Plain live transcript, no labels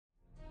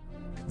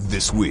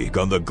This week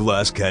on the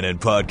Glass Cannon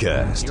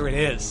Podcast. Here it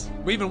is.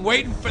 We've been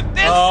waiting for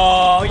this.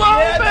 Oh, moment.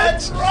 yeah,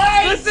 that's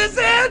right. This is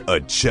it. A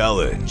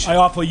challenge. I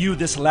offer you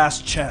this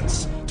last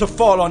chance to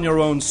fall on your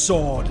own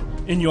sword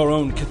in your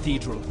own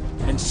cathedral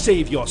and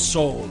save your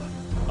soul.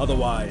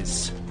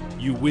 Otherwise,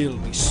 you will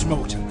be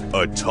smoten.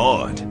 A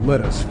taunt.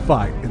 Let us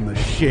fight in the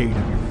shade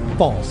of your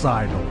false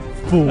idol,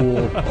 fool.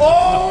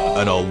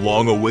 And a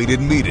long-awaited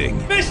meeting.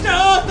 Mr.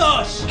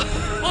 Arthos,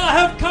 I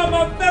have come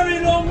a very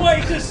long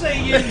way to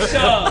see you,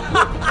 sir.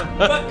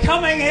 But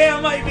coming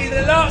here may be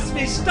the last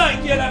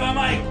mistake you'll ever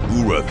make.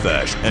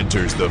 Urathash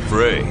enters the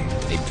fray.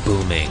 A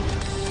booming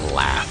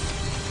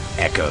laugh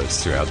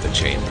echoes throughout the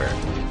chamber.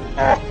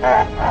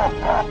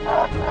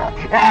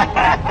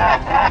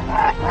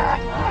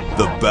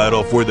 The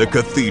battle for the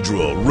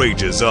cathedral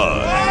rages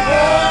on.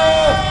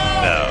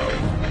 Now.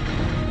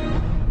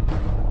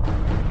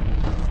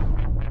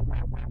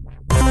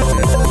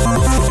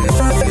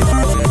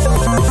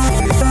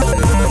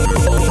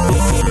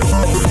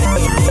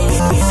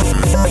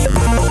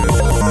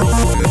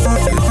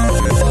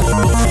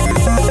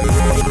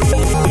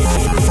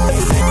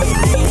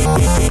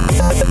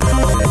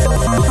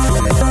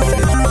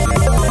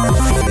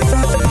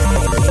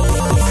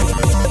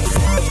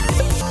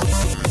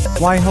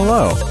 Why,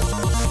 hello.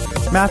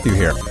 Matthew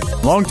here.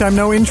 Long time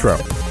no intro.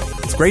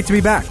 It's great to be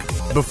back.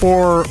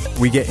 Before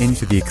we get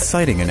into the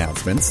exciting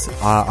announcements,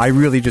 I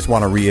really just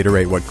want to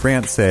reiterate what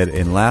Grant said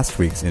in last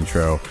week's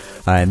intro,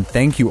 and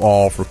thank you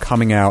all for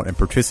coming out and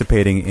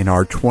participating in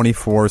our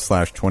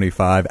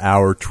 24/25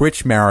 hour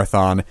Twitch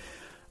marathon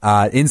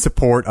in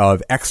support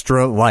of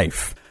Extra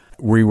Life.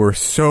 We were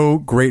so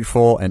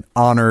grateful and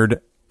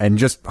honored and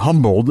just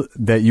humbled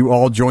that you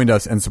all joined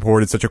us and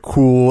supported such a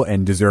cool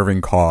and deserving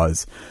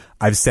cause.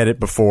 I've said it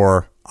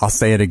before, I'll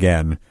say it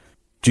again.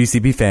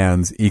 GCP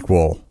fans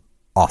equal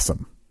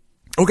awesome.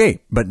 Okay,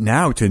 but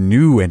now to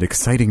new and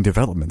exciting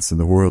developments in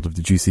the world of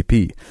the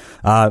GCP.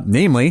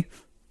 Namely,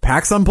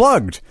 PAX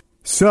Unplugged.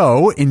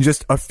 So, in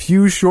just a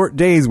few short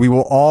days, we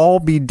will all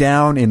be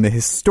down in the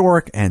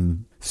historic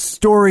and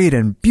storied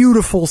and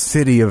beautiful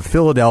city of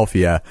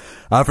Philadelphia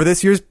for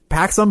this year's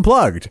PAX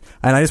Unplugged.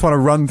 And I just want to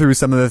run through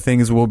some of the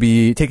things we'll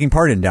be taking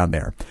part in down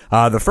there.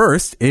 The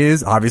first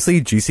is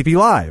obviously GCP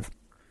Live.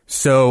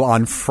 So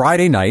on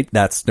Friday night,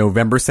 that's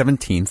November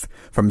 17th,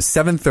 from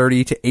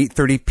 7:30 to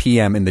 8:30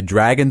 p.m. in the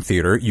Dragon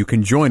Theater, you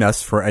can join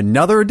us for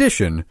another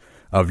edition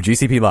of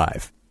GCP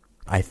Live.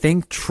 I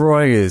think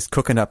Troy is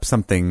cooking up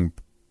something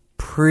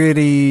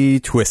pretty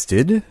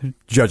twisted,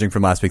 judging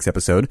from last week's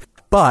episode.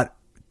 But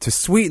to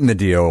sweeten the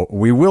deal,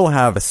 we will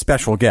have a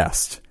special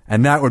guest,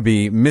 and that would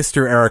be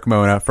Mr. Eric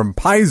Mona from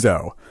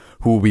Paizo,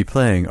 who will be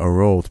playing a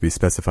role to be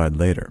specified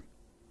later.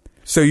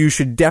 So you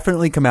should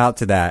definitely come out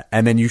to that,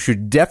 and then you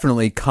should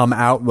definitely come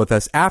out with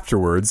us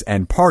afterwards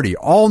and party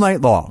all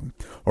night long.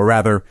 Or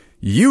rather,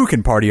 you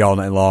can party all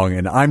night long,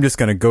 and I'm just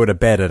going to go to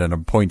bed at an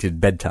appointed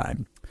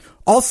bedtime.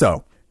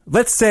 Also,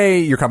 let's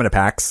say you're coming to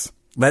PAX.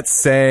 Let's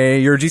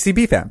say you're a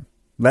GCP fan.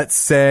 Let's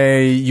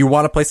say you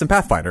want to play some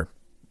Pathfinder,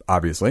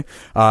 obviously.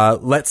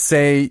 Let's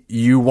say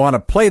you want to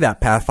play that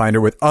Pathfinder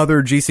with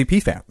other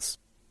GCP fans.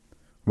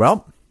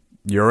 Well,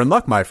 you're in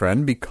luck, my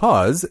friend,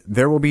 because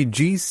there will be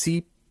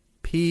GCP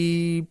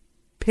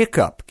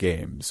pickup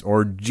games,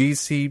 or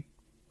GC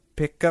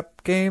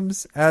pickup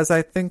games, as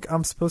I think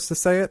I'm supposed to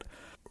say it.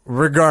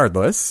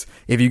 Regardless,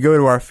 if you go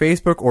to our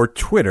Facebook or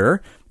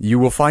Twitter, you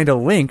will find a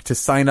link to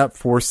sign up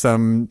for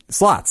some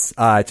slots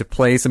to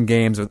play some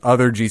games with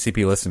other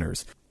GCP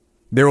listeners.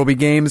 There will be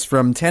games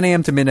from 10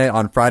 a.m. to midnight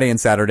on Friday and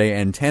Saturday,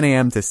 and 10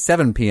 a.m. to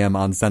 7 p.m.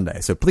 on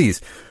Sunday. So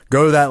please,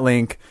 go to that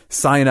link,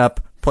 sign up,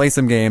 play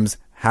some games,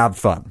 have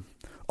fun.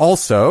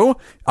 Also,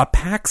 a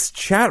PAX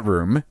chat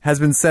room has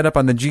been set up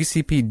on the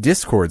GCP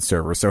Discord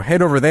server, so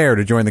head over there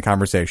to join the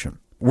conversation.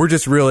 We're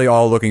just really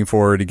all looking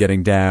forward to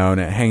getting down,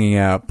 hanging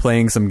out,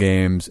 playing some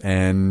games,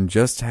 and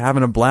just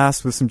having a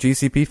blast with some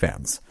GCP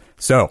fans.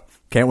 So,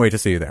 can't wait to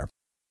see you there.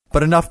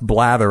 But enough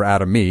blather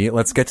out of me.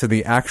 Let's get to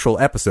the actual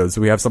episode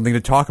so we have something to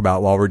talk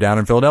about while we're down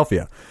in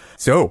Philadelphia.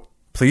 So,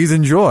 please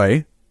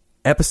enjoy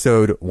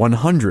episode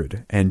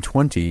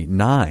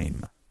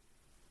 129.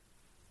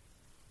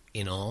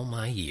 In all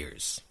my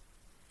years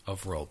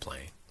of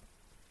role-playing,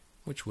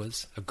 which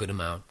was a good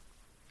amount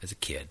as a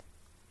kid,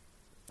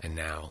 and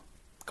now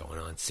going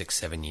on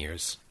 6-7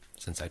 years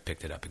since I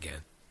picked it up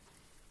again,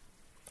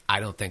 I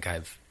don't think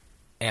I've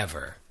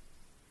ever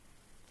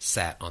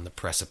sat on the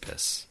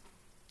precipice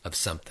of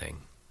something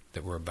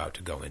that we're about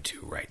to go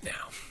into right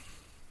now.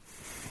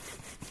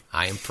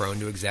 I am prone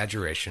to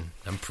exaggeration.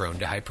 I'm prone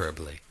to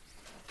hyperbole.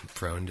 I'm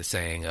prone to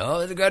saying, oh,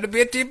 there's going to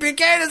be a TPK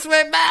this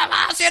week, man.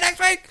 I'll see you next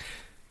week.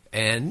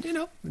 And,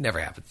 it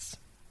never happens.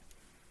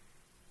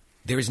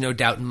 There is no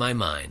doubt in my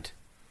mind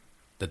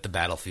that the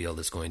battlefield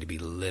is going to be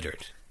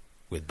littered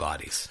with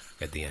bodies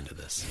at the end of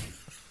this.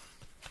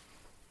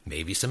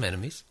 Maybe some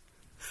enemies.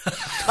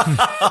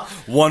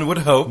 One would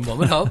hope. One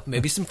would hope.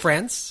 Maybe some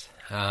friends.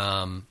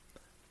 All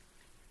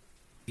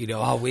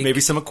week.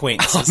 Maybe some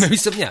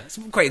acquaintances.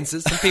 Some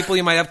acquaintances. Some people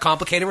you might have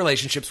complicated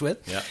relationships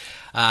with. Yeah.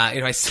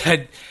 I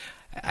said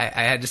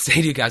I had to say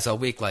to you guys all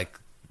week, like,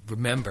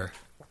 remember,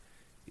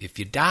 if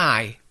you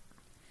die,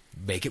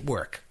 make it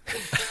work.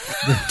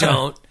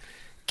 Don't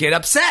get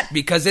upset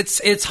because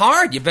it's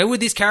hard. You've been with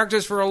these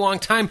characters for a long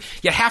time.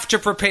 You have to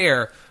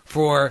prepare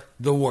for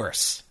the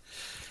worst.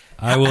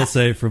 I will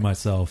say for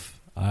myself,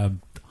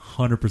 I'm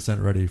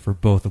 100% ready for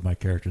both of my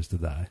characters to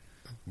die.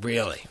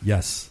 Really?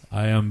 Yes,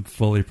 I am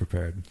fully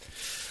prepared.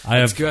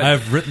 I good.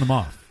 have written them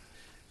off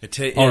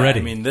I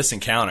already. mean, this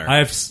encounter.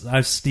 I've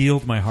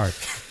steeled my heart.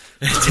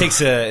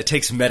 It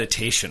takes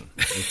meditation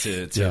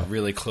to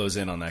really close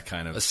in on that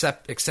kind of...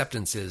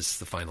 Acceptance is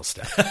the final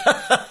step.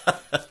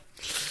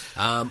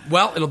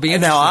 Well, it'll be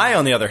interesting. Now, I,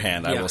 on the other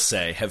hand, I will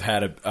say, have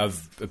had a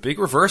big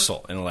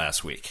reversal in the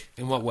last week.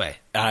 In what way?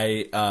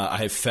 I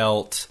have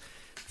felt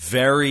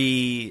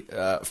very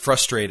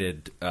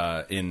frustrated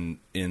in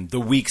the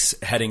weeks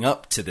heading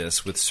up to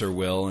this with Sir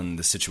Will and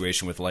the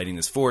situation with lighting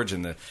this forge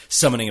and the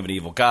summoning of an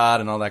evil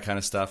god and all that kind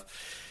of stuff.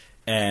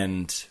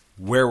 And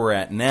where we're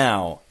at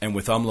now, and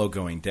with Umlo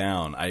going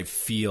down, I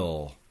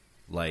feel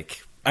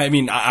like... I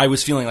mean, I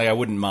was feeling like I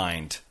wouldn't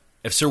mind.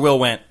 If Sir Will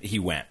went, he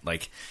went.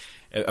 Like,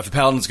 if a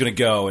paladin's going to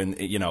go and,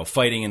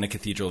 fighting in the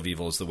Cathedral of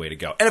Evil is the way to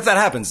go. And if that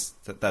happens,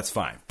 that's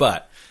fine.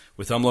 But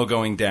with Umlo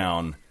going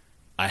down,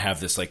 I have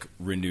this, like,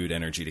 renewed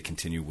energy to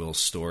continue Will's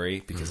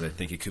story because I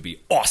think it could be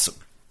awesome.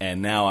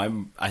 And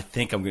now I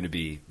think I'm going to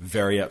be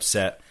very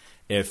upset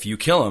if you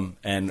kill him,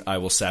 and I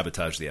will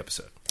sabotage the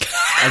episode.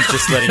 I'm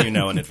just letting you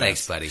know in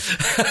advance. Thanks,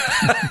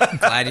 buddy.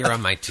 Glad you're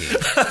on my team.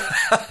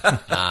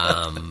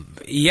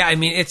 Yeah, I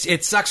mean,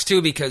 it sucks,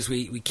 too, because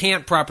we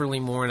can't properly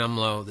mourn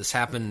Umlo. This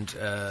happened,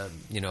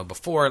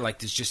 before. Like,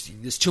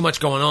 there's too much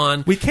going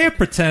on. We can't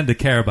pretend to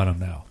care about him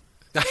now.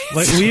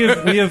 Like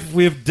we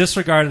have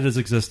disregarded his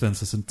existence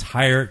the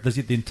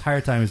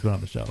entire time he's been on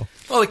the show.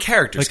 Well, the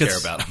characters care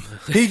about him.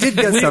 He did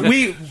get some.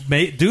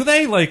 Do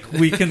they? Like,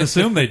 we can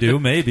assume they do,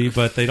 maybe,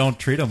 but they don't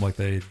treat him like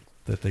they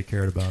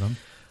cared about him.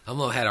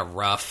 Umlo had a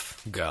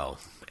rough go.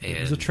 And,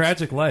 it was a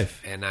tragic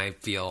life. And I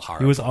feel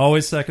horrible. He was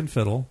always second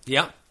fiddle.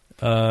 Yep.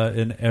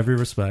 In every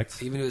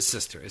respect. Even to his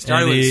sister.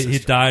 He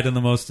died in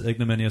the most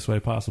ignominious way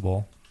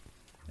possible.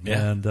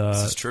 Yeah, and,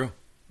 this is true.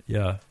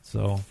 Yeah,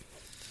 so...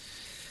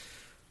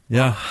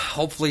 Well, yeah.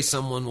 Hopefully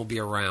someone will be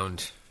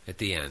around at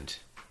the end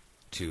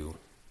to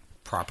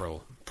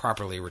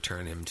properly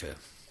return him to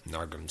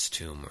Nargrim's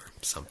tomb or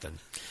something.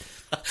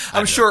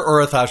 I'm sure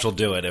Urathash will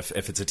do it if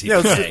it's a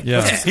TPK.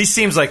 Yeah. He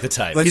seems like the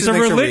type. He's a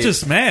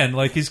religious man.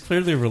 Like, he's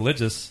clearly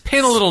religious.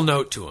 Pin a little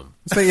note to him.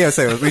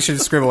 So we should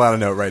scribble out a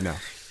note right now.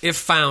 If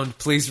found,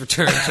 please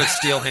return to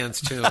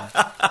Steelhand's tomb.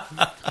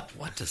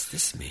 What does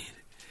this mean?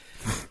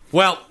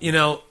 Well,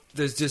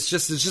 there's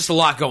just a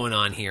lot going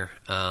on here.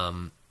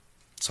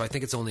 So I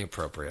think it's only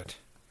appropriate,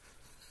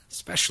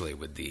 especially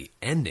with the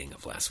ending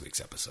of last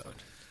week's episode.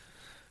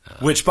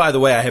 Which, by the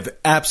way, I have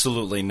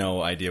absolutely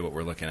no idea what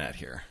we're looking at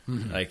here.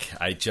 Mm-hmm. Like,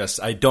 I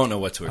don't know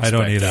what to expect. I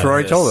don't either.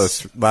 Troy told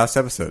us last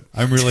episode.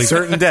 I'm really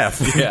certain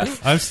death. Yeah,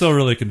 I'm still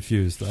really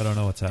confused. I don't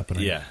know what's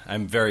happening. Yeah,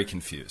 I'm very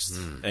confused,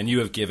 and you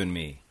have given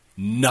me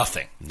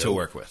nothing to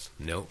work with.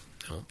 Nope.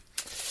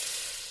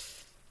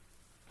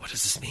 What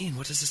does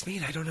this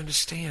mean? I don't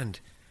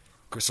understand.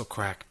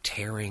 Gristlecrack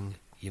tearing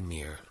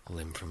Ymir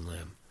limb from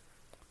limb.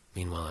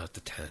 Meanwhile, out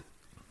the tent,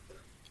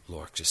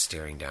 Lork just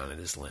staring down at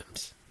his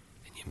limbs,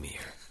 and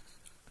Ymir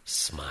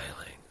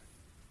smiling.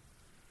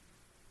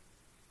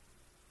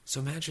 So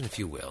imagine, if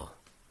you will,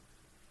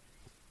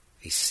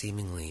 a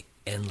seemingly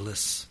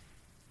endless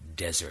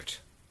desert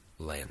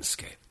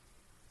landscape.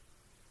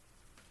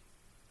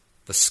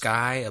 The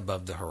sky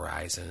above the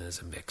horizon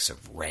is a mix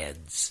of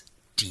reds,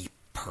 deep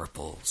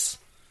purples,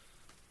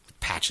 with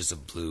patches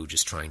of blue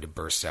just trying to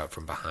burst out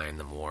from behind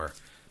the more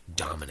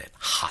dominant,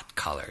 hot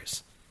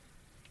colors.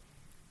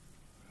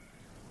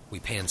 We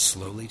pan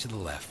slowly to the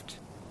left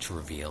to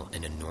reveal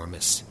an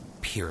enormous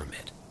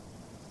pyramid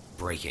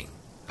breaking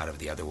out of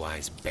the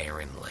otherwise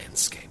barren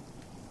landscape.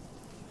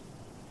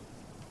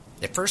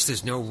 At first,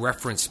 there's no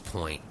reference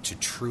point to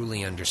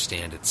truly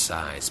understand its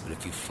size, but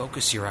if you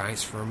focus your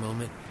eyes for a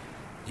moment,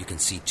 you can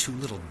see two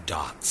little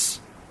dots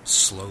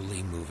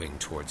slowly moving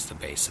towards the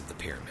base of the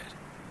pyramid.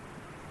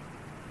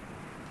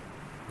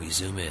 We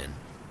zoom in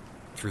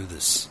through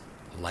this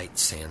light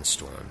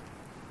sandstorm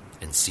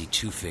and see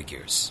two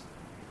figures,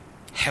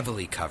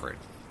 heavily covered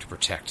to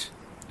protect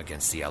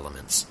against the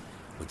elements,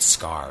 with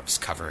scarves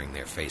covering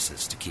their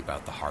faces to keep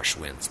out the harsh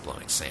winds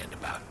blowing sand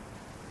about.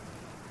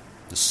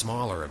 The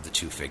smaller of the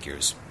two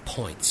figures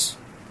points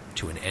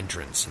to an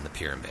entrance in the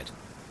pyramid,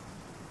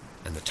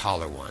 and the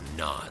taller one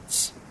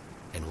nods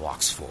and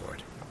walks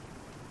forward.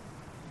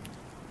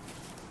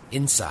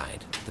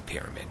 Inside the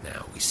pyramid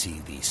now, we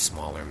see the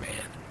smaller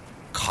man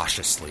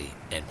cautiously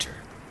enter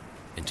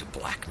into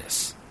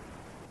blackness.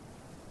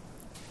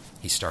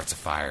 He starts a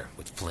fire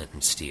with flint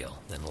and steel,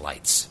 then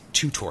lights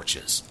two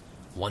torches,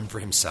 one for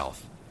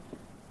himself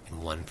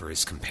and one for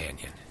his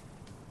companion.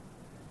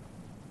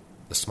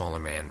 The smaller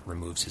man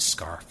removes his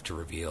scarf to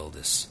reveal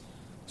this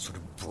sort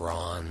of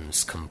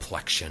bronze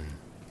complexion,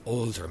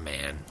 older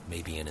man,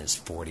 maybe in his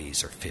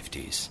 40s or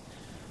 50s,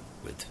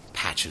 with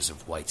patches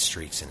of white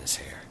streaks in his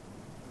hair.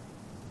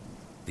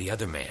 The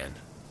other man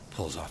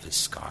pulls off his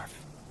scarf,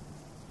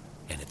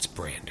 and it's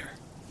Brander.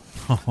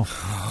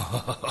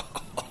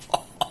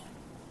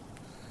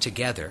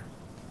 Together,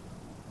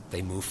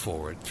 they move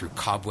forward through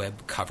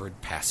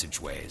cobweb-covered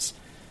passageways,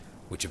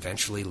 which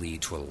eventually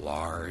lead to a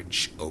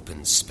large,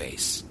 open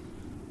space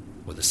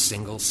with a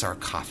single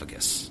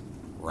sarcophagus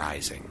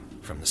rising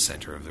from the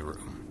center of the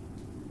room.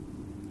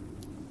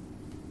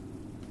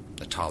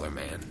 The taller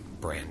man,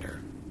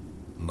 Brander,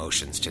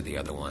 motions to the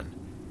other one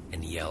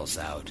and yells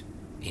out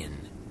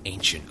in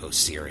ancient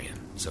Osirian.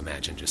 So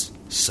imagine just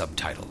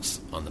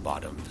subtitles on the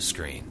bottom of the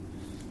screen.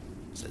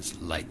 It says,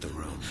 "Light the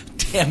room."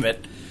 Damn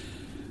it.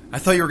 I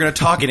thought you were going to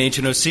talk in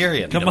ancient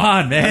Osirian. Come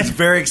on, man. I was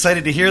very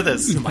excited to hear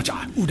this.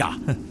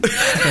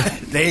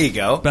 There you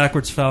go.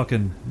 Backwards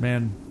falcon,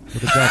 man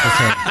with a jackal's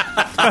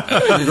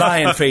head.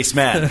 Lion face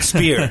man,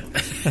 spear.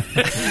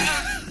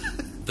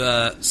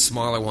 The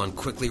smaller one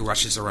quickly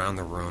rushes around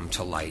the room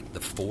to light the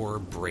 4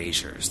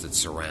 braziers that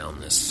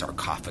surround this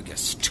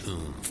sarcophagus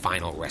tomb,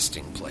 final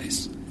resting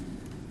place.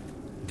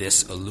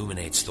 This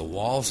illuminates the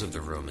walls of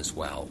the room as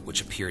well,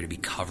 which appear to be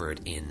covered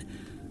in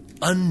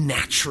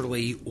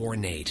unnaturally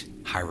ornate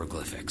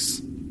hieroglyphics.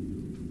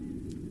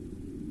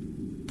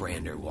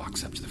 Brander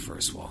walks up to the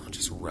first wall and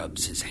just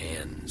rubs his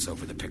hands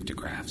over the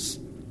pictographs.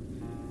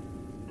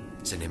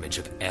 It's an image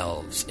of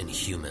elves and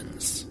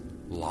humans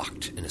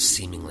locked in a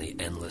seemingly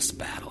endless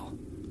battle.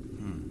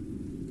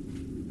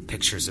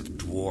 Pictures of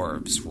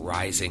dwarves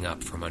rising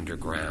up from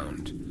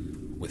underground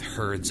with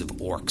herds of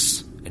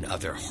orcs and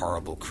other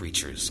horrible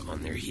creatures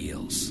on their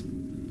heels.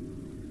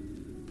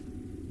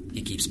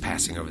 He keeps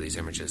passing over these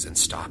images and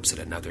stops at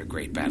another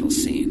great battle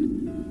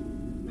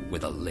scene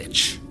with a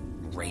lich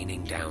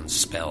raining down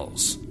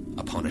spells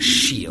upon a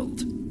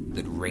shield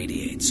that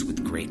radiates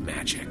with great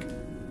magic.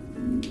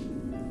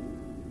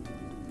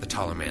 The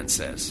taller man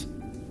says,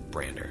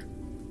 Brander,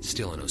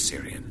 still in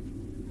Osirian,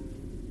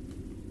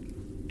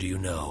 "Do you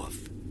know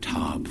of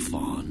Tab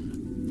Fawn?"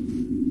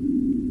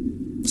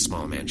 The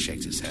small man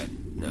shakes his head.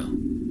 No.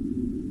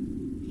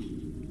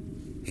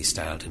 He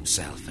styled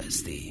himself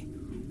as the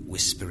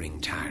Whispering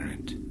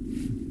Tyrant.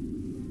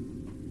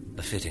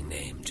 A fitting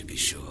name, to be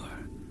sure.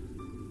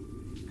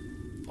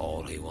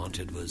 All he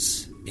wanted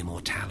was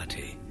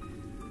immortality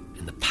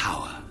and the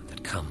power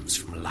that comes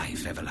from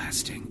life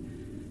everlasting,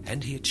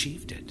 and he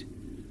achieved it.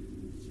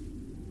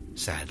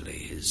 Sadly,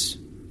 his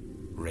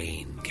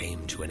reign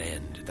came to an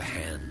end at the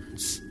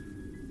hands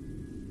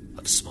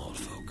of small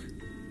folk.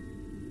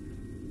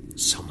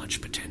 So much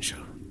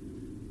potential,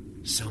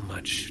 so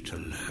much to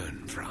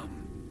learn from.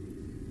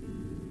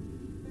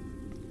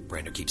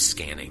 Brander keeps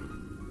scanning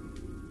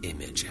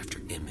image after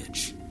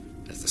image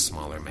as the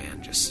smaller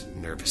man just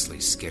nervously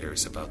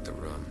skitters about the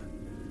room.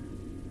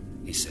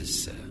 He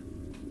says,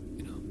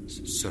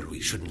 "Sir, we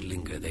shouldn't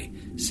linger. They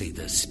say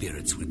the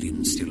spirits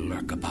within still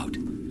lurk about."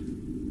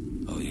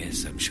 "Oh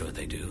yes, I'm sure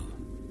they do."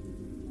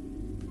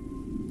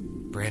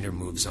 Brander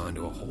moves on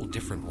to a whole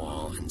different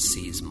wall and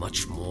sees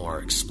much more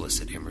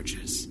explicit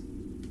images.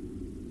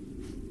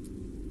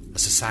 A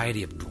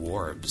society of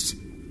dwarves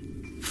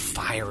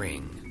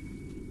firing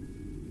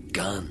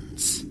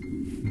guns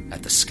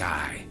at the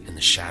sky in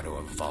the shadow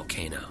of a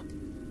volcano.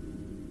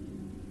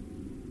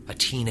 A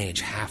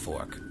teenage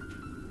half-orc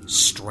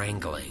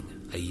strangling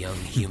a young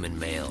human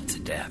male to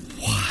death.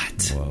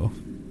 What? Whoa.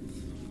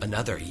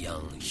 Another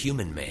young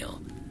human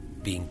male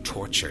being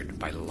tortured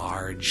by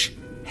large,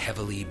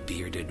 heavily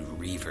bearded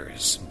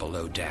reavers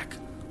below deck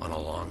on a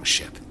long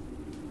ship.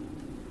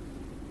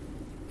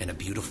 And a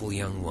beautiful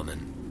young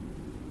woman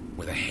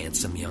with a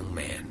handsome young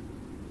man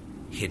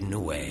hidden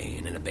away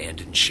in an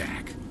abandoned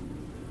shack,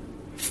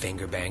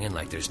 finger banging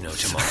like there's no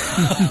tomorrow.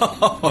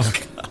 Oh,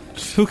 God.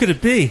 Who could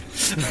it be?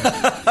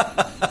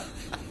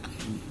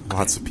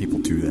 Lots of people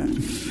do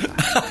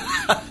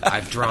that.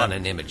 I've drawn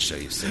an image so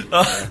you see.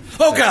 Oh,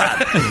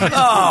 God.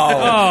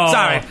 Oh.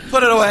 Sorry.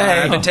 Put it away.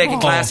 I've been taking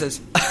classes.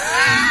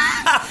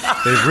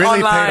 They've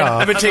really Online. paid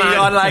off. I've been taking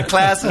online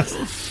classes.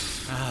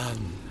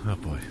 Oh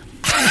boy.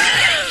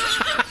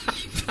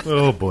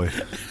 Oh boy.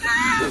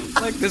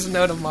 Like there's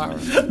no tomorrow.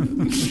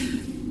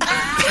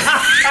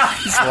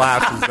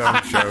 Slaps his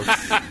own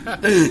jokes.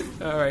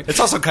 All right. It's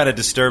also kind of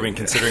disturbing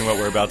considering what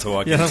we're about to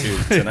walk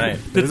into tonight.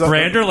 Did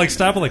Brander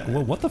stop and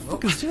well, what the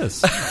fuck is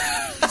this?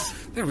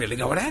 They're really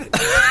going at it.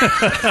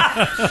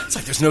 It's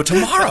like there's no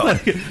tomorrow.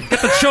 Get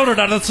the children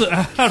out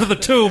of the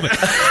tomb.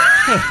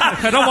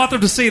 I don't want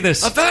them to see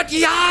this. Avert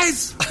ye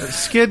eyes!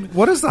 Skid,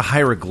 what is the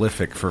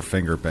hieroglyphic for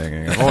finger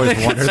banging? I've always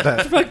wondered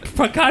that. Like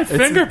guy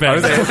finger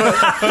banging.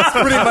 That's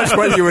pretty much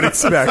what you would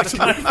expect.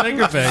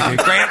 Finger banging.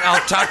 Grant,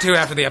 I'll talk to you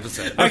after the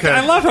episode. Okay.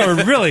 I love how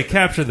it really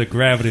captured the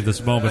gravity of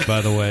this moment,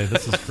 by the way.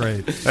 This is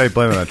great. Hey,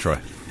 blame it on Troy.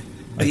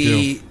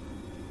 The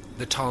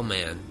tall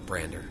man,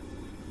 Brander,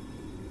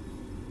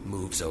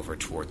 moves over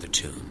toward the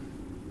tomb.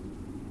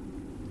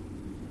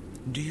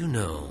 "Do you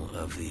know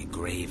of the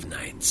Grave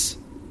Knights?"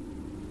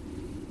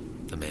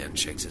 The man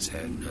shakes his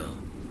head. "No."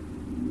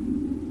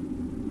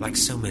 Like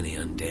so many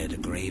undead, a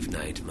grave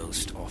knight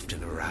most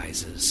often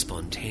arises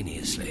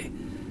spontaneously,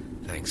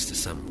 thanks to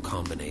some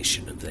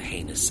combination of the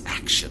heinous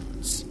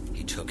actions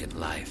he took in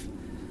life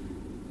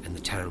and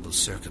the terrible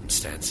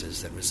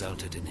circumstances that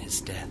resulted in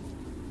his death.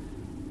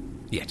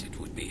 Yet it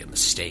would be a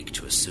mistake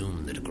to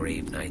assume that a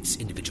grave knight's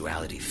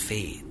individuality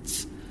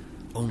fades,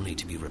 only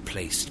to be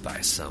replaced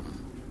by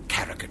some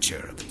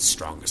caricature of its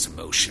strongest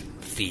emotion,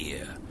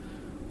 fear,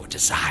 or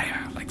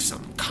desire, like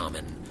some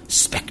common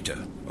specter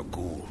or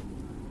ghoul.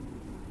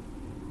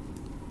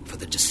 For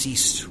the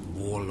deceased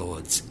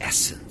warlord's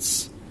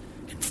essence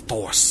and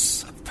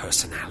force of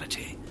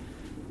personality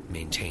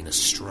maintain a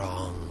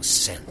strong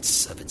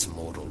sense of its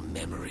mortal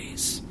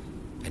memories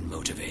and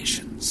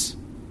motivations.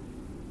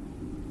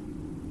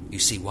 You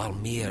see, while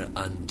mere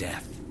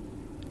undeath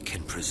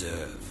can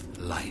preserve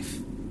life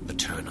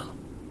eternal,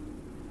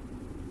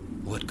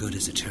 what good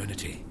is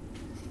eternity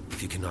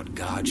if you cannot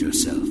guard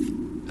yourself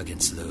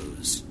against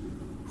those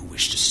who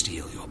wish to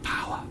steal your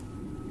power?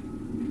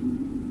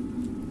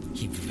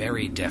 He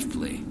very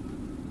deftly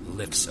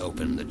lifts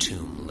open the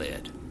tomb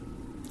lid,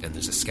 and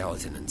there's a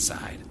skeleton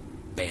inside.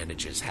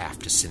 Bandages, half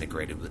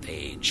disintegrated with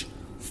age,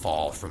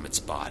 fall from its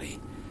body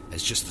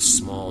as just the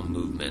small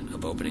movement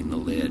of opening the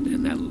lid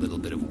and that little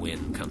bit of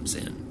wind comes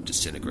in,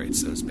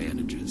 disintegrates those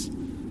bandages.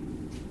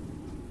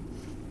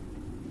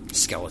 The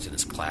skeleton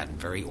is clad in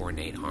very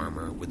ornate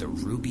armor with a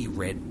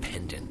ruby-red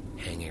pendant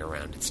hanging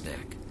around its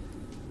neck.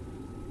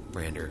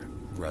 Brander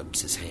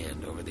rubs his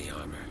hand over the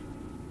armor.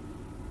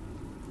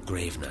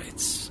 Grave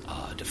knights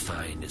are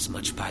defined as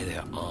much by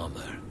their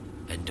armor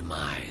and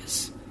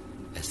demise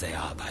as they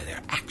are by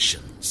their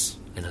actions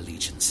and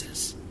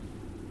allegiances.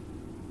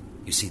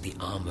 You see, the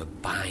armor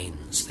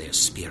binds their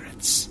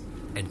spirits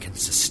and can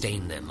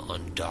sustain them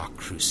on dark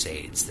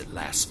crusades that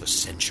last for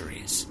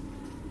centuries,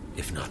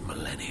 if not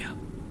millennia.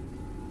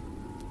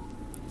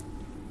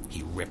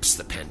 He rips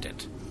the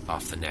pendant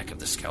off the neck of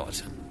the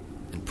skeleton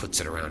and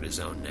puts it around his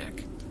own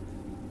neck,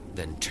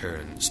 then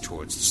turns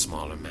towards the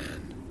smaller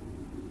man.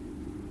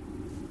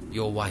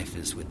 Your wife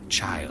is with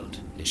child,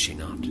 is she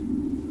not?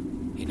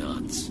 He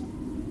nods.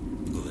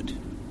 Good,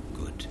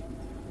 good.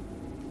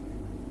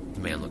 The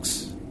man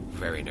looks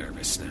very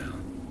nervous now.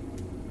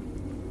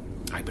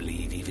 I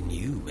believe even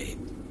you may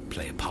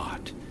play a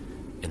part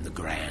in the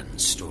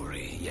grand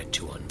story yet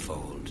to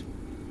unfold.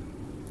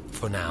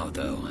 For now,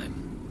 though,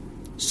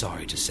 I'm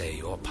sorry to say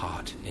your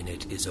part in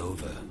it is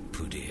over,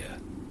 Pudir.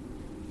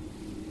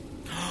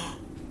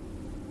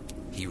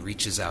 He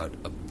reaches out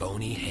a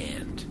bony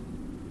hand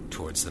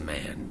towards the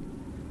man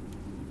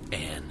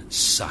and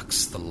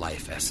sucks the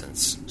life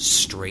essence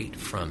straight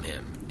from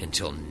him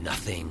until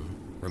nothing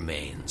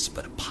remains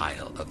but a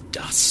pile of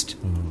dust.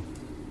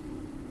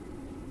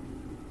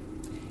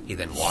 He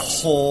then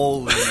walks...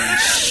 Holy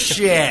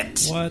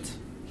shit! What?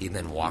 He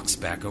then walks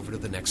back over to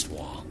the next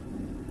wall,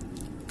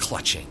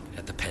 clutching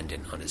at the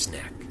pendant on his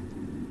neck,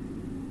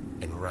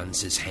 and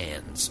runs his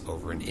hands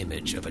over an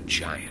image of a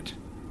giant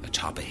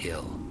atop a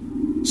hill,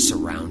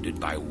 surrounded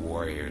by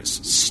warriors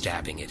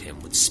stabbing at him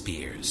with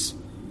spears,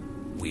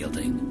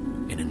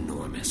 wielding an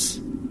enormous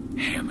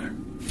hammer.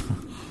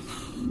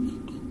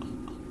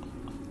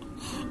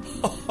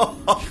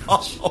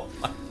 Oh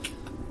my God.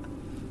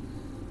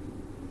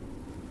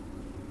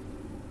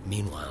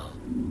 Meanwhile,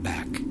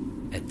 back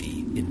at the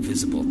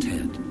invisible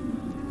tent,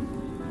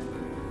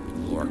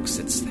 Lork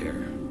sits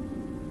there.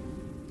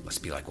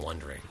 Must be like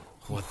wondering,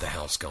 what the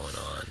hell's going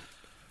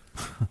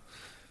on?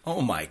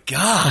 Oh my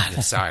God.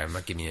 I'm sorry, I'm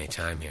not giving you any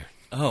time here.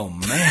 Oh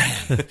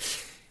man.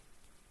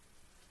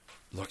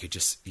 Lork,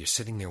 you're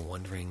sitting there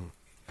wondering,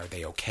 are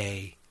they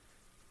okay?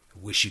 I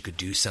wish you could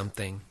do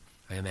something,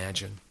 I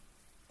imagine.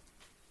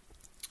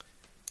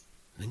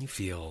 And then you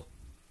feel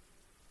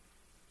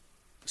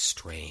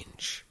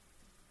strange.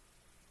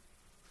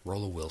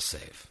 Roll a will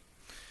save.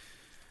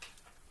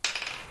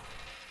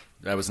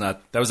 That was not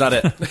it. That was not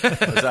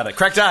it.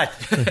 Cracked eye.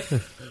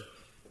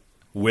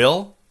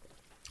 Will?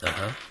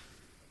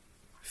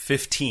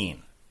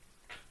 15.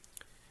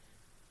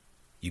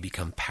 You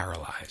become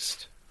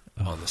paralyzed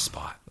on the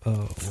spot.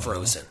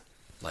 Frozen.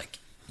 Like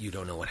you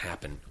don't know what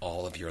happened.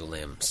 All of your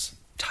limbs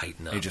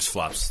tighten up. He just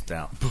flops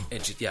down.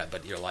 And yeah,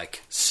 but you're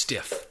like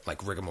stiff,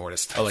 like rigor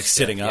mortis type. Oh, like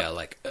stiff. sitting up? Yeah,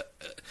 like,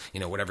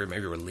 whatever.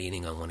 Maybe you were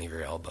leaning on one of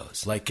your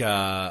elbows. Like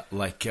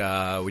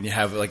when you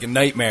have like a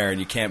nightmare and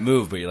you can't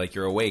move, but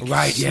you're awake.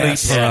 Right, Sleep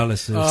yes.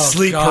 Paralysis. Oh,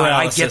 Sleep God,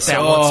 paralysis. I get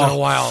that once in a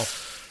while.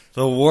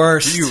 The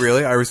worst. Do you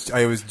really? I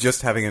was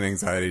just having an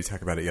anxiety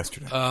attack about it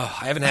yesterday. I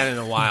haven't had it in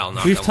a while.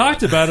 We've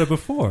talked about it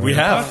before. We on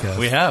the have. podcast.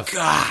 We have.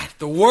 God,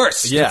 the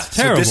worst. Yeah. It's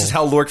terrible. So this is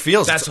how Lork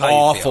feels. That's it's how you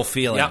awful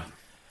feel. feeling. Yep.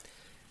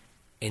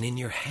 And in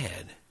your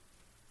head,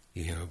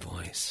 you hear a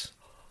voice.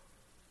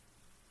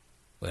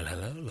 Well,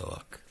 hello,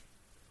 Lork.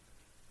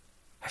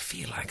 I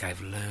feel like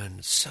I've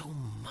learned so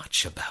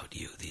much about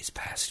you these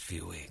past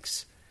few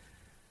weeks.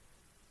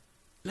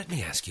 Let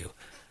me ask you,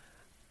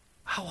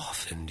 how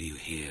often do you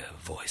hear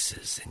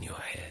voices in your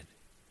head?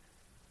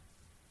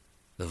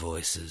 The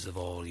voices of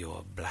all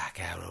your Black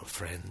Arrow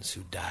friends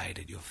who died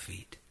at your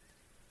feet?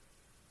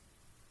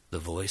 The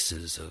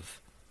voices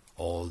of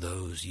all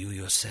those you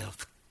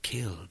yourself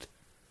killed,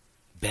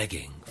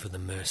 begging for the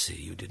mercy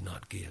you did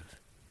not give.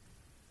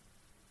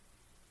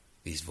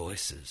 These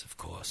voices, of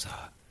course,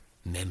 are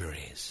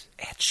memories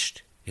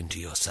etched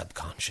into your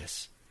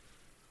subconscious,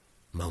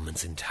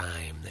 moments in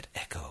time that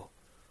echo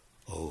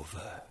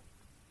over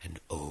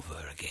and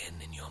over again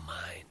in your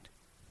mind.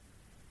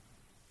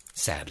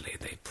 Sadly,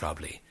 they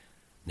probably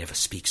never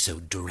speak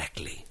so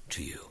directly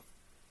to you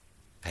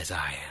as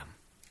I am.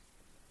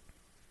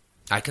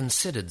 I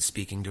considered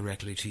speaking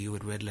directly to you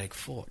at Red Lake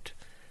Fort,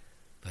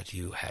 but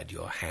you had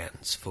your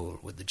hands full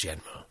with the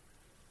General.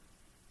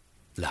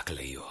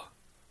 Luckily, your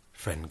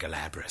friend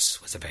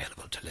Galabras was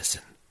available to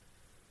listen.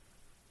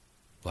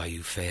 While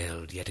you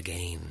failed yet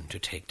again to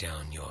take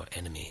down your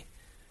enemy,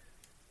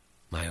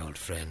 my old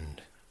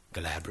friend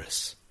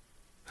Galabras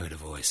heard a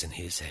voice in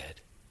his head.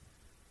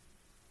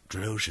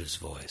 Drosia's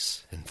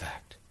voice, in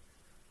fact,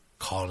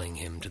 calling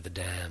him to the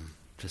dam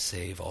to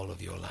save all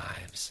of your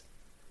lives.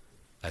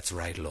 That's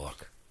right,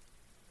 Lork.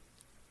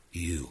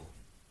 You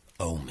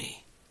owe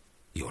me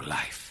your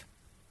life.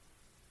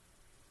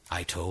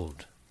 I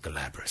told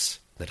Galabras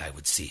that I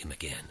would see him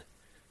again,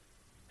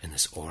 and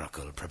this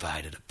oracle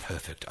provided a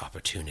perfect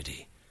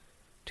opportunity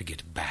to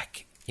get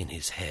back in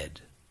his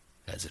head,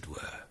 as it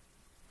were.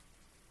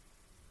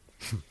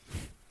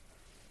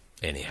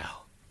 Anyhow,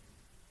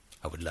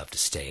 I would love to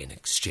stay and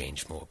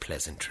exchange more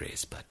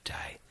pleasantries, but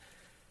I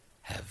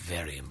have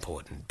very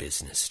important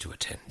business to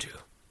attend to.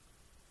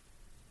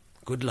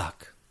 Good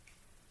luck,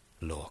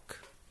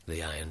 Lork,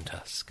 the Iron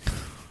Tusk.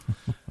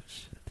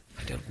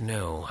 I don't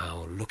know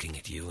how, looking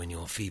at you in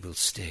your feeble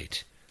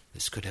state,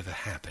 this could ever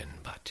happen,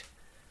 but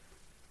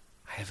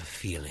I have a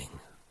feeling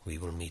we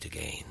will meet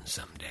again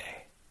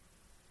someday.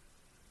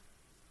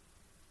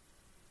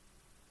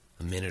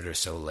 A minute or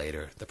so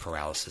later, the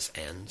paralysis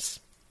ends.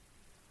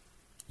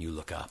 You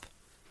look up,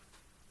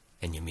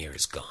 and Ymir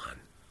is gone.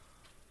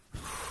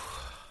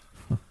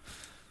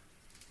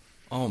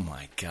 Oh,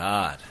 my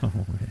God. Oh,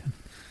 man.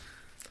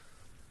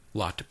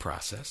 Lot to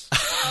process.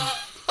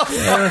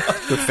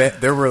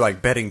 There were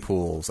like betting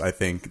pools, I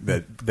think,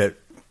 that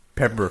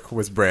Pembroke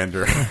was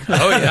Brander.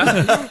 Oh,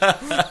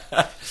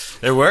 yeah?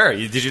 There were.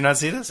 Did you not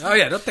see this? Oh,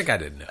 yeah, I don't think I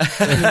didn't know.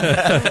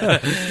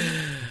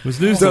 It was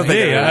news to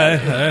me. I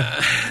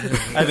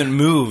haven't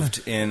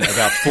moved in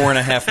about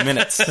 4.5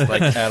 minutes,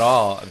 like, at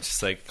all. I'm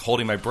just, like,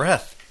 holding my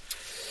breath.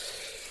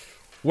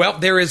 Well,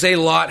 there is a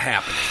lot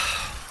happening.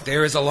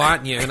 There is a lot,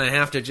 and you're going to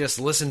have to just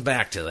listen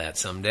back to that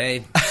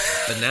someday.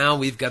 But now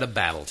we've got a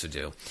battle to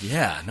do.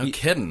 Yeah, no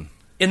kidding.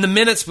 In the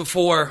minutes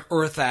before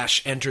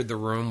Urthash entered the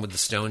room with the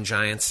stone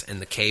giants and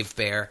the cave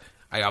bear,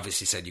 I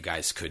obviously said you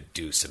guys could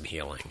do some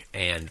healing.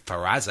 And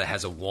Faraza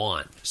has a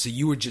wand. So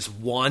you were just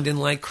wanding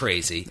like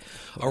crazy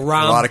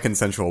around. A lot of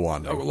consensual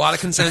wanding. A lot of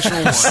consensual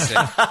wanding.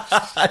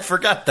 I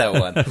forgot that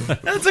one.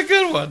 That's a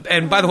good one.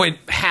 And by the way,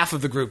 half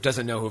of the group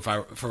doesn't know who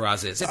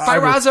Faraza is. Is it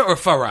Faraza or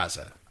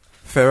Faraza?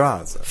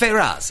 Faraza.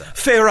 Faraza.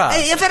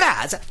 Hey,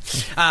 Faraza.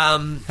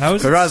 How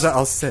is Faraza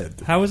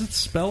al-Sid. How is it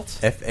spelt?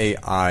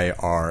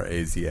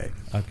 Fairaza.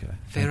 Okay.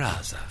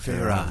 Faraza.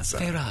 Faraza.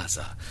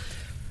 Faraza.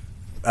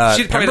 She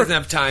probably Pembroke- doesn't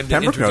have time to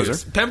Pembroke knows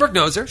introduce. her. Pembroke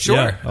knows her, sure.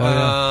 Yeah. Oh,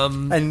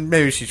 yeah. And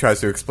maybe she tries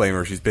to explain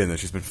where she's been. That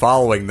she's been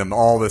following them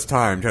all this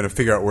time, trying to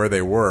figure out where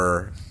they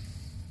were.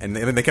 And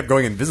they kept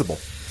going invisible.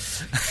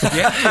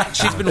 Yeah,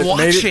 she's been It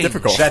watching. made it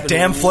difficult. That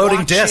damn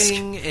floating disc.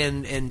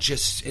 And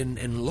just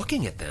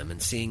looking at them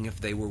and seeing if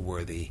they were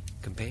worthy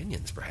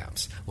companions,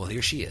 perhaps. Well,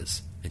 here she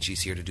is, and she's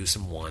here to do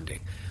some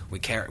wanding.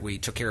 We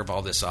took care of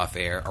all this off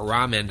air.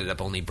 Aram ended up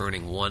only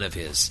burning one of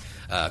his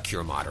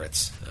cure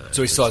moderates.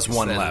 So he still has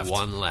one left.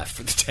 One left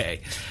for the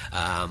day,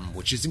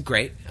 which isn't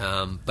great.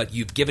 But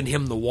you've given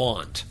him the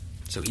wand.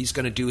 So he's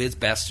going to do his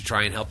best to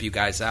try and help you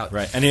guys out.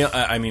 Right.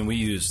 And we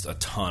used a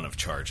ton of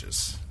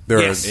charges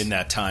in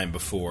that time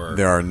before.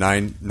 There are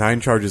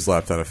nine charges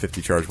left on a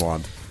 50 charge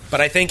wand.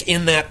 But I think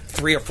in that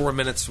 3 or 4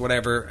 minutes,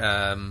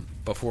 whatever,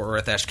 before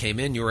Urthash came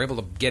in, you were able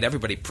to get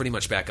everybody pretty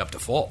much back up to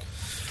full.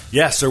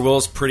 Yeah, Sir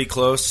Will's pretty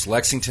close.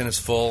 Lexington is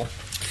full.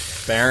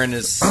 Baron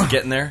is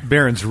getting there.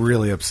 Baron's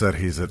really upset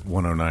he's at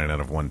 109 out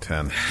of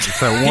 110. It's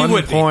that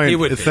one point. He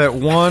would it's be. that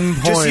one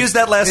point. Just use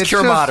that last It's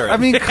cure just- moderate. I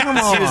mean, come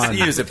on.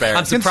 use it, Baron.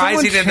 I'm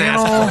surprised he Can didn't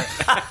someone ask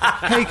for it.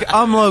 channel- Hey,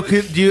 Umlo,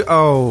 could you...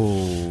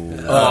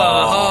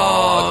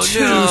 Oh, Too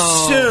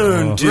no.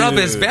 soon, dude. Rub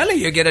his belly,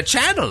 you get a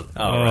channel.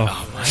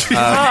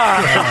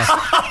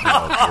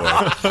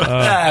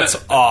 That's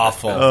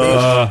awful.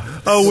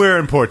 we're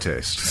in poor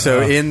taste.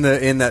 So in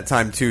that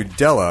time too,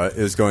 Della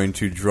is going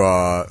to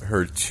draw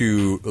her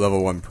 2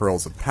 level 1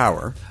 pearls of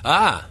power.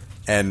 Ah.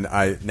 And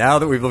now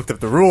that we've looked up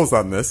the rules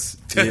on this,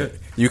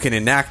 you can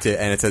enact it,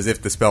 and it's as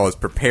if the spell is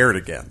prepared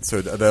again. So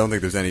I don't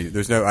think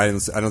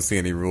I don't see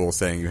any rule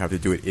saying you have to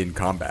do it in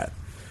combat.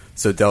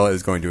 So Della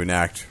is going to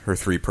enact her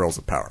 3 pearls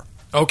of power.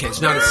 Okay,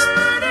 it's not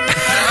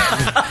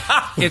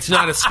It's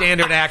not a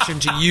standard action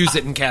to use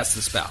it and cast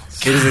the spell.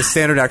 It is a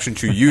standard action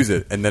to use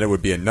it, and then it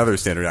would be another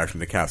standard action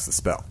to cast the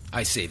spell.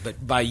 I see,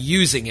 but by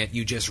using it,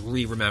 you just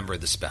remember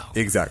the spell.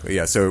 Exactly,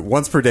 yeah. So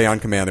once per day on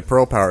command, the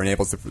Pearl Power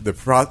enables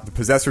the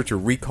possessor to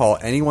recall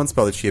any one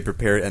spell that she had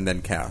prepared and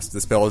then cast.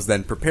 The spell is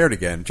then prepared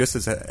again, just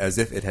as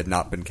if it had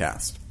not been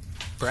cast.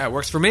 That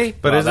works for me.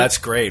 But that's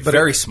great. But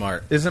Very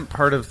smart. Isn't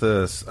part of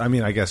the... I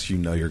mean, I guess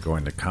you're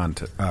going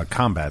to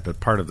combat,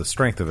 but part of the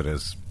strength of it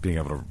is being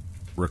able to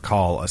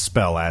recall a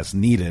spell as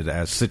needed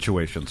as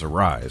situations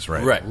arise,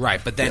 right?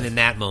 Right, but then in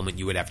that moment,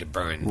 you would have to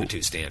burn the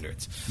 2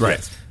 standards.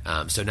 Right.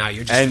 So now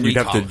you're just And you'd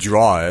have to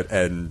draw it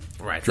and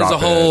Right. drop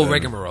There's a whole it.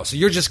 rigmarole. So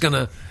you're just going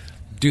to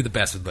do the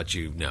best with what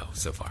you know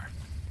so far.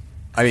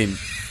 I mean...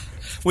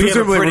 We have a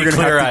presumably, pretty we're going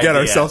to clear have to get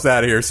idea. ourselves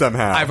out of here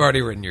somehow. I've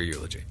already written your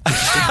eulogy.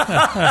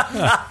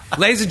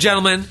 Ladies and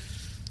gentlemen,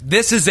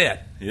 this is it.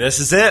 This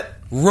is it.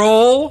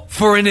 Roll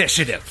for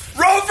initiative.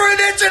 Roll for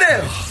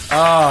initiative!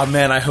 Oh,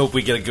 man, I hope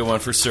we get a good one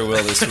for Sir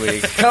Will this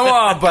week. Come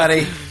on,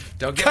 buddy.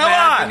 Don't get Come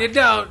mad on! when you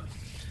don't.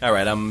 All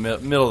right, I'm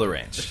middle of the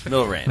range.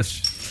 Middle range.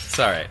 It's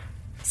all right.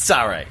 It's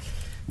all right.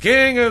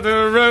 King of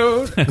the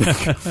road.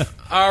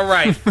 All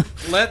right,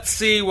 let's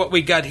see what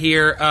we got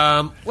here.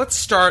 Let's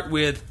start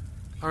with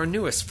our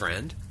newest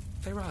friend,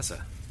 Feyraza.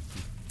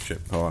 Shit,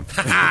 hold on.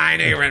 I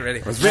know you weren't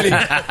ready.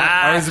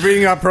 I was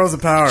reading out Pearls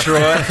of Power.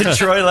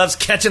 Troy loves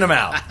catching them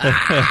out.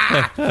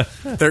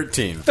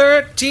 13.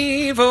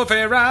 13 for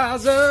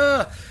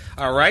Feyraza.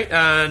 All right,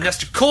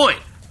 Nestor Coin.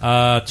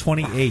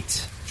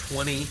 28.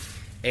 28.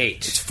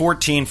 It's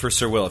 14 for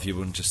Sir Will, if you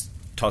wouldn't just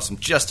toss him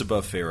just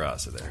above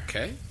Feyraza there.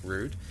 Okay,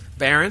 rude.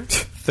 Baron.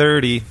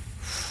 30,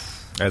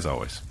 as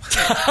always.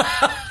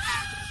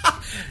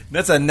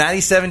 That's a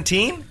natty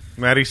 17?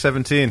 Matty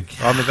 17.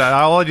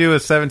 All I do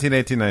is 17,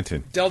 18,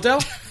 19. Del Del.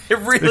 It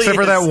really Except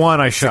for is. that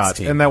one I shot.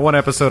 16. In that one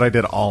episode, I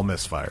did all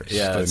misfires.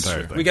 Yeah, The that's entire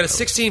true. thing. We got a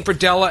 16 for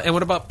Della, and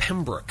what about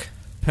Pembroke?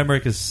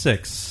 Pembroke is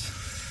 6.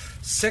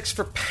 6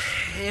 for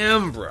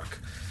Pembroke.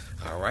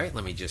 All right,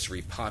 let me just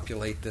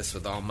repopulate this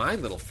with all my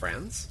little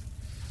friends.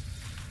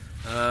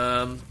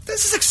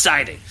 This is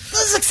exciting.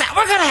 This is exciting.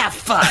 We're gonna have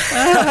fun, guys.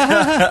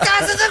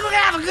 I think we're gonna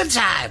have a good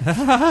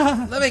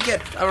time. Let me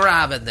get a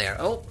Robin there.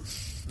 Oh,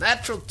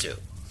 natural 2.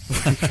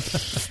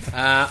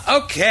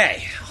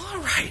 Okay. All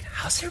right.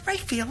 How's everybody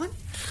feeling?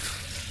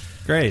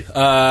 Great.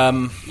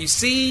 You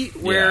see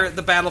where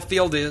the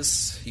battlefield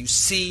is. You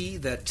see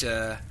that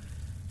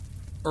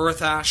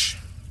Urthash,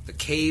 the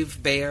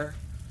cave bear,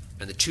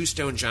 and the 2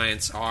 stone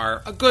giants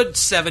are a good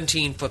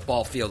 17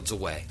 football fields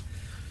away.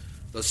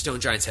 Those stone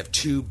giants have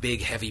 2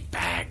 big, heavy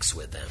bags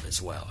with them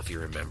as well, if you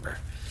remember.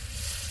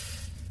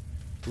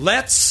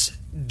 Let's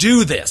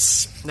do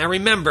this. Now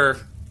remember,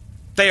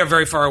 they are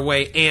very far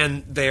away,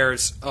 and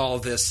there's all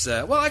this...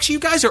 well, actually, you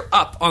guys are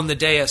up on the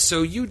dais,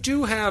 so you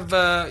do have...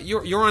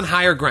 you're on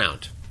higher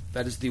ground.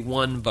 That is the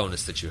one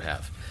bonus that you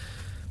have.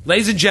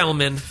 Ladies and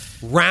gentlemen,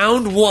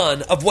 round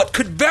 1 of what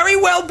could very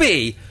well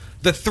be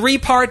the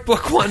 3-part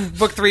Book 1,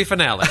 Book 3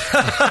 finale.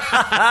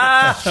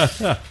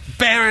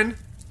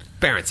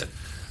 Berenson.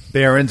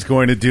 Baron's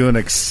going to do an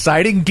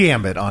exciting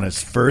gambit on his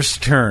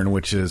first turn,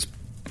 which is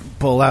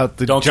pull out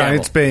the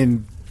Giant's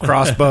Bane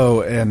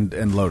crossbow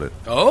and load it.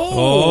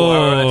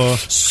 Oh.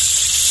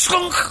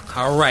 Skunk.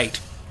 All right.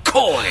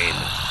 Coin.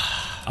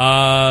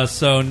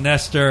 So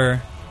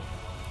Nestor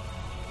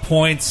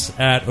points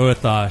at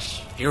Urthash.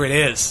 Here it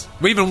is.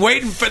 We've been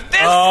waiting for this.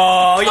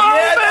 Oh, moment.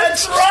 yeah,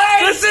 that's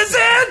right. This is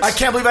it. I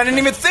can't believe I didn't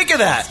even think of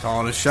that.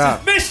 Calling a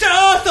shot. Mr.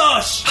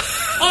 Arthos,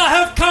 I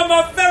have come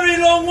a very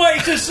long way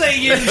to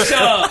see you,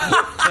 sir.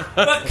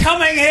 But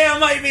coming here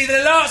may be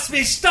the last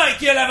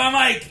mistake you'll ever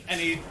make. And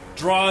he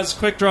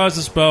quick draws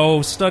his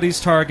bow,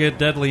 studies target,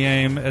 deadly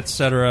aim,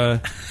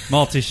 etc.,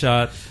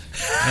 multi-shot,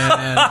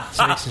 and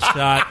takes a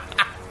shot.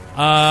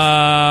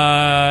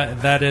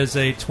 That is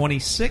a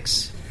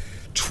 26.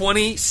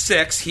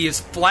 26. He is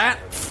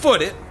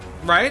flat-footed,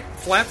 right?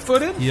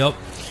 Flat-footed? Yep.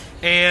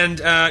 And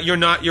you're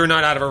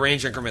not out of a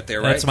range increment there,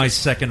 right? That's my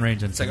second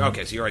range increment.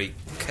 Okay, so you already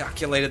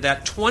calculated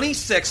that.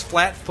 26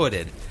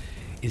 flat-footed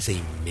is a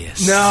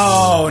miss.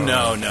 No.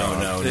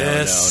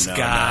 This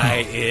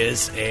guy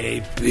is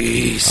a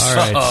beast. All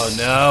right. Oh,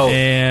 no.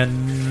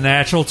 And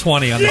natural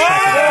 20 on the second.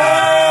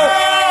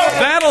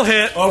 That'll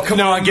hit. Oh,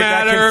 come on. Get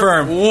that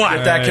confirmed. What?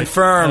 Get that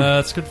confirmed.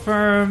 Let's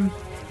confirm.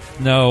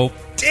 No.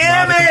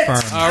 Damn not it.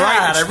 confirmed. All right,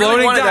 God, I really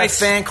exploding wanted dice.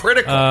 that fan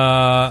critical.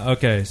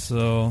 Okay,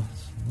 so...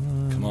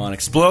 Come on,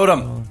 explode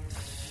them.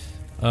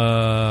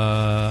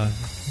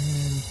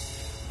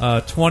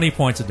 20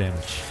 points of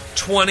damage.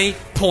 20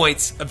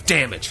 points of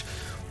damage.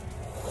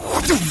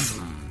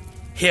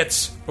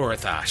 Hits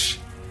Urthash.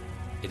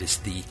 It is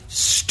the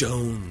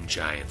stone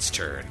giant's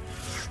turn.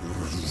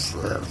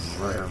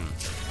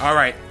 All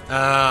right.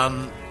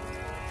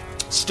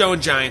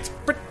 Stone giants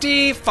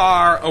pretty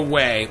far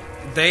away.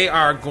 They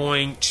are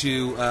going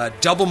to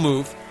double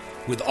move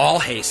with all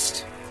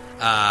haste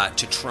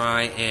to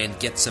try and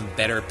get some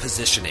better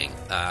positioning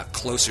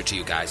closer to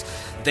you guys.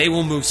 They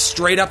will move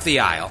straight up the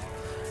aisle.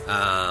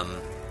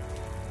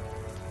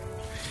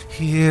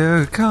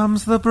 Here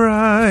comes the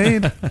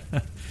bride.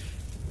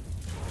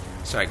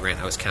 Sorry, Grant,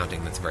 I was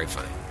counting. That's very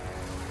funny.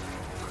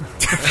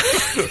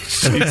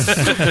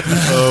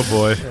 Oh,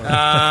 boy.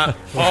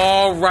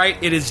 All right,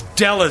 it is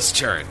Della's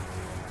turn.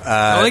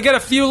 Only got a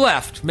few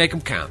left. Make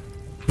them count.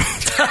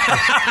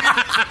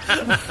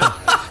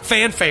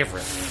 Fan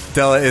favorite.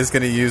 Della is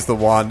going to use the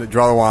wand,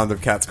 draw the wand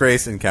of Cat's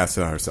Grace, and cast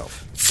it on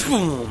herself.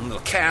 Boom, little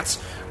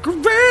Cat's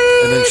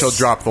Grace. And then she'll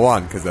drop the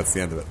wand, because that's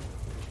the end of it.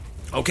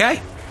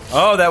 Okay.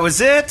 Oh, that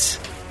was it.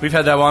 We've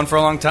had that one for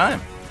a long time.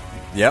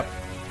 Yep.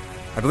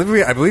 I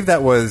believe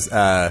that was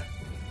it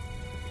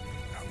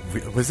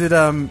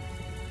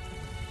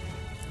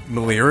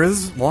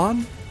Melira's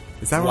wand?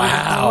 Is that what it was?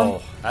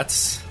 Wow.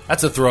 That's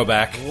a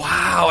throwback.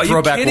 Wow, are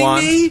Throwback you kidding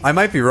wand. me? I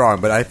might be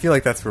wrong, but I feel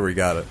like that's where we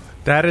got it.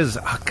 That is...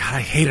 Oh, God,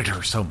 I hated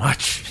her so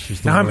much.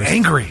 She's the Now I'm worst.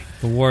 angry.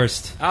 The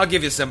worst. I'll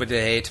give you somebody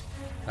to hate.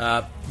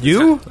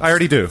 You? I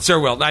already do. Sir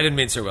Will. I didn't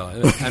mean Sir Will.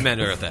 I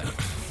meant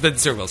Eartha. Then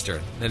Sir Will's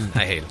turn. And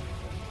I hate him.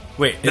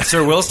 Wait, it's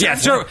Sir Will's turn? Yeah,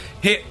 Sir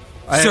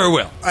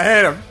Will. I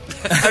hate him.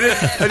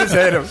 I just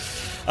hate him.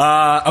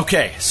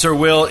 Okay, Sir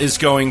Will is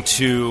going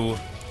to...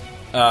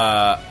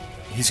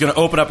 he's going to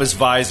open up his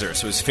visor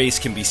so his face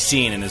can be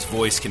seen and his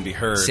voice can be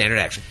heard. Standard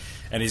action.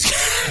 And he's...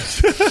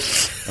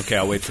 Okay,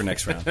 I'll wait for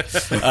next round.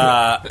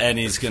 And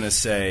he's going to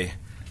say,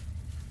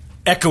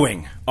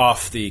 echoing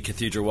off the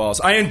cathedral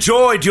walls, I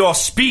enjoyed your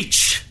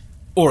speech,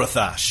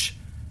 Orathash.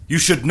 You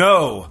should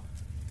know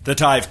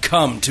that I've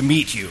come to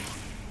meet you.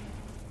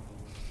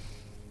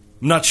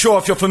 I'm not sure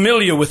if you're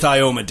familiar with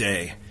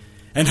Iomade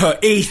and her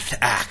 8th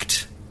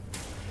act,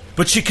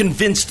 but she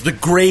convinced the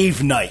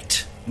Grave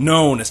Knight,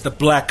 known as the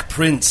Black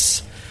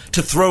Prince,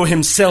 to throw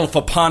himself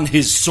upon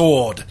his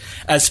sword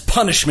as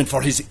punishment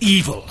for his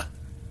evil.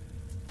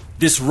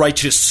 This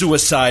righteous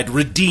suicide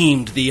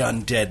redeemed the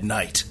undead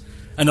knight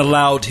and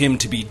allowed him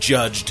to be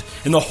judged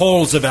in the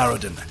halls of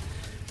Aroden.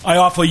 I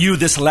offer you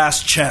this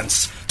last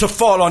chance to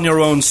fall on your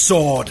own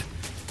sword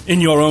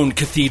in your own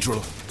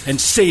cathedral and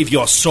save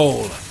your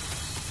soul.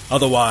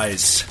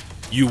 Otherwise,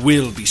 you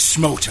will be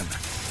smoten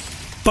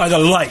by the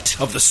light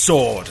of the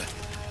sword.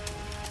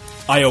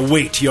 I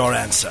await your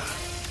answer.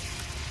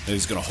 And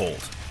he's going to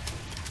hold.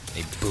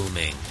 A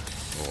booming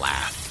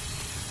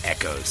laugh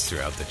echoes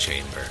throughout the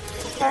chamber.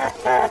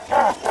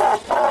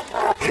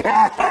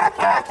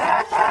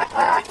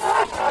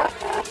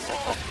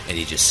 And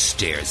he just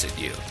stares at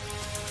you.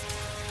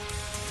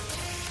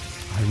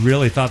 I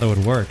really thought that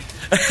would work.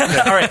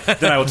 All right,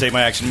 then I will take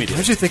my action How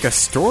immediately. did you think a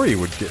story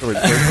would get him?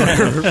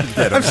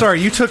 I'm sorry,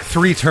 you took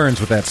 3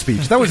 turns with that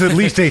speech. That was at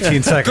least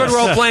 18 seconds. Good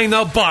role playing,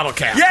 though. Bottle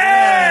cap.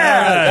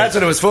 Yeah! That's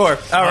what it was for.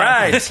 All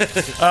right.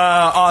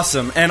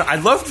 Awesome. And I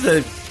loved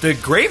the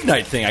Grave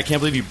Knight thing. I can't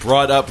believe you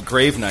brought up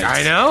Grave Knight.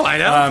 I know.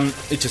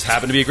 It just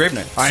happened to be a Grave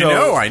Knight. I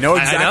know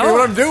exactly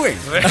what I'm doing.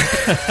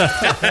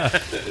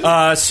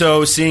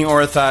 So seeing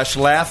Orathash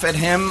laugh at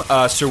him,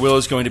 Sir Will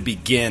is going to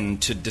begin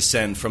to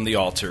descend from the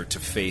altar to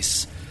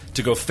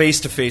go face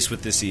to face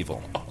with this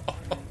evil.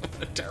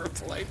 A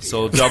terrible idea.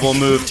 So double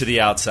move to the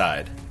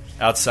outside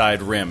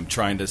rim,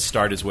 trying to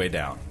start his way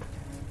down.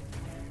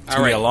 It's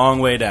going to be a long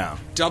way down.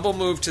 Double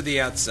move to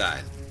the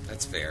outside.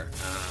 That's fair.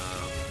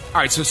 All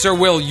right, so Sir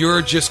Will,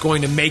 you're just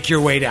going to make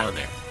your way down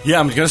there. Yeah,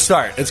 I'm going to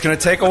start. It's going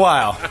to take a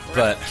while,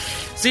 but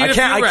See you in a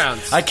few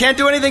rounds. I can't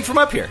do anything from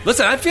up here.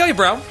 Listen, I feel you,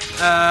 bro.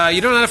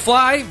 You don't know how to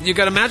fly. You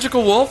got a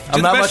magical wolf. Do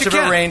I'm the not best much of you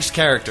a can. ranged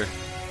character.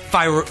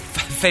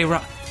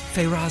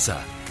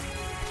 Feyraza.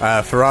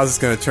 Faraz is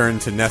going to turn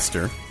to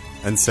Nestor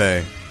and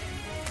say,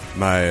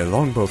 my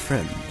longbow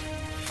friend,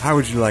 how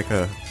would you like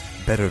a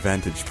better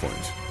vantage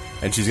point?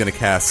 And she's going to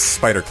cast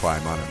Spider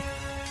Climb on him.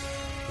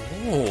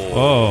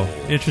 Oh,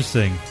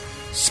 interesting.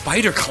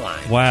 Spider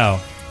climb. Wow.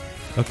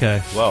 Okay.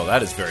 Whoa,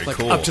 that is very Like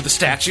cool. up to the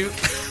statue.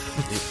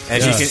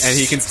 And Yes.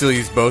 he can still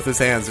use both his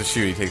hands to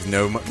shoot. He takes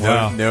no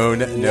Wow.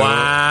 negatives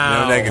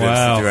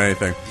Wow. to do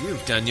anything.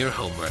 You've done your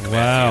homework,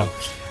 Wow.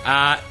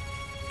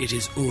 Matthew. It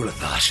is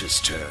Urathash's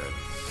turn.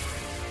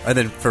 And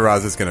then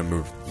Faraz is going to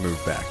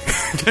move back.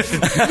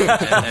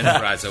 And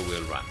then Raza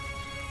will run.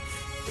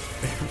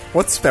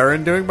 What's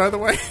Farron doing, by the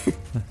way?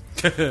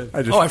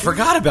 I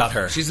forgot about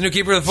her. She's the new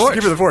keeper of the fort.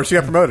 Keeper of the Force. She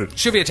got promoted.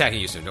 She'll be attacking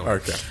you soon, don't worry.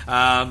 Okay.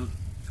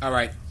 All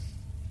right.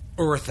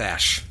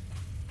 Urathash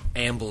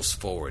ambles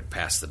forward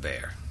past the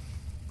bear.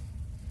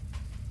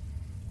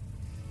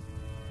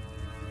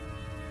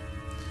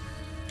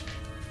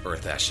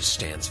 Urathash just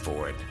stands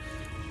forward,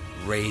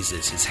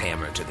 raises his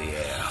hammer to the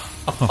air.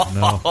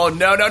 Oh,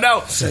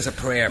 no. Says a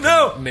prayer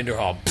No! from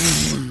Minderhall.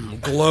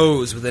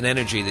 Glows with an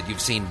energy that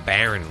you've seen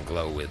Baron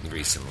glow with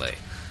recently.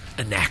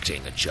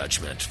 Enacting a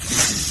judgment.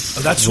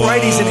 That's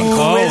right, he's an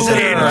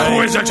Inquisitor.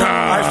 Inquisitor!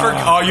 I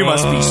forgot. Oh, you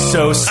must be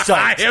so psyched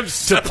I am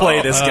so to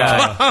play this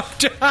guy.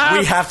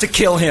 We have to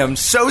kill him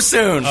so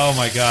soon. Oh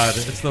my God!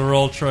 It's the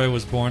role Troy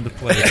was born to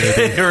play.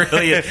 It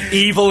really is.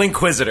 Evil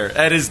Inquisitor.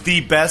 That is the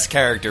best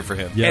character for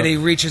him. Yep. And he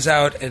reaches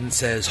out and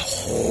says,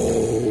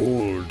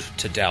 hold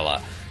to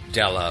Della.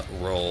 Della,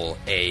 roll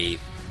a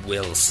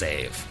will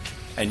save.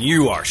 And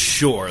you are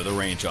sure of the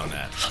range on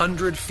that.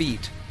 100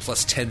 feet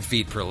plus 10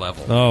 feet per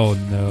level. Oh,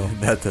 no.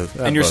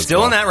 And you're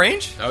still in that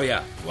range? Oh,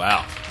 yeah.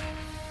 Wow.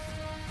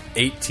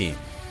 18.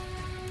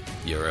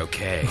 You're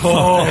okay.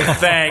 Oh,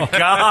 thank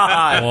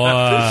God.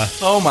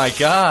 Oh, my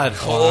God.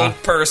 Whole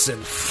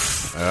person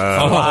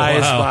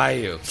flies by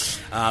you.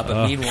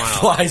 But meanwhile...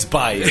 Flies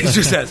by you. It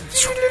just has...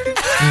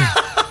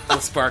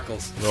 little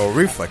sparkles. Little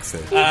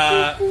reflexes.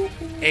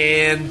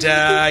 And,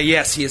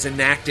 yes, he has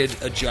enacted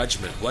a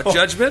judgment. What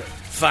judgment?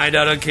 Find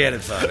out on Cannon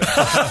Fodder.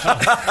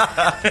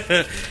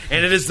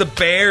 And it is the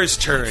bear's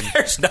turn.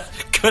 There's not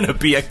going to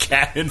be a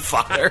cannon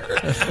fodder.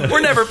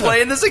 We're never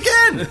playing this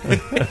again.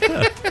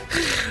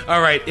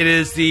 All right, it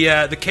is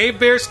the cave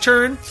bear's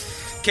turn.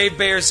 Cave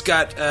bear's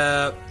got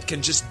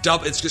can just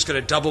double. It's just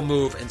going to double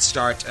move and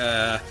start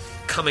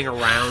coming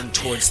around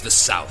towards the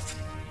south.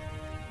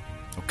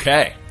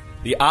 Okay,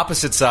 the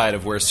opposite side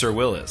of where Sir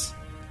Will is.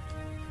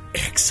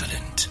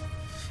 Excellent.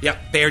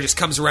 Yep, bear just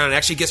comes around and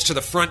actually gets to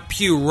the front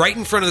pew right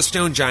in front of the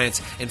stone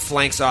giants and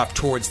flanks off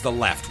towards the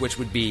left, which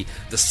would be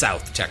the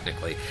south,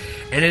 technically.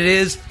 And it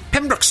is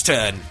Pembroke's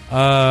turn.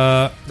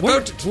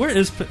 Where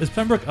is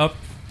Pembroke up?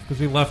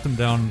 Because we left him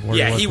down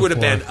where he would have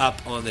before. been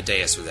up on the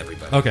dais with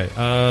everybody.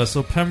 Okay,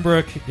 so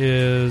Pembroke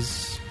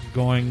is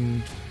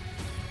going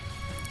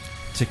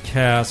to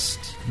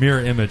cast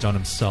Mirror Image on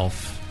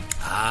himself.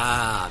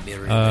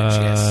 Mirror image,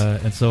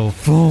 yes. And so,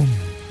 boom,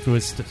 through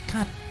his...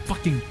 God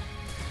fucking...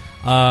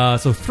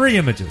 so 3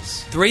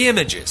 images. 3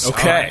 images.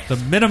 Okay. The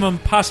minimum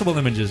possible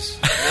images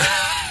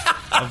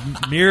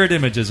of mirrored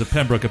images of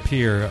Pembroke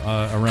appear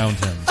around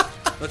him.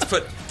 Let's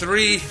put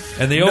 3.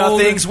 And the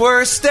Nothing's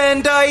worse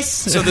than dice.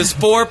 So there's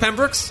 4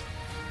 Pembrokes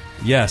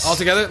yes,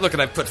 altogether. Look,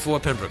 and I put 4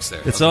 Pembrokes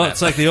there. It's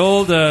like the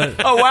old.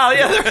 Oh wow,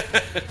 yeah.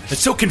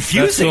 It's so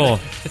confusing.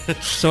 That's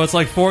cool. So it's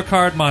like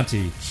 4-card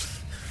Monty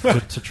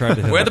to try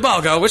to hit. Where'd the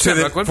ball go? Which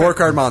Pembroke?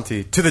 4-card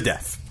Monty to the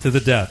death. To the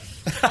death.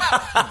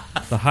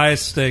 The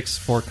highest stakes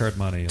 4-card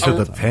money. To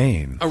the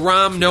pain.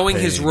 Aram, knowing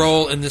his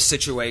role in this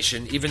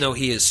situation, even though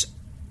he is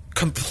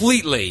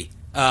completely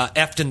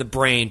effed in the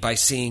brain by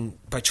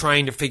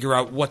trying to figure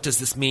out what does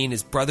this mean.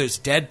 His brother's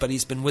dead, but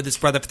he's been with his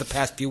brother for the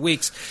past few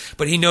weeks.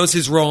 But he knows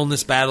his role in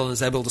this battle and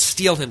is able to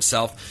steel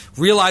himself,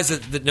 realizes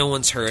that no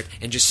one's hurt,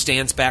 and just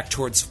stands back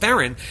towards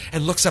Farron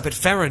and looks up at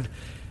Farron.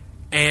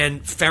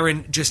 And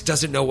Farron just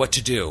doesn't know what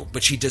to do.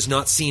 But she does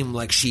not seem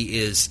like she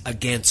is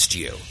against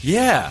you.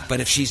 Yeah.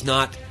 But if she's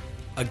not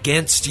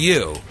against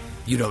you,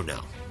 you don't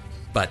know.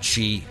 But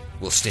she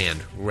will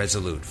stand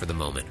resolute for the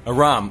moment.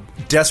 Aram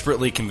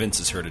desperately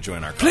convinces her to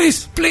join our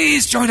cause.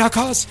 Please join our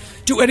cause.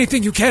 Do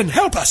anything you can.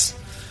 Help us.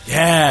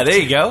 Yeah, there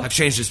you go. I've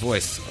changed his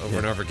voice over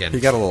and over again. He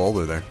got a little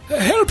older there.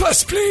 Help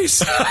us,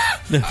 please.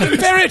 I'm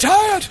very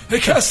tired. They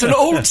cast an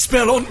old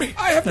spell on me.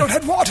 I have not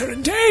had water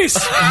in days.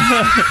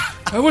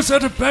 I was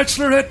at a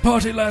bachelorette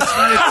party last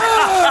night.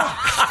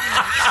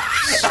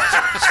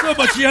 So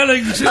much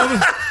yelling,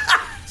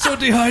 so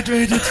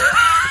dehydrated.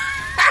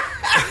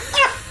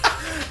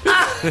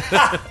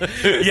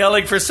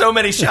 Yelling for so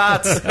many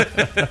shots.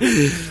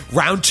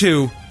 Round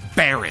 2,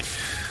 Baron.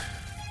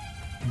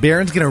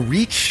 Baron's going to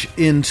reach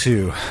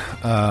into...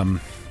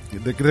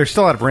 they're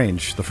still out of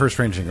range, the first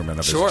range increment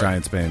of his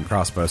Giant's Bane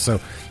crossbow.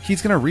 So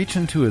he's going to reach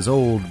into his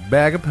old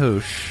bag of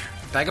posh.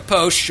 Bag of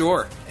posh,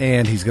 sure.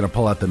 And he's going to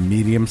pull out the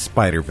medium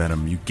spider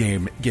venom. You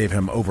gave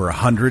him over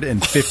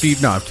 150...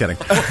 No, I'm kidding.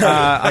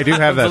 I do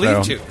have that,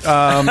 though.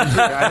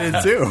 I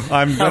did, too.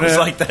 I was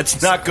like,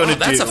 that's not going to do.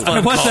 That's a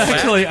fun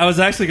call, I was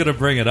actually going to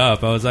bring it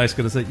up. I was actually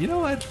going to say, you know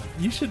what?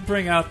 You should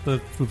bring out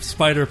the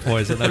spider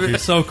poison. That'd be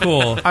so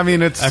cool. I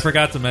mean, I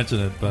forgot to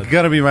mention it, but...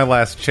 going to be my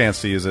last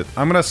chance to use it.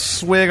 I'm going to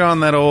swig on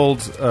that old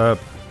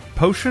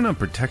potion of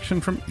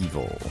protection from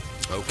evil.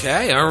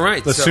 Okay, all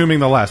right. Assuming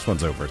the last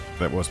one's over.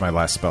 That was my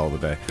last spell of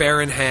the day.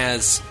 Baron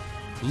has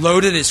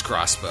loaded his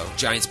crossbow,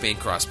 Giant's Bane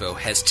crossbow,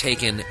 has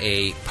taken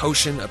a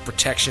potion of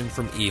protection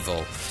from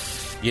evil.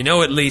 You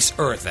know at least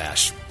Earth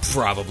Ash,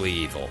 probably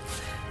evil.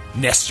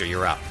 Nestor,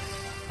 you're up.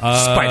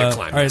 Spider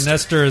climb. All right,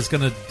 Nestor is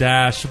going to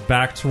dash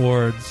back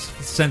towards,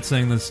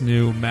 sensing this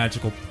new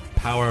magical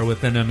power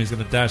within him. He's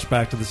going to dash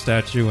back to the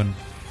statue and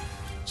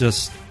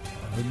just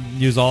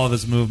use all of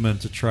his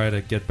movement to try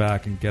to get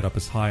back and get up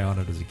as high on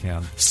it as he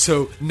can.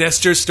 So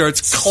Nestor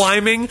starts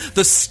climbing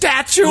the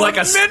statue like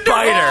a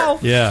spider.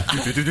 Yeah.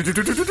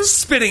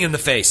 Spitting in the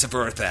face of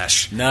Earth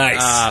Ash.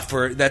 Nice.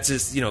 That's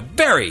his,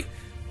 very,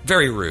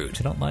 very rude.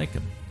 I don't like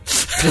him.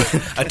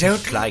 I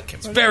don't like him.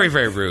 It's very,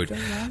 very rude.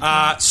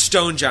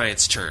 Stone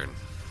Giant's turn.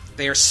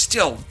 They are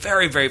still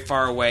very, very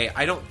far away.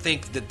 I don't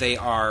think that they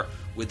are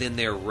within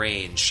their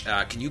range.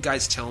 Can you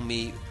guys tell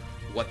me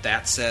what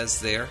that says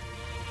there?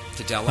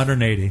 To Della?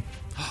 180.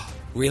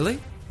 Really?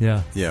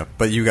 Yeah. Yeah,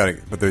 but you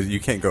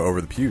can't go over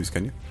the pews,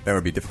 can you? That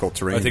would be difficult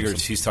terrain. I think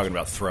he's talking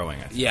about throwing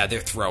it. Yeah, they're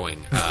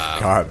throwing.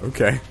 God,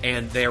 okay.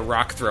 And their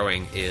rock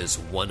throwing is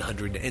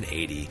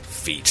 180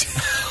 feet.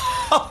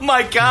 Oh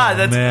my God,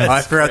 that's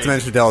I forgot to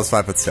mention Della's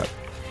 5-foot step.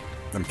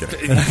 I'm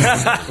kidding.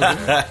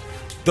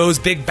 Those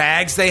big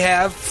bags they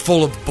have,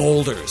 full of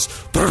boulders.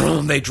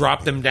 Boom, they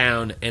drop them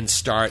down and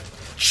start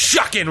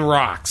chucking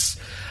rocks.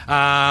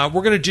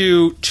 We're going to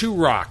do 2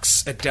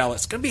 rocks at Della.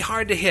 It's going to be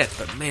hard to hit,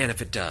 but man,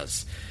 if it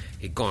does,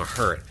 it's going to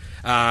hurt.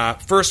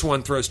 First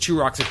one throws 2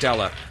 rocks at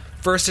Della.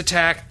 First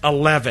attack,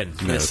 11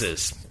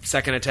 misses.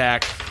 Second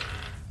attack,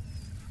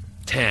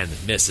 10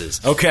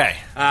 misses. Okay.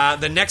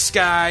 The next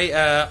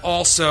guy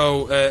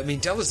also...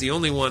 Della's the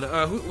only one.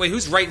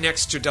 Who's right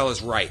next to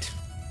Della's right?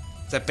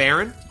 Is that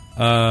Baron?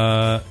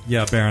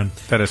 Yeah, Baron.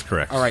 That is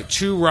correct. All right,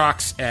 2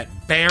 rocks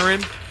at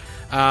Baron.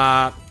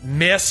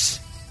 Miss.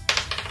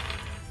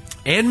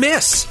 And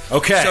miss.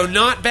 Okay. So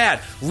not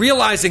bad.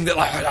 Realizing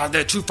that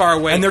they're too far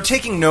away. And they're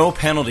taking no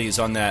penalties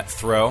on that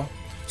throw.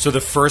 So the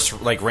first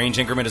range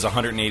increment is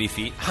 180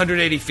 feet.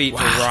 180 feet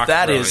for Wow, rock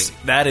that throwing.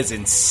 that is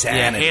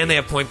insanity. Yeah, and they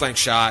have point blank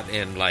shot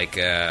and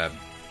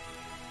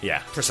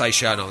precise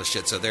shot and all this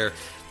shit. So they're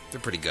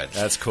pretty good.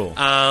 That's cool.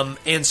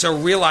 And so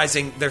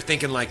realizing they're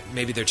thinking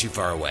maybe they're too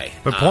far away.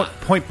 But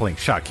point blank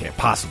shot can't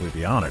possibly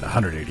be on at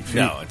 180 feet.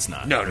 No, it's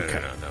not. No,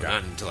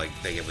 not until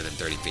they get within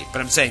 30 feet.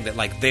 But I'm saying that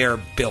they're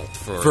built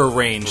for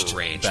ranged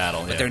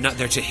battle. But they're not.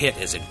 Their to hit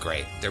isn't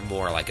great. They're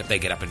more like if they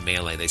get up in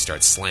melee, they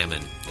start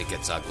slamming. It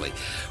gets ugly.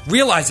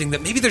 Realizing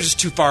that maybe they're just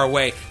too far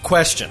away.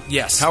 Question.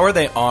 Yes. How are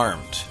they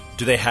armed?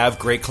 Do they have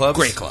great clubs?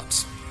 Great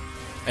clubs.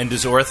 And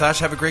does Orathash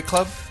have a great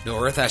club? No,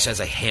 Orathash has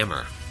a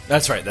hammer.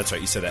 That's right.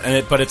 You said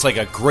that. But it's like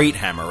a great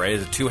hammer, right?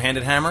 Is it a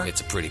 2-handed hammer?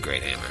 It's a pretty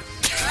great hammer.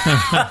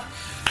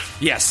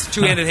 Yes,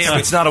 2-handed hammer.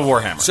 It's not a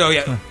war hammer. So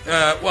yeah,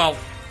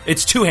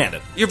 it's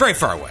 2-handed. You're very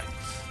far away.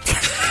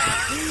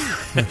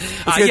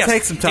 It's going to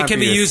take some time. It can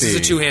for be you to used as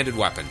a see. 2-handed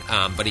weapon,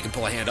 but he can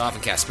pull a hand off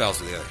and cast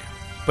spells with the other hand.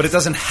 But it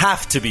doesn't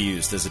have to be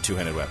used as a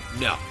 2-handed weapon.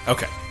 No.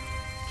 Okay.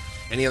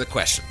 Any other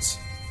questions?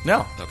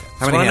 No. Okay.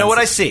 I want to know what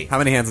I see. How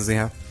many hands does he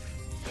have?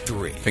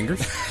 3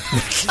 Fingers?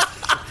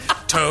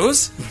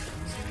 Toes.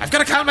 I've got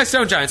to count my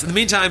stone giants. In the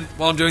meantime,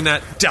 while I'm doing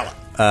that, Della.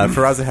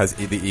 Faraza has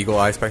the eagle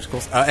eye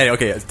spectacles.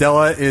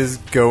 Della is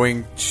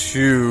going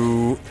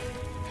to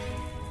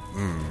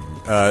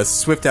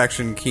swift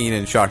action, keen,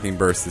 and shocking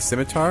burst the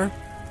scimitar.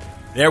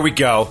 There we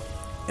go.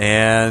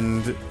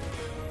 And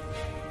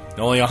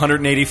only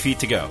 180 feet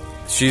to go.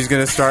 She's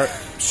gonna start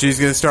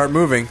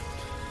moving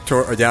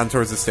down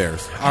towards the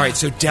stairs. All right,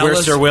 so Where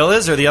Della's... Sir Will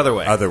is, or the other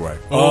way? Other way.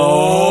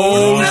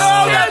 Oh,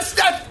 no! That's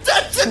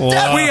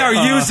Wow. We are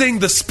using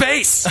the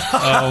space.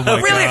 Oh, my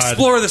Really God.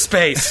 explore the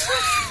space.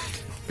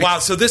 Wow,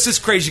 so this is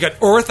crazy. You got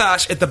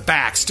Orathash at the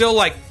back,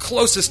 still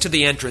closest to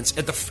the entrance.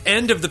 At the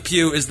end of the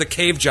pew is the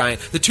cave giant.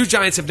 The 2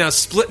 giants have now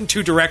split in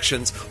 2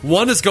 directions.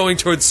 One is going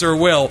towards Sir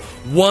Will.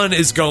 One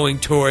is going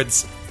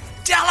towards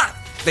Della.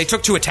 They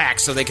took 2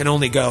 attacks, so they can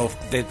only go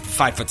the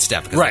 5-foot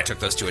step because they took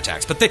those 2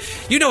 attacks. But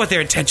you know what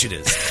their intention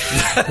is.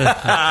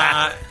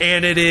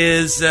 And it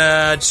is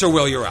Sir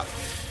Will, you're up.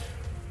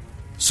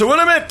 So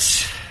Willamette,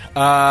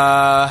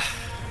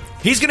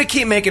 he's going to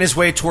keep making his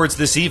way towards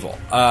this evil.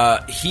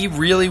 He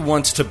really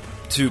wants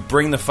to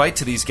bring the fight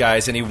to these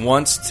guys, and he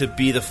wants to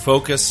be the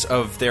focus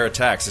of their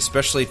attacks,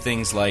 especially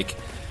things like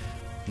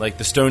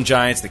the stone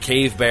giants, the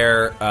cave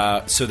bear,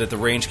 so that the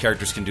ranged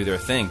characters can do their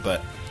thing.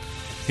 But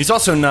he's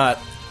also not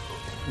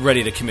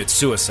ready to commit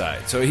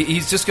suicide. So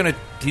he's going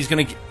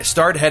to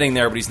start heading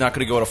there, but he's not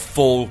going to go at a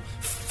full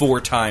 4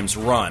 times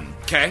run.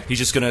 Okay. He's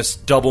just going to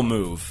double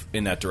move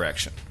in that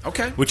direction.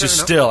 Okay. Which fair is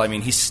enough. still,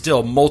 he's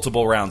still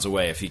multiple rounds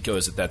away if he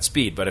goes at that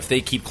speed. But if they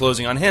keep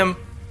closing on him,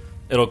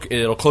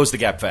 it'll close the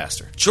gap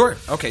faster. Sure.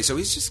 Okay, so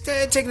he's just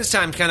taking his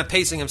time, kind of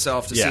pacing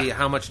himself to Yeah. see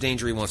how much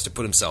danger he wants to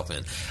put himself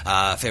in.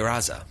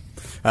 Feyraza.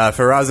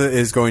 Faraza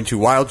is going to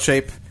wild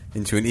shape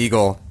into an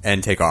eagle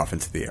and take off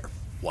into the air.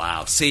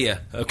 Wow. See ya.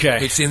 Okay.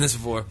 We've seen this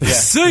before. Yeah.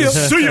 See ya.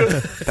 See ya.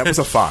 That was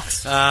a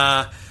fox.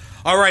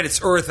 All right, it's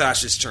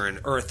Urthash's turn.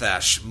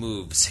 Urthash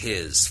moves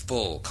his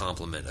full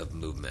complement of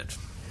movement.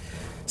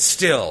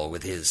 Still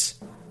with his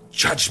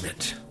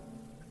judgment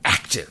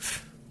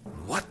active.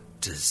 What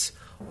does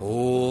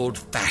old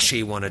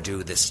Fashy want to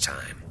do this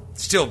time?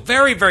 Still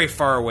very, very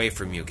far away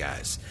from you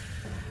guys.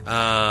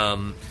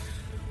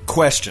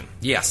 Question.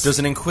 Yes. Does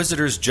an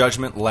Inquisitor's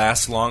judgment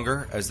last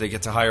longer as they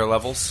get to higher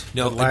levels?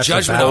 No, It the lasts a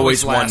judgment battle.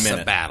 always Always 1 lasts a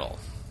minute. battle.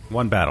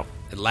 1 battle.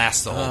 It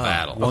lasts the whole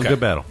battle. One good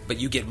battle. But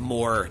you get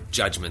more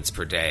judgments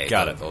per day.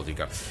 Got the it. older you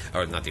go.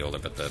 Or not the older,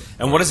 but the...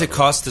 And what does it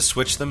cost to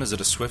switch them? Is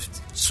it a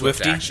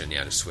Swifty? action,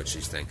 yeah, to switch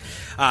these things.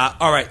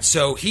 All right,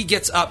 so he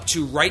gets up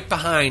to right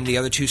behind the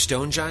other 2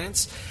 stone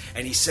giants,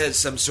 and he says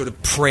some sort of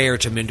prayer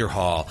to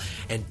Minderhall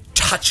and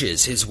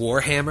touches his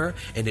warhammer,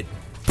 and it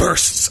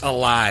bursts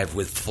alive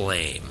with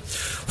flame.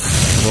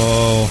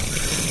 Whoa.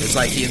 It's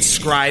like he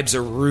inscribes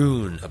a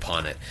rune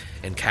upon it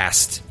and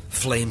casts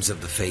Flames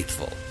of the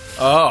Faithful.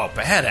 Oh,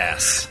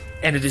 badass.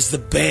 And it is the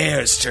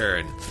bear's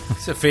turn.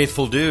 He's a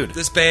faithful dude.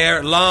 This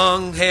bear,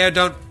 long hair,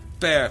 don't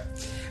bear,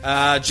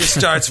 just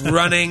starts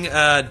running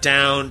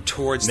down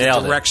towards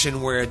Nailed the it.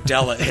 direction where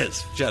Della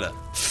is. Shut up.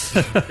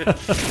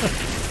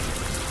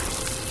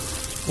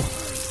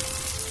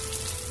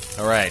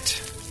 All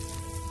right.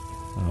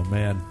 Oh,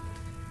 man.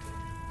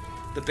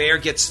 The bear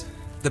gets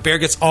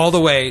all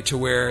the way to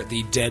where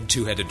the dead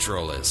 2-headed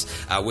troll is,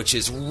 which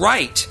is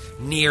right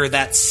near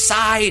that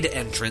side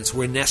entrance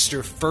where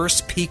Nestor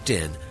first peeked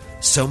in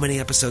so many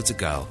episodes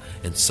ago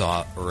and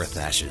saw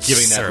Urthash's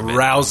Giving sermon. that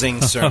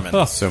rousing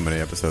sermon. So many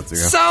episodes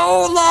ago.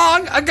 So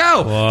long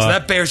ago. What? So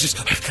that bear's just...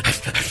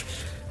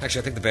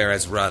 Actually, I think the bear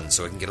has run,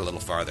 so it can get a little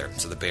farther.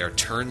 So the bear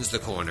turns the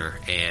corner,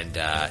 and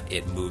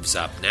it moves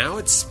up. Now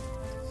it's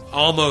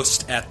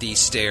almost at the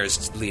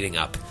stairs leading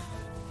up.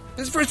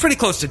 It's pretty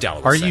close to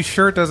Della. Are you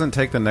sure it doesn't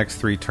take the next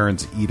 3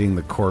 turns eating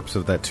the corpse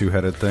of that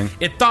 2-headed thing?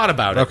 It thought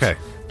about it. Okay.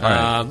 All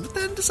right. But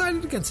then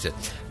decided against it.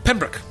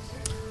 Pembroke.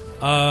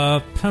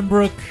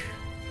 Pembroke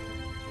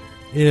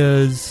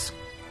is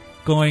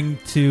going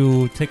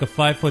to take a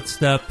 5-foot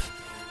step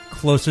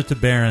closer to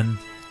Baron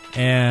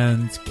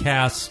and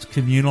cast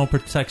communal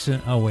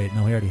protection. Oh, wait.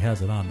 No, he already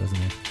has it on, doesn't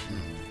he?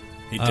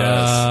 He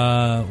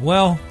does.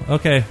 Well,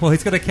 okay. Well,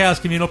 he's going to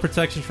cast communal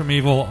protection from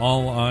evil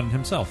all on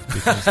himself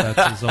because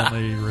that's his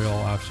only real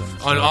option.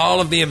 So. On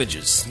all of the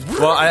images.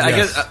 Well, I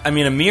Yes. guess a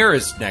mirror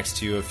is next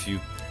to you if you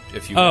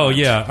Oh, want.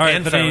 yeah. All right.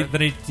 And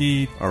Then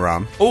he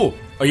Aram. Oh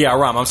yeah,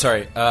 Aram. I'm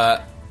sorry.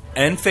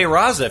 And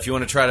Feyraza, if you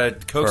want to try to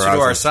coax her to Feyraza's-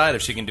 our side,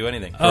 if she can do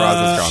anything.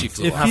 Feyraza's gone. She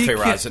flew if off. Not he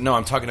Feyraza. can- No,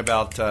 I'm talking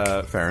about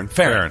Farron.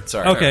 Farron.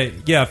 Sorry. Okay,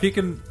 yeah, if he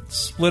can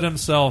split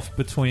himself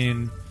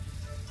between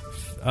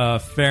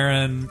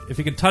Farron, if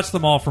he can touch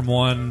them all from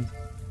one,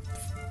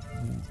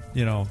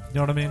 you know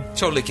what I mean?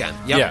 Totally can.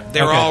 Yep. Yeah.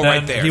 They're Okay, all then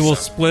right there. He will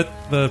so. split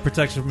the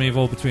protection from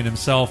evil between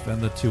himself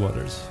and the 2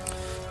 others.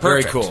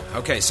 Very Perfect. cool.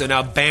 Okay, so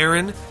now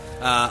Baron,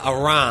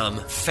 Aram,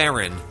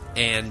 Farron,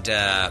 and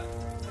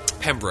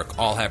Pembroke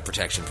all have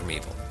protection from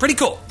evil. Pretty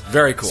cool.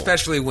 Very cool.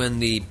 Especially when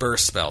the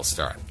burst spells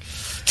start.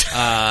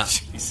 All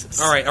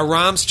right,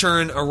 Aram's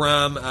turn.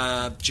 Aram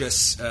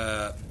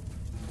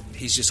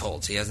he just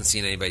holds. He hasn't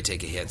seen anybody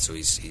take a hit, so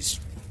he's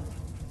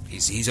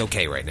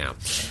okay right now.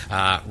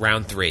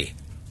 Round 3,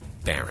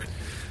 Baron.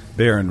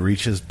 Baron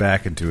reaches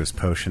back into his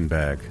potion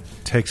bag,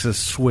 takes a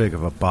swig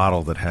of a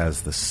bottle that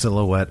has the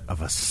silhouette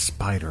of a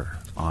spider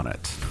on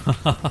it.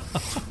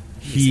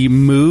 He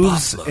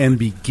moves and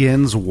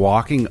begins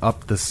walking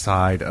up the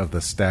side of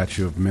the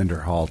statue of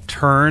Minderhall,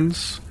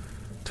 turns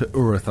to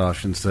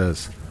Urathosh and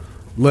says,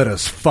 "Let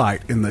us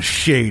fight in the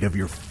shade of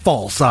your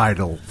false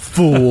idol,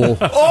 fool."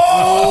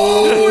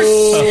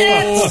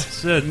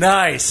 Shit.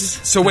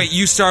 Nice. So wait,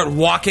 you start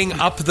walking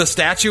up the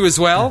statue as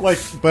well?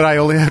 But I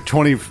only have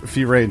 20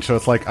 feet range, so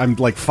it's like I'm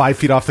like 5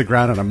 feet off the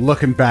ground, and I'm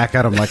looking back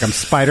at him like I'm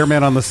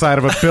Spider-Man on the side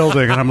of a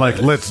building, and I'm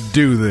like, "Let's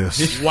do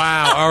this."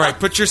 Wow. All right,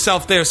 put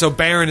yourself there. So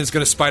Baron is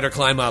going to spider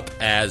climb up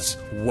as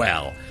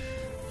well.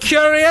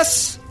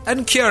 Curious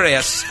and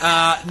curious.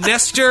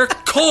 Nestor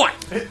Coin.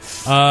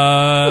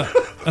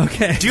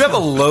 Okay. Do you have a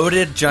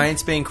loaded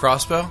Giantsbane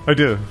crossbow? I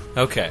do.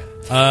 Okay.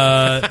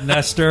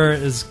 Nestor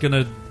is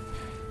gonna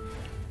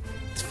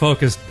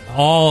focus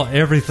all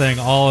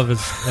of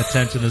his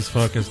attention is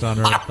focused on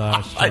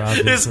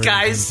Urathosh. This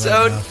guy's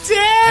so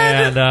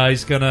dead. And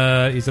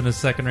he's in a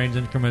second range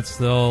increment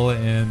still,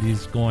 and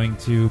he's going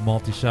to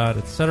multi-shot,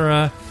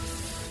 etc.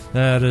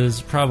 That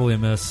is probably a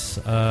miss.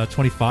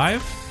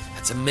 25,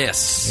 That's a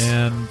miss.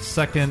 and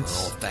second,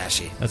 Old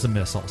Fashy. that's a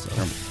miss also.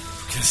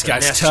 This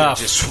guy's Nestor tough.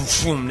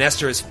 just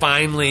Nestor has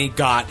finally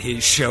got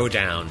his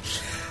showdown.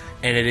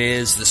 And it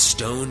is the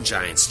Stone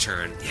Giant's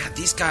turn. Yeah,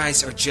 these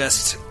guys are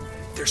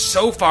they're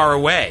so far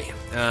away.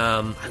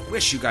 I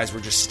wish you guys were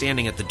just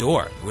standing at the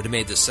door. It would have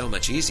made this so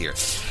much easier.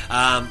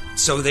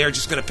 So they're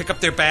just going to pick up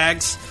their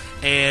bags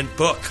and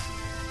book.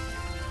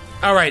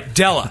 All right,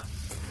 Della.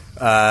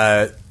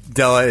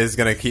 Della is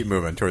going to keep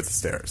moving towards the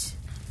stairs.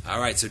 All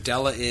right, so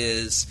Della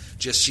is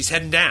she's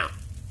heading down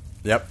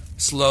Yep.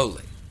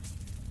 slowly.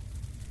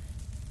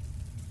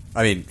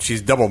 I mean,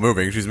 she's double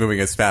moving. She's moving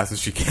as fast as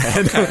she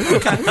can.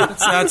 That's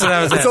what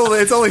I was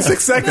It's only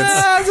 6 seconds.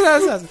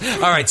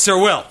 All right, Sir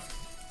Will.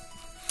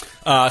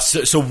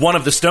 So one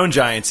of the stone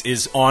giants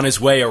is on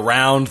his way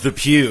around the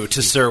pew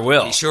to Sir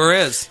Will. He sure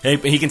is.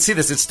 He can see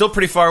this. It's still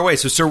pretty far away.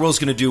 So Sir Will's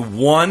going to do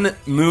 1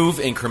 move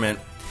increment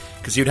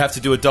because he would have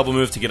to do a double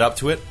move to get up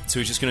to it. So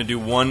he's just going to do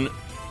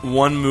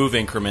one move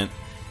increment,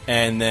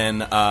 and then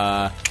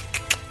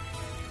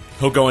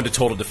he'll go into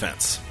total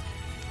defense.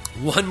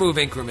 1 move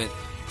increment.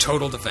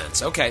 Total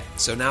defense. Okay,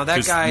 so now that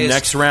 'Cause guy is...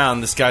 next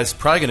round, this guy's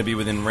probably going to be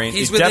within range.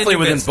 He's He's within definitely your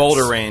within business.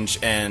 boulder range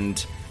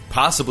and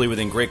possibly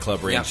within Great Club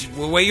Yeah, range.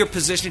 the way you're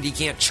positioned, he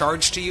can't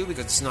charge to you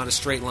because it's not a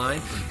straight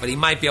line, but he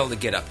might be able to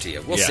get up to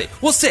you. We'll Yeah. see.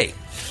 We'll see.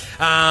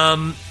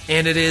 And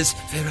it is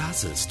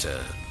Feyraza's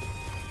turn.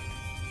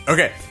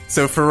 Okay,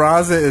 so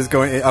Feyraza is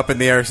going up in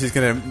the air. She's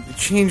going to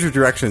change her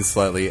direction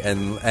slightly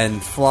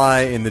and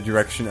fly in the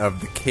direction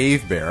of the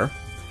cave bear,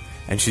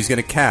 and she's going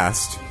to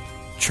cast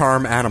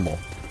Charm Animal.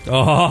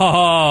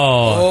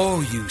 Oh,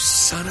 Oh, you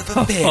son of a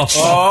bitch.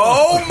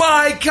 Oh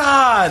my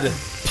God!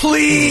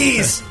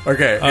 Please!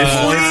 Okay,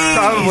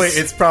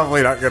 it's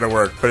probably not going to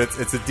work, but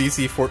it's a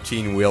DC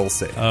 14 will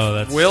save. oh,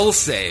 that's Will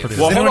save. Pretty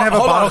Well, Does hold anyone on, have a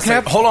hold on bottle a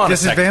second. cap? Hold on a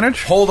Disadvantage?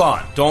 second. Hold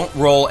on. Don't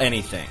roll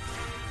anything.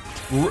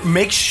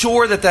 Make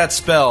sure that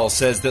spell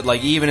says that,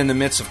 like, even in the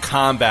midst of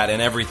combat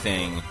and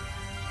everything,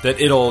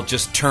 that it'll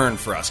just turn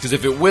for us. Because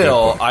if it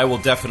will, I will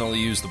definitely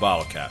use the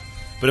bottle cap.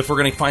 But if we're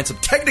going to find some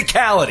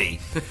technicality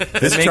that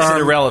makes it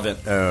irrelevant.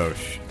 Oh,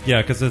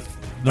 Yeah, because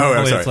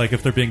normally sorry. it's like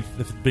if they're being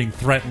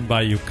threatened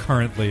by you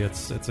currently,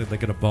 it's they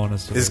get a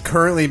bonus. To Is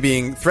currently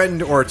being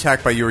threatened or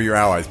attacked by you or your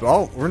allies.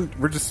 But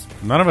we're just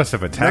None of us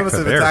have attacked none of us the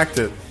have bear. attacked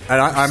it,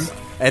 and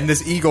and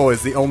this eagle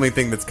is the only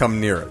thing that's come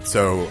near it.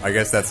 So I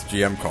guess that's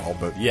GM call.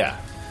 But Yeah.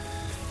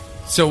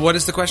 So what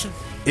is the question?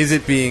 is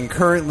it being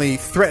currently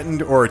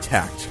threatened or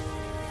attacked?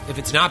 If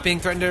it's not being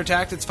threatened or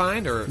attacked, it's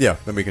fine. Or Yeah,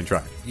 then we can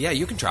try. yeah,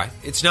 you can try.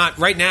 It's not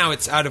right now.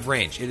 It's out of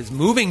range. It is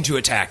moving to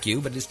attack you,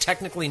 but it's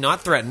technically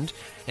not threatened,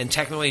 and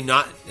technically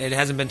not. It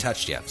hasn't been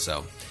touched yet.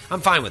 So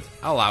I'm fine with it.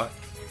 I'll allow it.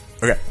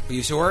 Okay. Are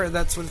you sure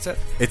that's what it said?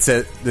 It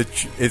says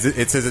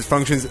it says it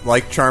functions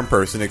like Charm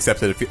Person, except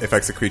that it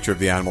affects a creature of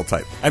the animal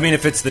type. I mean,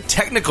 if it's the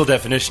technical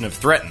definition of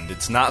threatened,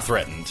 it's not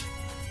threatened.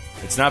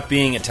 It's not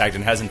being attacked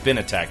and hasn't been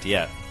attacked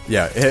yet.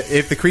 Yeah,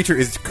 if the creature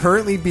is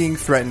currently being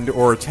threatened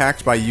or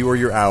attacked by you or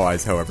your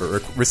allies, however,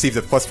 it receives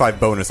a +5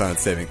 bonus on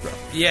its saving throw.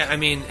 Yeah, I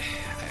mean,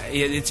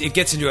 it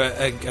gets into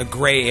a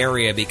gray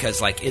area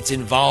because like it's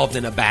involved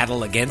in a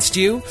battle against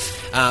you,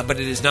 but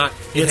it is not.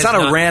 It's not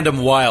a random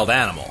wild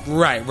animal.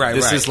 Right.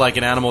 This is like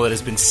an animal that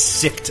has been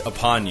sicked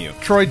upon you.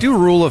 Troy, do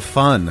rule of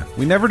fun.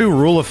 We never do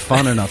rule of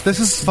fun enough. This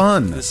is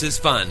fun. This is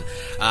fun.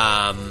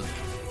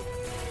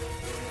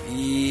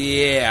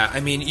 Yeah,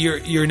 I mean,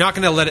 you're not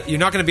going to let it. You're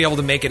not going to be able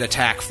to make it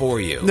attack for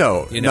you.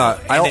 No, you know?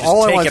 not.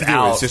 All I want to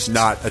do is just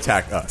not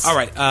attack us. All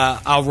right,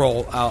 I'll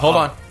roll. Hold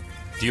on.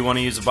 Do you want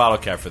to use a bottle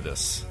cap for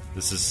this?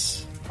 This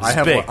is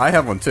big. I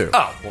have one too.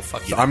 Oh, well,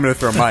 fuck you. So I'm going to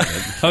throw mine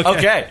in.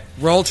 Okay.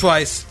 Roll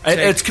twice.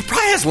 It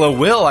probably has low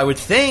will, I would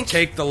think.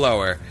 Take the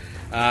lower.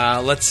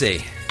 Let's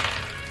see.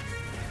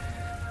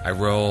 I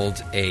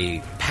rolled a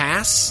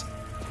pass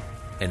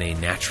and a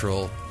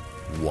natural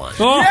 1.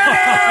 Oh,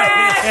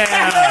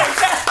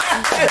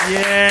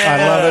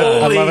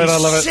 I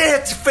love it.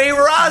 Shit,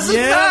 Feyraz is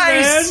Yeah,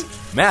 nice. man.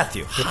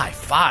 Matthew, high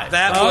five.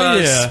 That Oh,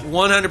 was yeah.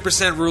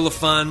 100% rule of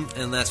fun,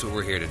 and that's what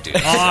we're here to do.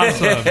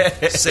 awesome.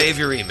 Save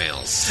your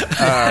emails.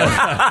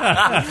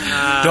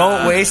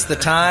 Don't waste the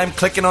time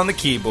clicking on the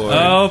keyboard.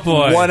 Oh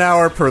boy. 1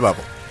 hour per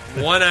level.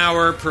 1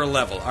 hour per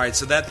level. All right,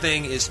 so that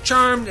thing is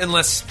charmed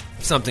unless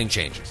something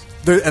changes.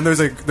 There's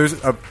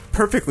a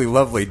perfectly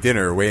lovely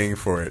dinner waiting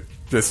for it.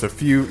 Just a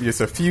few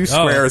squares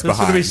There's going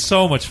to behind. be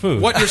so much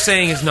food. What you're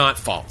saying is not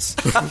false.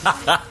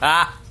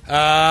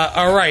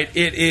 All right,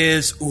 it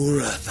is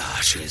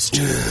Urathash's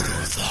turn.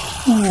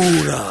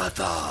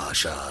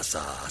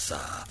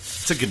 Urathasha.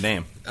 It's a good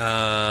name.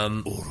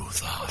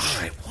 Uruthash.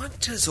 All right, what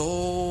does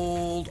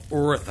old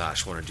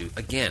Urathash want to do?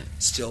 Again,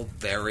 still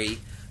very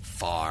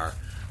far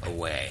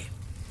away.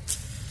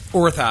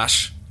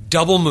 Urathash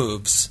double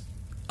moves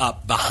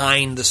up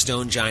behind the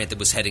stone giant that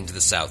was heading to the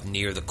south,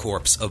 near the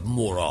corpse of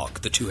Morog,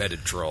 the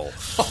two-headed troll.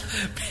 Oh,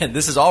 man,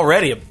 this is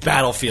already a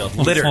battlefield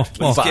littered with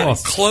Getting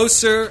bodies.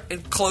 closer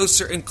and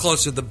closer and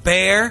closer. The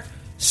bear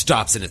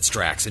stops in its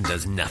tracks and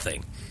does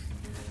nothing.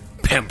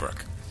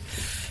 Pembroke.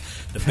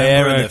 The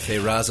bear and the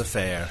Feyraz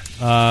affair.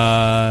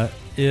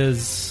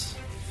 He's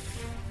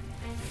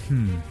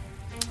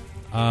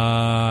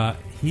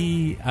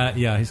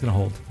gonna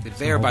hold. The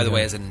bear, by the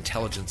way, has an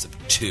intelligence of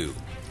 2.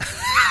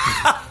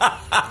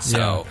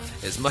 So,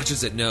 as much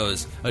as it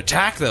knows,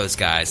 attack those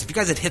guys. If you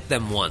guys had hit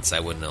them once, I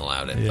wouldn't have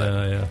allowed it.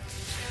 Yeah.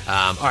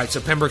 All right, so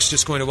Pembroke's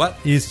just going to what?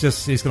 He's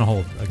gonna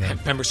hold again.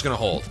 Pembroke's going to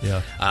hold.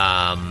 Yeah.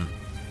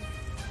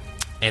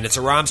 And it's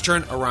Aram's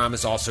turn. Aram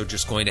is also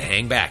just going to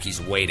hang back.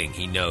 He's waiting.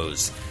 He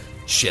knows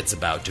shit's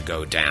about to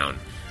go down.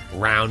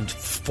 Round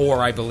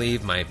 4, I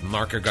believe. My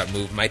marker got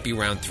moved. Might be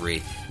round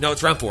 3. No,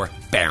 it's round 4.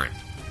 Baron.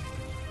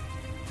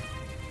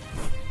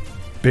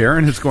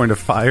 Baron is going to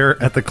fire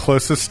at the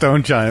closest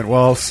stone giant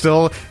while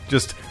still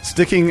just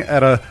sticking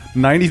at a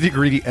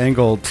 90-degree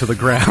angle to the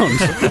ground,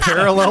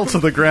 parallel to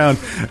the ground,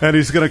 and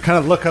he's going to kind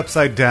of look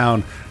upside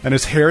down, and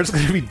his hair is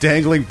going to be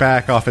dangling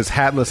back off his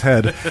hatless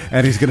head,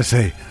 and he's going to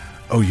say,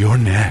 "Oh, you're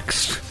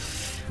next."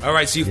 All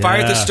right, so you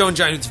fire at the stone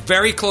giant. It's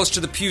very close to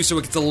the pew, so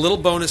it gets a little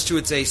bonus to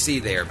its AC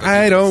there. But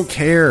I don't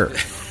care.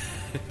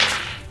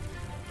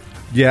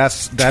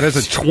 Yes, that is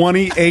a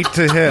 28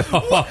 to hit.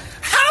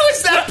 How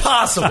is that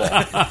possible?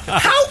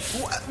 How?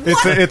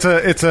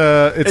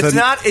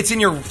 It's in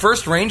your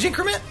first range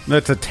increment?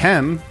 It's a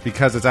 10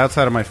 because it's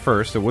outside of my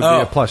first. It would be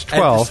a plus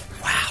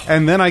 12. Wow.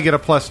 And then I get a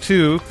plus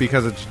 2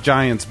 because it's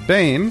Giant's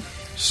Bane.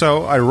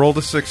 So I rolled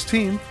a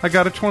 16. I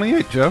got a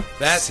 28, Joe.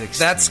 That's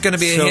going to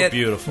be a So hit,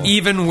 beautiful.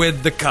 even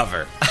with the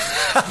cover.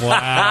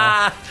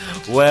 Wow.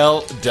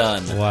 Well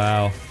done.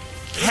 Wow.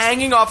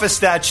 Hanging off a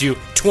statue,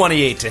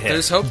 28 to hit.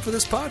 There's hope for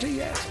this party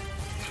yet.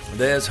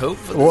 There's hope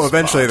for this Well,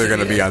 eventually they're party,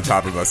 going to be yeah. on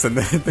top of us, and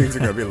then things are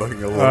going to be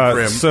looking a little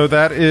grim. So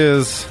that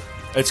is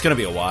It's going to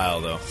be a while,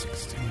 though.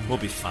 We'll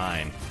be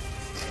fine.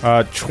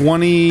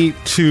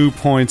 22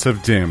 points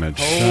of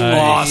damage.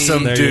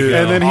 Awesome, There you dude. go.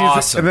 And then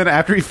Awesome. and then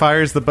after he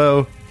fires the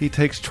bow, he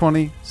takes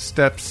 20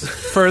 steps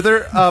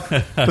further up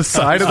the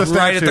side of the statue.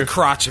 Right at the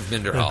crotch of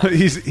Minderhall.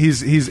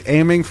 He's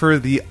aiming for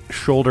the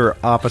shoulder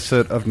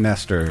opposite of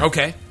Nestor.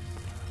 Okay.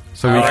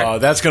 So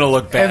that's going to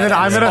look bad. And then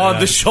I'm gonna- on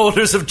the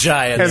shoulders of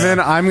giants. And then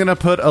I'm going to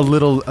put a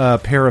little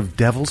pair of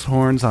devil's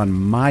horns on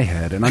my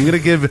head, and I'm going to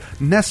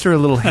give Nestor a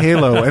little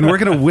halo, and we're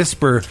going to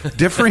whisper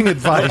differing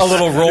advice A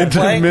little role into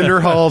play?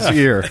 Minderhall's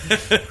ear.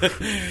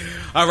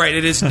 All right,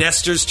 it is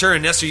Nestor's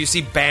turn. Nestor, you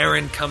see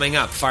Baron coming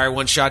up. Fire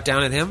one shot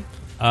down at him.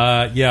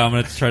 Yeah, I'm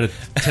going to try to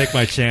take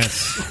my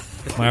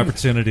chance, my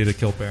opportunity to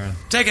kill Baron.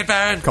 Take it,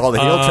 Baron. Call the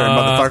heel turn,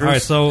 motherfuckers. All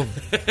right, so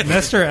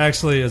Nestor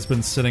actually has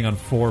been sitting on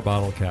 4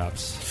 bottle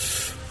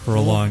caps for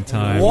a long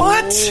time.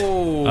 What?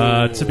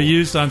 To be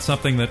used on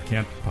something that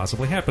can't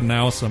possibly happen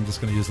now, so I'm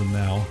just going to use them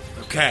now.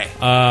 Okay.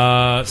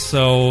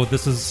 So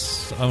this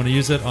is... I'm going to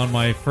use it on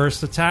my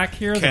first attack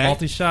here, the Okay.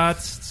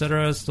 multi-shots,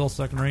 etc. Still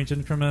second range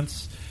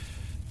increments.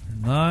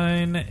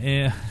 9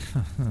 and...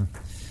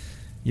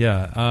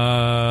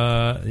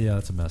 yeah,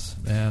 that's a miss.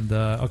 And,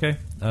 okay,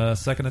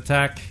 second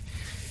attack,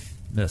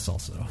 miss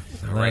also.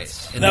 So All right.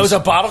 that's- And That was a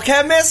bottle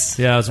cap miss?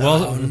 Yeah, as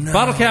well.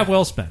 Bottle cap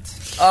well spent.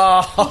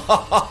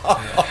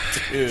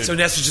 Dude. So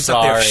Nestor's just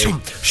up there, Sorry.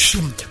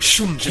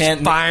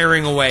 just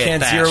firing away.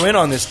 Can't at Bash. zero in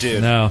on this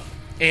dude. No.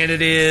 And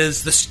it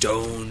is the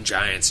Stone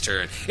Giant's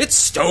turn. It's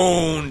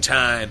Stone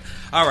time.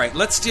 All right,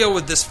 let's deal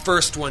with this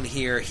first one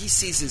here. He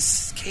sees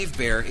his cave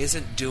bear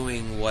isn't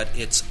doing what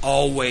it's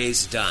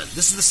always done.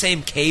 This is the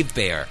same cave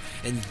bear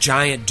and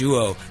giant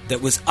duo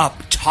that was up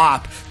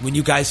top when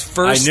you guys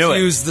first I knew it.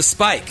 used the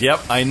spike. Yep,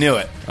 I knew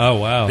it. Oh,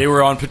 wow. They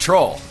were on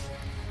patrol.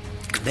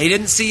 They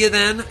didn't see you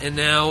then, and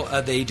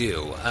now they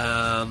do.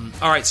 All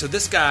right, so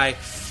this guy,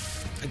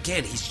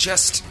 again, he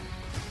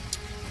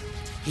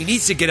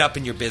needs to get up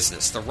in your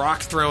business. The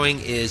rock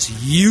throwing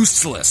is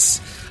useless,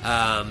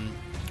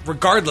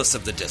 regardless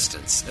of the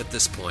distance at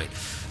this point.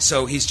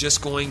 So he's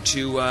just going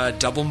to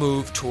double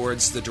move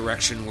towards the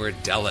direction where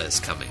Della is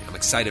coming. I'm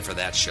excited for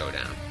that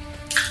showdown.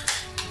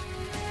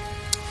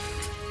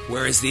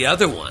 Whereas the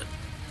other one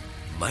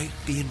might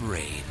be in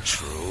range.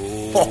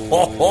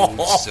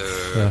 Oh,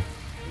 sir.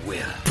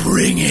 Will.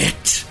 Bring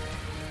it!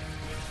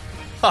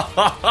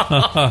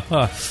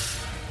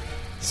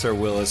 Sir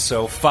Will is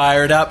so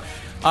fired up.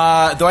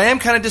 Though I am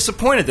kind of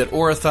disappointed that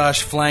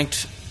Orathosh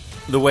flanked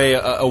the way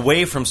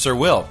away from Sir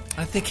Will.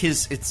 I think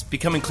it's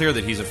becoming clear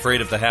that he's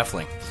afraid of the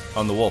halfling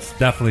on the wolf.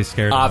 Definitely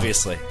scared.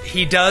 Obviously.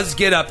 He does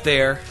get up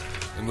there,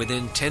 and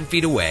within 10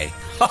 feet away,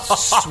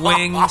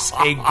 swings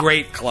a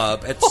great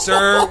club at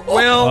Sir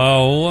Will.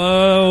 Oh,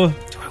 whoa.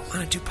 Do I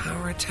want to do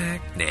power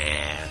attack?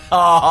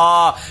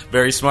 Nah.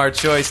 Very smart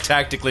choice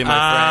tactically,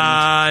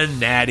 my friend.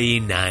 Natty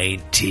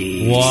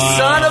 19. Wow.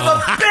 Son of a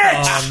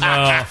bitch! Oh,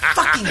 no.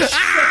 Fucking shit!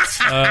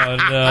 Oh,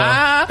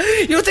 no.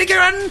 You think you're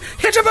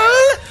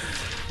unhittable?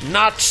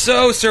 Not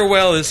so, Sir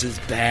Will. This is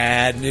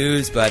bad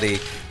news, buddy.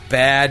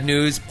 Bad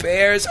news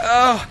bears.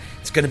 Oh,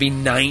 it's going to be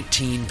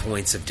 19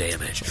 points of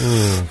damage.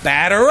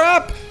 Batter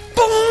up.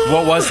 Boom.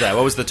 What was that?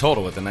 What was the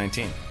total with the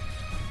 19?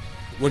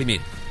 What do you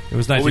mean? It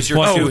was What was your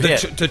 19 two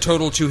points. hit? The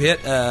total 2 hit?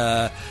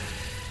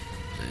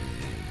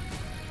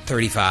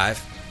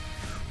 35.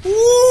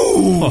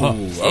 Ooh,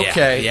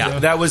 okay. Yeah.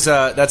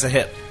 That's a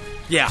hit.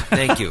 Yeah,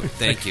 thank you.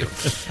 Thank you.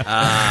 Would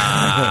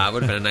have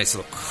been a nice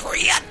little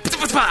crit.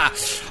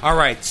 All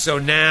right, so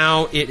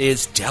now it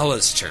is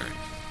Della's turn.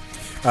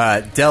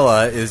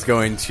 Della is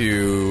going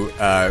to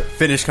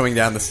finish coming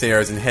down the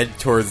stairs and head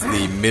towards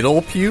the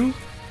middle pew.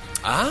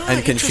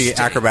 And can she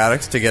Interesting.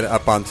 acrobatics to get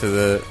up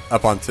onto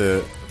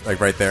like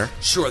right there?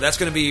 Sure, that's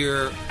going to be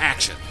your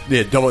action.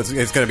 Yeah, double. It's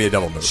going to be a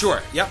double move.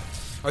 Sure, yep.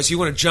 All right, so you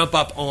want to jump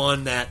up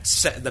on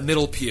the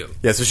middle pew.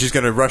 Yeah, so she's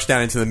going to rush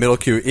down into the middle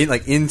queue,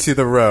 into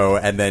the row,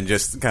 and then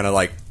just kind of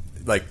like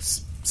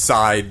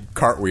side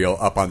cartwheel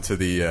up onto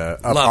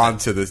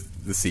the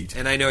the seat.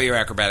 And I know your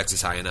acrobatics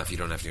is high enough; you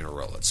don't have to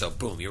roll it. So,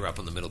 boom, you're up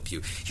on the middle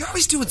pew. You're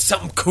always doing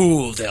something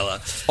cool, Della.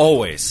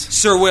 Always.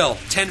 Sir Will,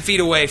 10 feet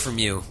away from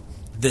you,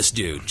 this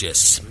dude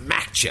just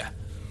smacked you.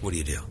 What do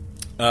you do?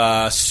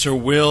 Sir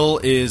Will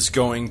is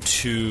going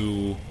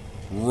to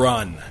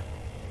run.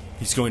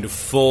 He's going to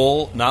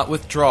full, not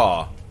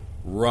withdraw,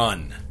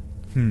 run.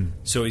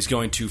 So he's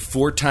going to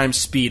 4 times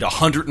speed,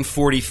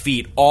 140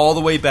 feet, all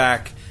the way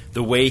back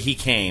the way he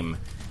came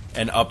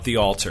and up the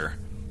altar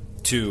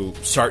to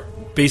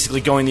start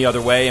basically going the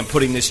other way and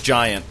putting this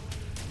giant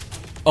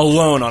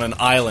alone on an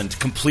island,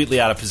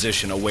 completely out of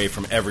position, away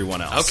from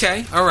everyone else.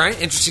 Okay, all right.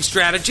 Interesting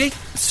strategy.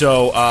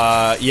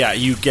 So,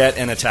 you get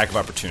an attack of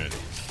opportunity.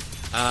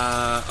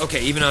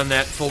 Okay, even on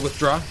that full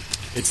withdraw?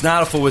 It's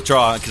not a full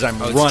withdrawal because I'm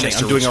it's running.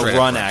 just I'm doing a straight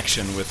run up run.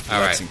 action with All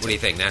right, Lexington. what do you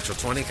think? Natural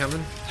 20 coming?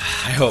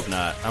 I hope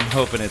not. I'm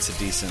hoping it's a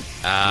decent.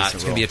 It's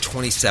going to be a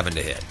 27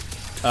 to hit.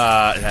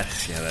 That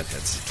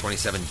hits.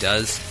 27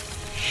 does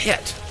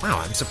hit.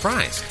 Wow, I'm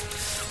surprised.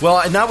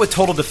 Well, not with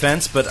total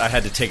defense, but I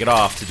had to take it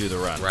off to do the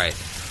run. Right.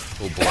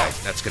 Oh boy,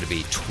 that's going to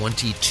be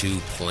 22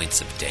 points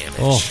of damage.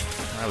 Oh.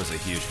 That was a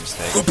huge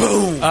mistake.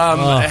 Boom.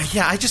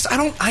 Yeah,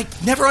 I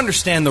never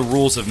understand the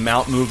rules of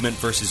mount movement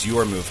versus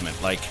your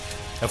movement. Like,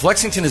 if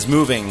Lexington is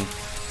moving,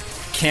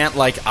 can't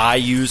I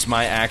use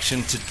my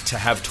action to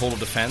have total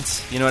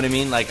defense? You know what I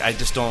mean? Like, I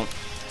just don't.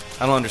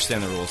 I don't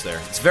understand the rules there.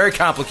 It's very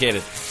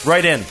complicated.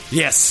 Right in.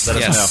 Yes.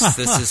 Let us know.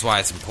 This is why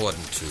it's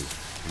important to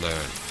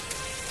learn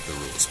the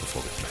rules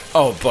before we play.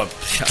 Oh, but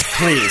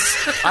please.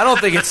 I don't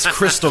think it's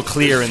crystal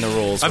clear in the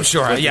rules. I'm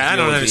sure. Yeah, I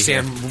don't here.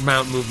 understand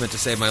mount movement to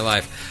save my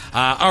life.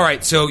 All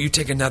right, so you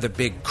take another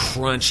big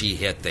crunchy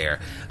hit there,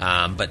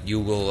 but you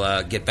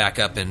will get back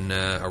up, and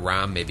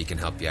Aram maybe can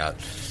help you out.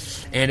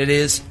 And it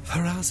is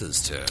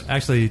Faraz's turn.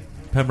 Actually,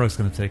 Pembroke's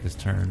going to take his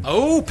turn.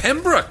 Oh,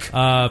 Pembroke!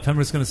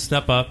 Pembroke's going to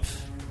step up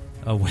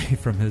away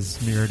from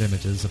his mirrored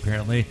images,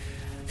 apparently,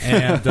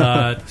 and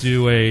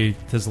do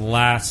his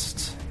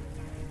last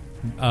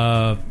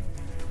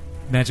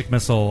magic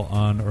missile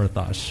on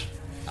Urthash.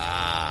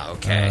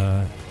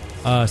 Okay.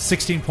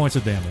 16 points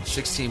of damage.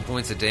 16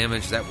 points of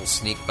damage. That will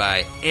sneak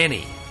by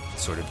any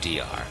sort of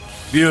DR.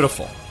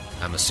 Beautiful.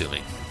 I'm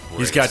assuming.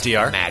 He's got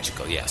DR?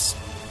 Magical, yes.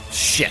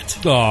 Shit.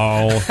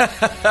 Oh.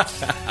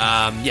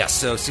 Yes,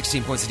 so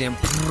 16 points of damage.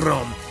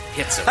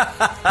 Hits him.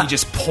 He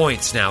just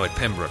points now at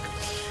Pembroke.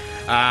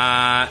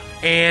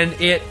 And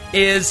it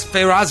is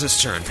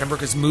Faraz's turn.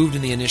 Pembroke has moved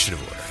in the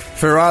initiative order.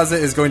 Faraza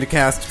is going to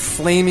cast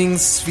Flaming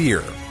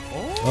Sphere.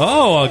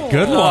 Oh, a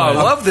good one. Oh, I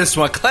love this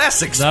one.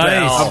 Classic spell.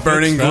 Nice. A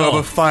burning spell. globe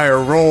of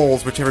fire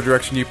rolls whichever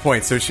direction you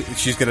point. So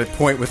she's going to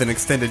point with an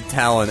extended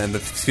talon, and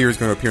the sphere is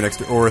going to appear next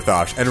to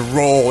Orthosh and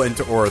roll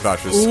into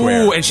Orthosh's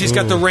square. Ooh, and she's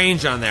got the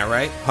range on that,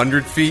 right?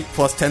 100 feet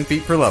plus 10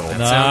 feet per level.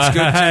 Sounds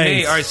good to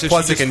me. Nice. All right, so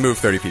Plus she it can move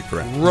 30 feet per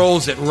round.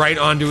 rolls it right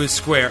onto his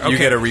square. Okay. You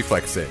get a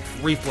reflex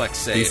save. reflex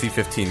save. DC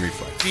 15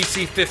 reflex.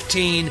 DC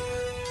 15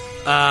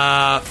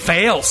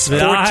 fails. 14.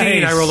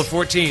 Nice. I rolled a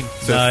 14.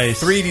 So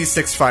Nice.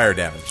 3d6 fire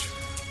damage.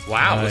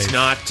 Wow, Nice. was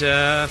not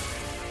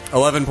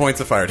 11 points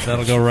of fire damage.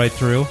 That'll go right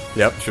through.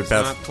 Yep, should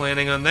pass. not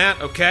planning on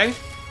that. Okay.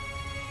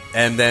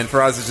 And then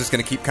Faraz is just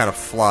going to keep kind of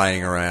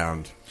flying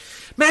around.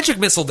 Magic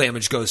missile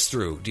damage goes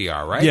through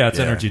DR, right? Yeah, it's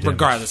Yeah. energy damage.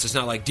 Regardless, it's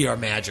not like DR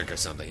magic or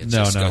something. It No,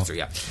 just no. goes through,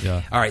 yeah.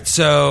 Yeah. All right,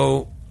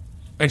 so...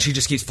 And she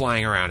just keeps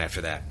flying around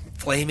after that.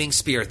 Flaming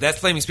Spear. That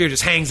Flaming Spear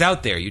just hangs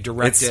out there. You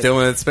direct It's it. still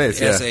in its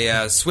space, As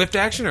yeah. a swift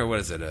action, or what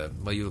is it?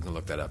 Well, you can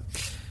look that up.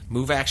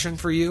 Move action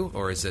for you,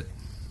 or is it...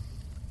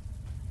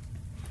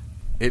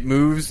 It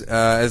moves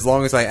as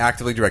long as I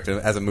actively direct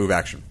it as a move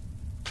action.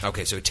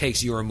 Okay, so it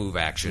takes your move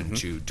action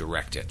to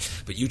direct it.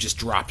 But you just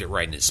dropped it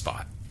right in his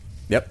spot.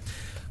 Yep.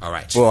 All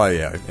right. Well,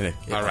 yeah. It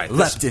All right.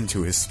 Leapt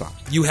into his spot.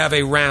 You have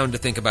a round to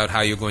think about how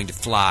you're going to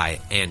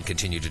fly and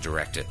continue to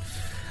direct it.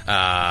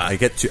 I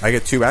get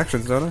two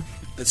actions, don't I?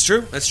 That's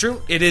true. That's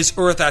true. It is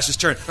Urthash's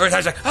turn.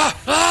 Urthash's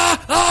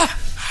like,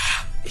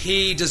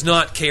 He does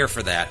not care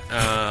for that.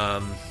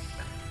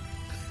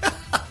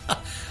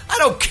 I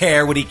don't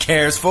care what he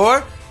cares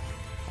for.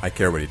 I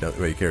care what he does.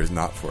 What he cares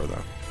not for,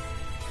 though.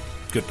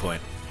 Good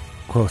point.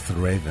 Quoth the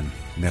raven,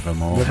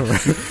 nevermore.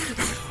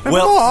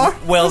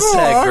 Well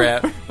said,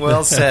 Grant.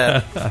 Well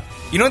said.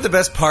 You know what the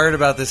best part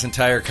about this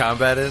entire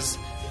combat is?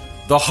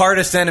 The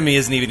hardest enemy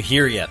isn't even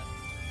here yet.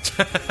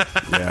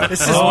 Yeah.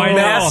 This is I know.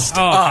 messed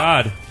Oh, up.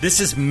 God. This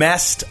is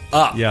messed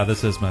up. Yeah,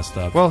 this is messed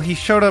up. Well, he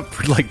showed up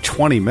for like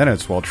 20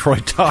 minutes while Troy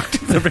talked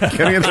at the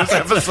beginning of this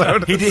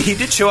episode. He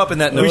did show up in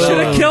that we note. should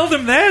have killed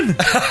him then. We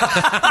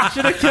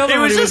should have killed him. He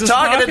when was just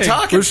talking and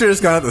talking. We should have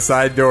just gone out the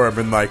side door and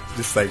been like,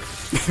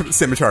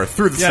 scimitar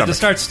through the Yeah, stomach. just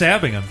start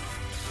stabbing him.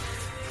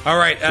 All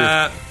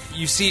right.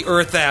 You see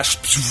Urthash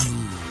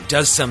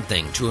does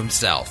something to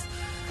himself.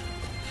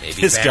 Maybe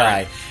This Baron.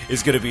 guy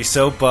is going to be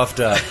so buffed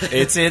up.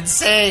 It's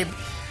insane.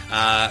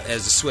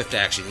 As a swift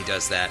action, he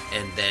does that,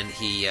 and then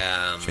he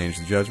Change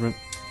the judgment.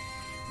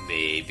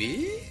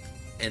 maybe,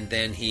 and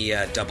then he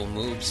double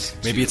moves.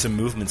 Maybe it's a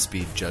movement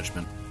speed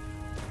judgment.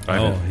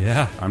 Oh,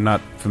 yeah. I'm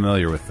not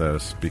familiar with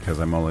those because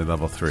I'm only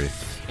level 3.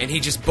 And he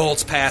just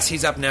bolts past.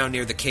 He's up now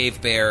near the cave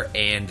bear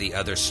and the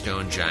other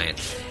stone giant.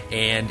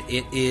 And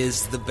it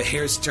is the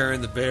bear's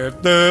turn. The bear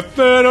don't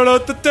know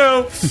what to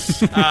do.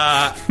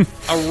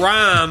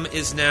 Aram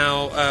is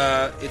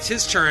now. It's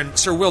his turn.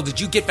 Sir Will, did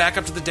you get back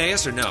up to the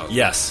dais or no?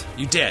 Yes.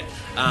 You did.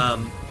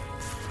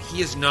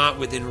 He is not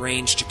within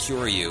range to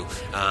cure you,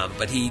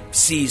 but he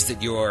sees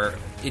that you're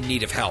in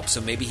need of help.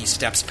 So maybe he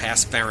steps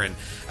past Farron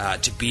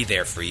to be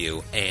there for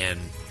you and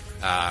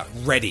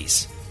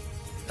readies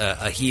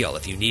a heal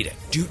if you need it.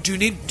 Do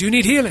you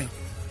need healing?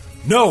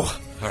 No. All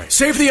right.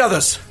 Save the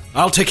others.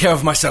 I'll take care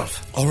of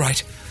myself. All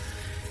right.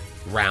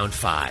 Round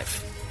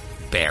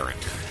 5. Baron.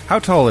 How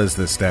tall is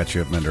this statue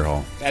of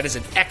Menderhall? That is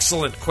an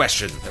excellent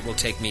question that will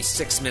take me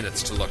 6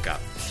 minutes to look up.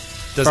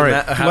 Does All it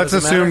right, how let's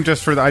does it assume matter?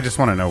 just for I just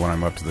want to know when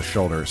I'm up to the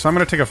shoulder. So I'm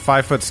going to take a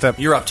 5-foot step.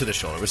 You're up to the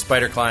shoulder. With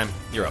spider climb,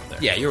 you're up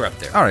there. Yeah, you're up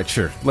there. All right,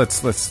 sure.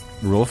 Let's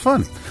rule of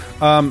fun.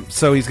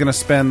 So he's going to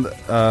spend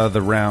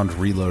the round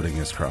reloading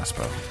his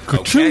crossbow.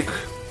 Okay.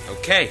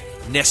 Okay.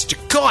 Nest your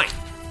coin.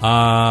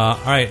 All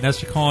right,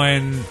 Nestor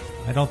Coin.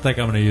 I don't think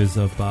I'm going to use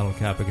the bottle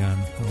cap again.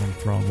 I'm going to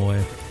throw him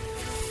away.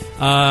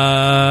 All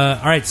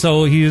right,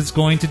 so he's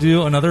going to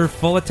do another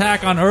full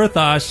attack on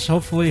Urthash.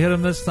 Hopefully hit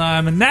him this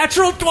time. A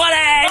natural 20!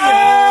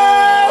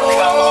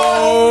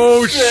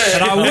 Oh, shit.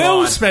 And I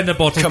will spend a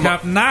bottle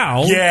cap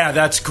now. Yeah,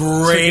 that's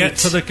great. To get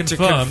to the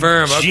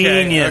confirm. Okay.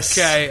 Genius.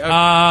 Okay. All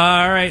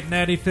right,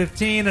 natty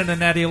 15 and a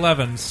natty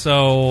 11.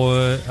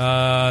 So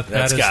that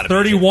That's is gotta be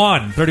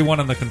 31. 31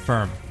 on the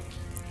confirm.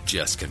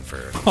 Just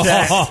confirmed.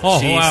 Wow.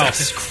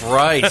 Jesus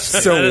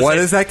Christ. So what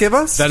does that give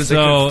us? That is a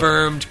So-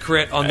 confirmed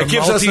crit on the It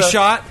gives us a-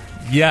 multi-shot.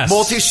 Yes.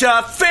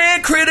 Multi-shot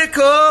fan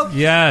critical.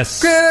 Yes.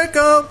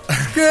 Critical.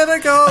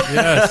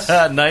 Yes.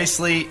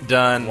 Nicely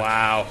done.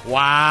 Wow.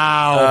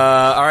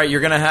 All right, you're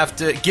going to have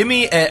to give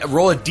me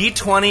roll a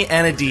d20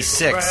 and a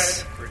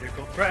d6.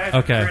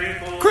 Okay.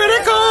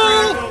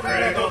 Critical.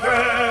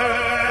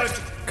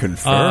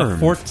 Confirmed.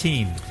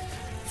 14.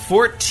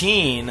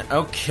 14.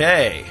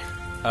 Okay.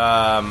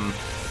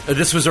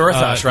 This was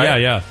Orthosh,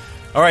 right? Yeah.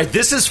 All right,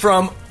 this is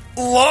from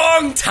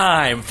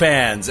longtime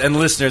fans and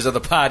listeners of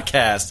the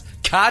podcast,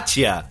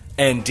 Katya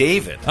and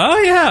David. Oh,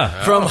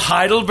 yeah. From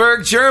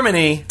Heidelberg,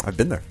 Germany. I've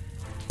been there.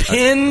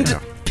 Pinned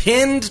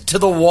to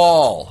the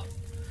wall.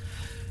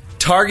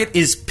 Target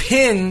is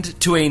pinned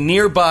to a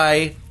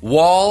nearby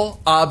wall,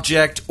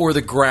 object, or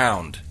the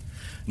ground.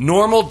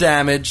 Normal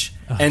damage,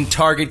 and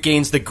target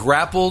gains the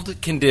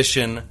grappled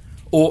condition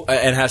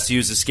and has to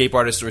use escape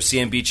artist or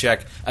CMB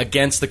check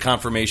against the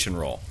confirmation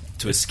roll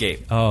to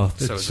escape. Oh,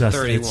 So it's it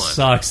 31.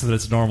 sucks that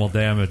it's normal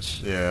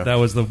damage. Yeah. That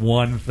was the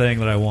one thing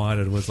that I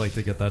wanted, was like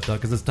to get that done,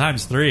 because it's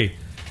times 3.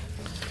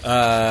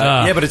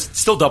 Yeah, but it's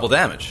still double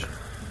damage.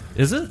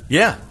 Is it?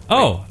 Yeah.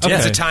 Oh, okay.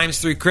 It's a times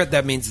 3 crit.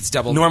 That means it's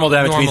double. Normal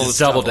damage means it's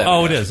double damage.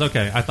 Oh, it is.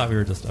 Okay. I thought we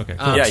were just... Okay,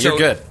 cool. Yeah, you're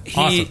good.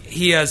 He Awesome.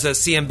 he has a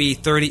CMB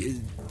 30,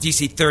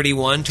 DC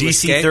 31 to DC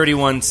escape.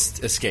 31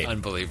 escape.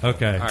 Unbelievable.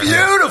 Okay. All right.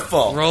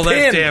 Beautiful. Roll that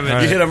Pin.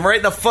 damage. You hit him right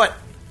in the foot.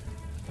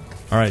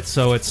 All right,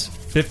 so it's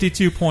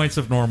 52 points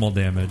of normal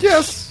damage.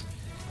 Yes.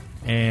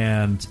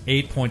 And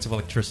 8 points of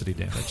electricity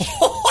damage.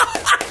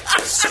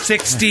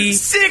 60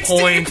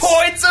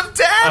 points of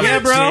damage. Yeah,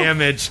 bro.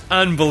 Damage.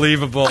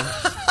 Unbelievable.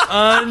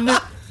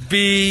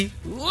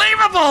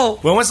 Unbelievable.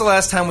 When was the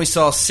last time we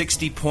saw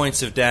 60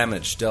 points of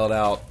damage dealt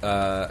out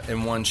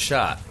in one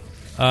shot?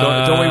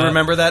 Don't we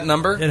remember that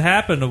number? It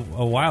happened a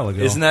while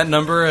ago. Isn't that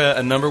number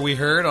a number we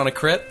heard on a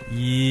crit?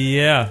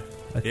 Yeah,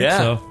 I think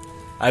so.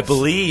 I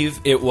believe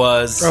it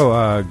was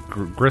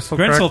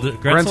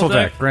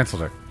Grenseldeck.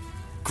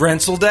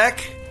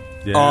 Grenseldeck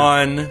Yeah.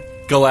 on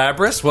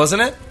Galabras,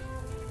 wasn't it?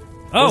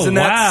 Oh,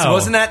 wow.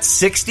 Wasn't that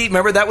 60?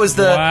 Remember, that was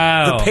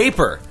the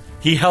paper.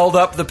 He held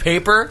up the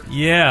paper.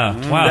 Yeah.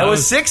 Wow. That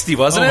was 60,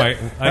 wasn't it?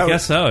 I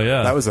guess so,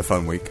 yeah. That was a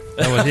fun week.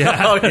 That was,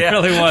 yeah, Oh, yeah. it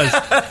really was.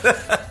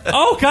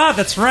 Oh, God,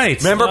 that's right.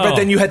 Remember, Oh. but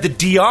then you had the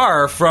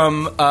DR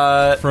from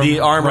the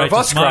armor of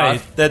Righteous Uscroft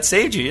Might. that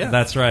saved you, yeah.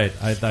 That's right.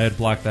 I had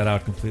blocked that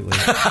out completely.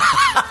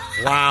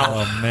 Wow.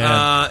 Oh,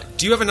 man.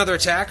 Do you have another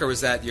attack, or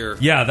was that your...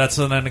 Yeah, that's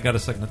when I got a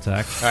second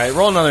attack. All right,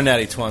 roll another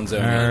natty twins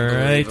over. All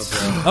right.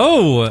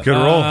 Oh, Good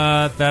roll.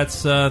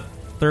 That's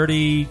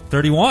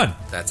 31.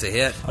 That's a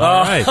hit.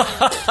 All right.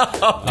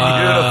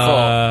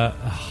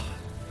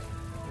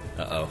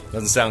 Uh-oh.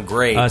 Doesn't sound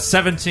great.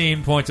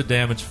 17 points of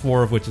damage,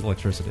 4 of which is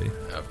electricity.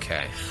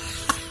 Okay.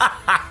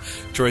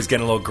 Troy's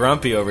getting a little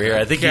grumpy over here.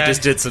 I think he Okay.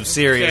 just did some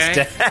serious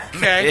Okay.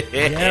 damage.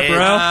 Okay. Yeah, bro.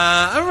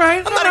 All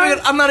right.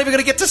 I'm not even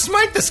going to get to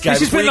smite this guy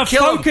This has before been you the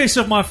kill him. focus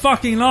of my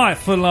fucking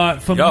life for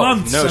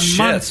months no and shit.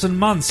 months and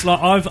months.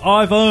 Like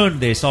I've earned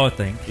this, I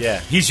think. Yeah,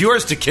 he's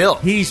yours to kill.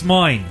 He's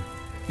mine.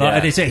 Like, Yeah.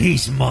 they say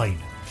he's mine.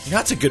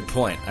 That's a good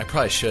point. I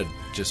probably should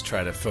just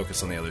try to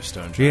focus on the other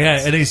stone giants.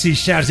 Yeah, and he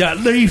shouts out,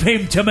 "Leave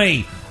him to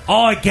me.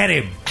 I get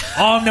him.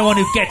 I'm the one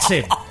who gets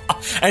him."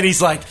 And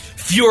he's like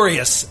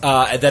furious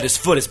that his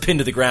foot is pinned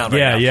to the ground right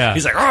Yeah, now. yeah.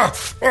 He's like,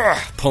 "Argh,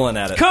 argh," pulling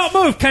at it. Can't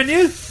move, can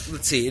you?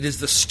 Let's see. It is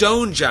the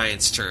stone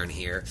giant's turn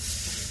here.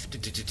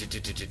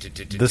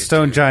 The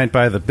stone giant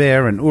by the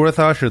bear and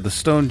Urathosh, or the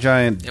stone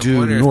giant I'm due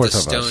wondering if north the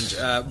of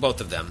stone, us? both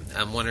of them.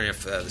 I'm wondering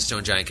if the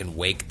stone giant can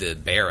wake the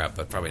bear up,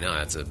 but probably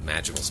not. It's a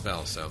magical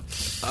spell. So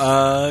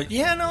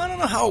Yeah, no, I don't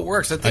know how it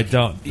works. I think, I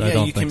don't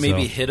Yeah, you can think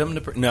maybe so. hit him.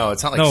 No,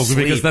 it's not like No, sleep,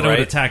 because then right? it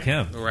would attack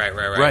him.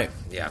 right.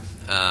 Yeah.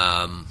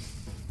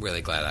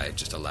 Really glad I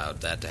just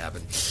allowed that to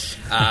happen.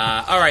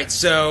 All right,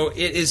 so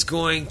it is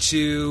going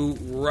to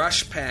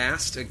rush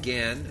past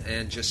again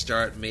and just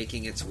start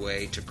making its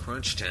way to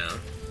Crunchtown.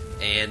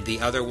 And the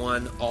other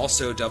one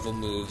also double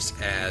moves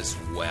as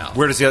well.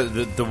 Where does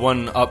the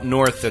one up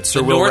north that Sir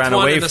The Will north ran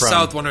one away and the from?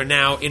 south one are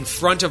now in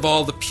front of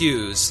all the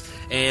pews,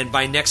 and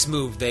by next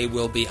move they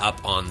will be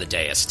up on the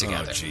dais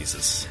together. Oh,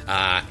 Jesus.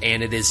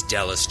 And it is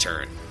Della's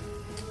turn.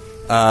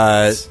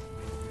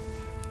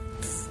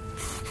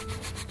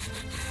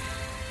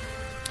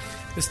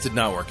 This did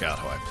not work out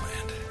how I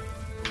planned.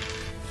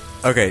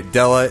 Okay,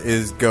 Della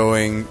is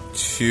going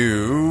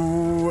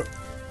to...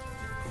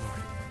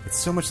 It's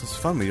so much less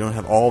fun when you don't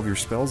have all of your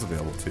spells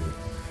available to you.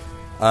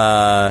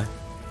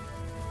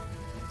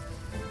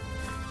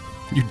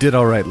 You did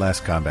all right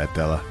last combat,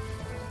 Della.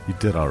 You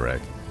did all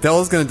right.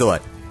 Della's going to delay.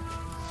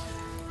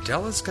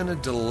 Della's going to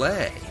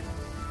delay.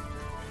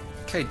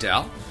 Okay,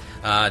 Della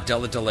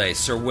delays.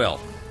 Sir Will.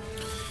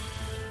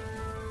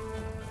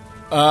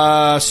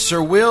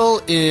 Sir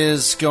Will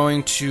is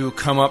going to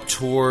come up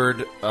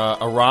toward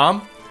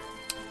Aram,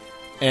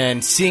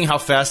 and seeing how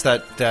fast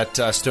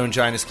that stone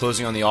giant is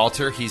closing on the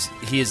altar,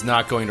 he is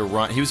not going to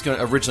run. He was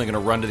originally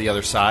going to run to the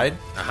other side,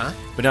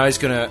 but now he's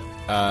going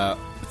to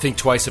think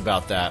twice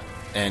about that,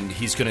 and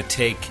he's going to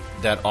take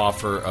that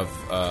offer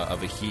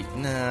of a heal.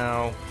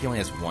 No, he only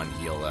has one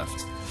heal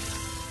left.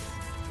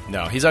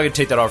 No, he's not going to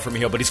take that offer from a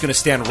heal, but he's going to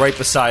stand right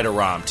beside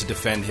Aram to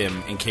defend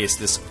him in case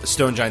this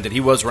stone giant that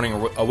he was running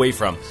away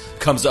from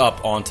comes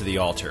up onto the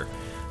altar.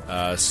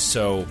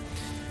 So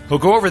he'll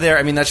go over there.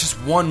 I mean, that's just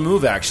one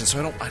move action,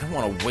 so I don't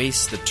want to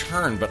waste the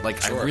turn, but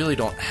I really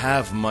don't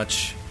have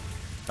much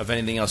of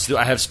anything else to do.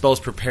 I have spells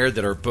prepared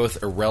that are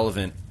both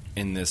irrelevant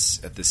at this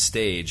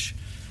stage.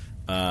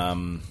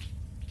 So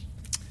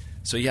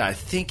yeah, I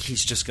think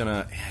he's just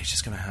gonna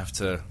have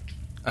to.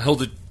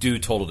 He'll do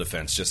total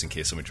defense just in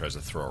case somebody tries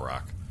to throw a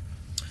rock.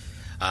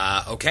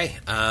 Okay.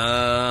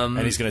 And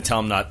he's going to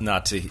tell him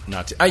not to.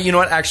 You know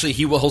what? Actually,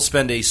 he'll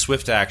spend a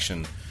swift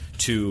action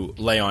to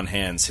lay on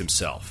hands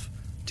himself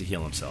to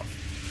heal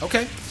himself.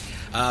 Okay.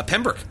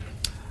 Pembroke.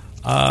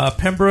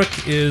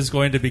 Pembroke is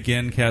going to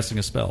begin casting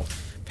a spell.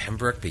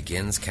 Pembroke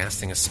begins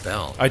casting a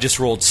spell. I just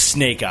rolled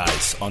snake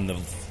eyes on the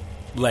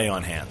lay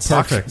on hands.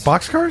 Perfect.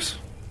 Boxcars?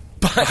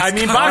 I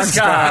mean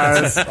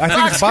boxcars. I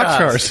think it's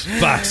boxcars.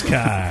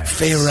 Boxcar.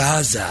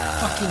 Feyraza.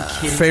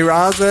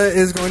 Feyraza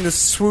is going to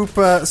swoop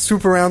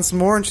around some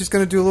more, and she's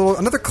going to do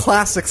another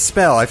classic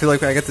spell. I feel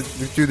like I get to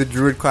do the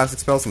druid classic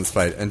spells in this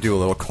fight and do a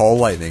little call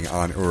lightning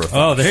on Urathosh.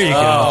 Oh, there you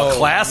go. Oh,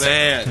 classic.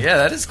 Man. Yeah,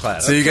 that is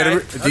classic. So you get a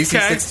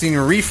DC 16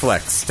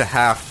 reflex to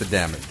half the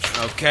damage.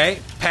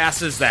 Okay,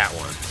 passes that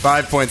one.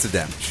 5 points of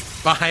damage.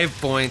 5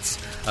 points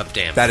of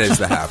damage. That is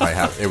the half I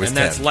have. It was and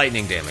 10. that's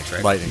lightning damage,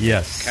 right? Lightning.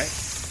 Yes. Okay.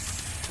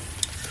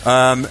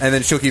 And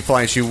then she'll keep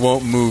flying. She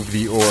won't move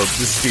the orb,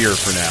 the sphere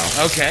for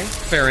now. Okay,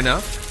 fair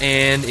enough.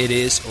 And it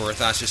is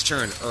Urathosh's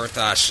turn.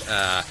 Urathosh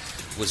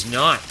was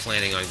not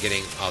planning on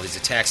getting all these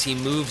attacks. He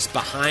moves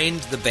behind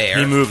the bear.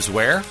 He moves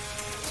where?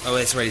 Oh,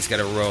 that's right. He's got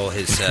to roll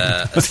his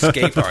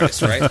escape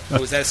artist, right?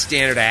 Oh, is that a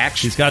standard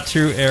action? He's got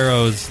 2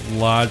 arrows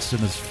lodged in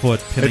his foot,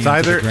 pinning It's him to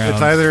either the ground.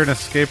 it's either an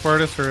escape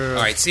artist or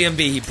All right, CMB,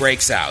 he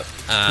breaks out.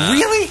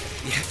 Really?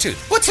 Yeah, dude.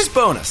 What's his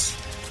bonus?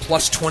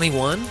 Plus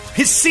 21?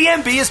 His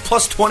CMB is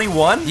plus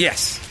 21?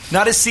 Yes.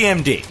 Not his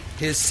CMD.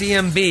 His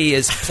CMB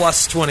is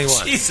plus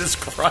 21. Jesus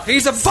Christ.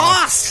 He's a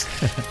boss!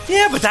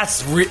 Yeah, but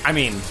that's... I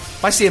mean,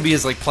 my CMB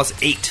is plus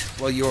 8.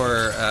 Well,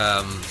 your...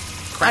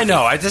 I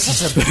know. This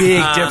is a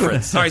big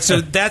difference. All right, so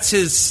that's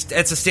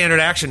a standard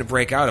action to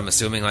break out, I'm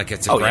assuming, like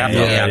it's a grapple.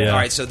 yeah. All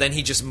right, so then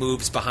he just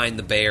moves behind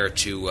the bear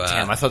to...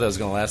 Damn, I thought that was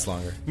going to last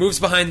longer. Moves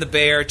behind the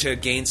bear to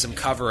gain some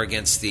cover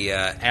against the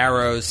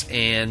arrows,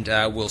 and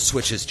will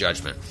switch his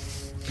judgment.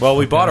 Well,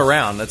 we bought a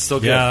round. That's still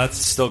good. Yeah, that's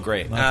still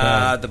great.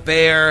 The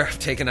bear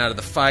taken out of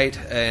the fight,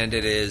 and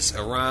it is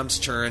Aram's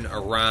turn.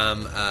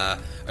 Aram,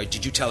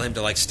 did you tell him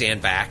to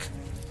stand back?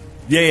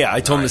 Yeah.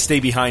 I told him to stay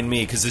behind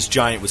me because this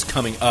giant was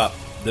coming up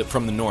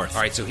from the north.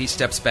 All right, so he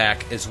steps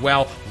back as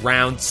well.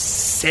 Round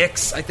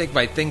 6, I think.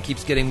 My thing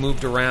keeps getting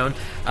moved around.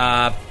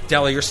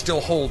 Della, you're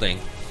still holding,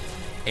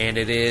 and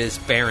it is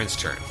Baron's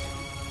turn.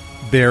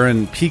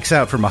 Baron peeks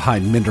out from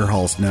behind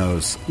Minderhall's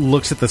nose,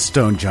 looks at the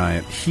stone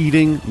giant,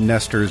 heeding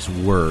Nestor's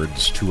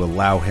words to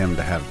allow him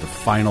to have the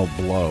final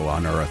blow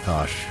on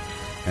Urathosh,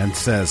 and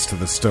says to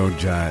the stone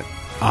giant,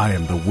 I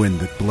am the wind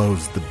that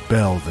blows the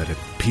bell that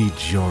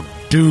impedes your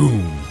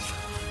doom.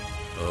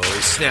 Oh,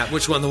 snap.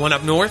 Which one? The one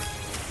up north?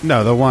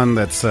 No, the one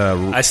that's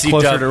I see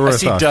closer Dub, to Urathosh. I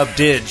see Dub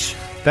Didge.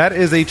 That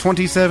is a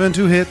 27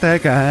 to hit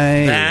that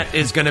guy. That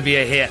is going to be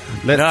a hit.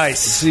 Let's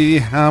see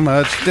how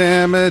much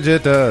damage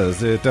it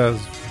does. It does.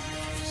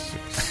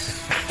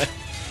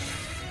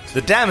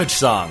 The damage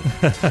song.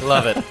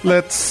 Love it.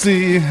 Let's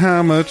see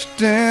how much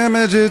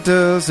damage it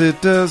does.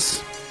 It does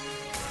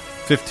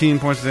 15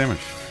 points of damage.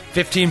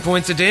 15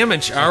 points of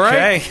damage. All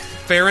right.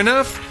 Fair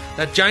enough.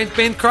 That giant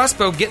band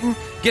crossbow getting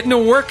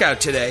a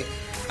workout today.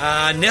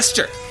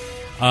 Nestor.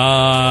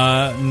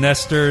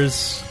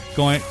 Nestor's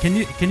going.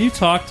 Can you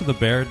talk to the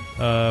bear,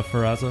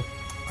 Feyraza?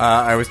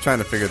 I was trying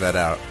to figure that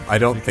out. I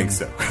don't think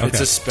so. Okay. It's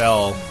a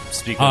spell.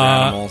 Speak with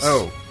animals.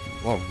 Oh,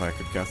 well, I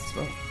could cast a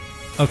spell.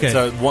 Okay.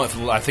 I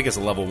think it's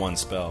a level 1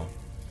 spell.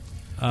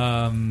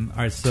 All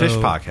right. So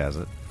Tishpak has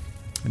it.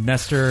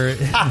 Nestor.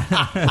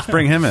 Let's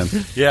bring him in.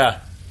 Yeah.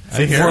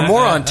 For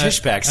more on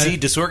Tishpak, see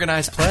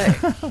Disorganized Play.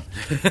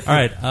 All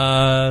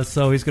right.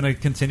 So he's going to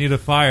continue to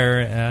fire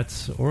at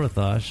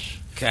Urathosh.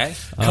 Okay.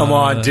 Come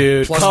on,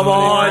 dude. Come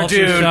on,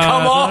 dude.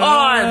 Come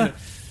on.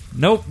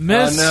 Nope,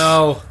 miss.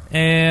 Oh, no.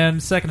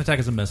 And second attack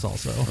is a miss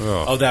also.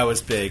 Oh, that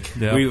was big.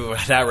 Yeah.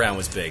 That round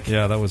was big.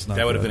 Yeah, that was not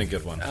That would have good. been a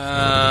good one.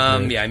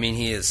 Yeah, I mean,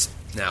 he is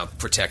now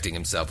protecting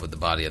himself with the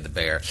body of the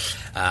bear.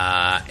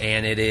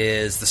 And it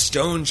is the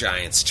stone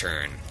giant's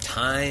turn.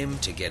 Time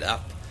to get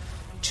up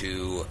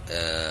to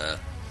the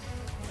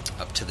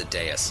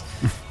dais.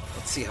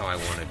 Let's see how I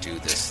want to do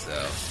this,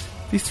 though.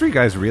 These 3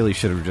 guys really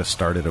should have just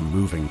started a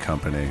moving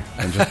company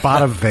and just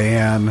bought a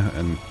van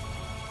and...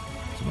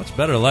 It's a much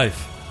better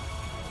life.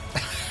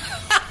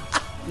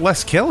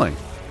 less killing.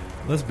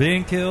 Less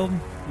being killed.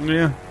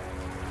 Yeah.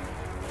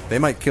 They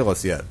might kill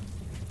us yet.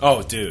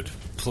 Oh, dude,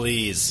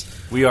 please.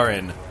 We are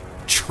in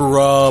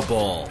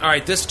trouble. All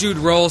right, this dude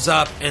rolls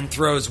up and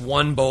throws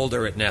one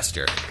boulder at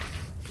Nestor.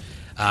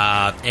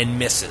 And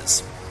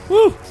misses.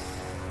 Woo!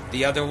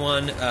 The other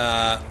one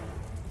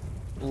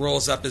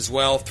rolls up as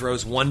well,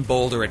 throws one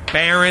boulder at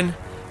Baron,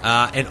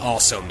 and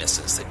also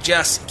misses. They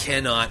just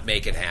cannot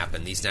make it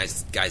happen. These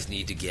guys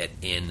need to get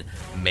in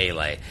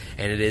melee.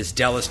 And it is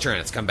Della's turn.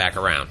 It's come back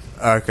around.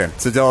 Okay,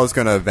 so Della's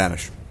going to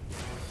vanish.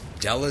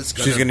 Della's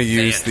going She's going to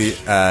use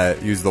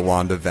vanish. use the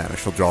wand to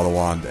vanish. She'll draw the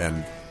wand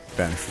and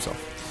vanish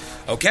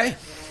herself. Okay.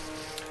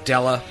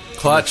 Della.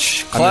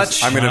 Clutch.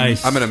 I'm going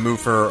Nice. to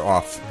move her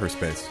off her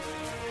space.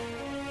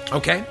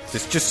 Okay.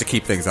 Just to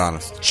keep things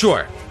honest.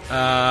 Sure.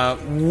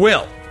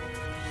 Will.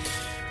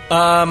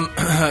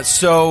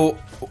 So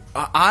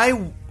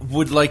I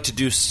would like to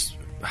do.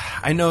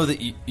 I know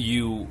that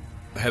you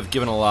have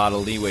given a lot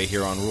of leeway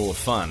here on Rule of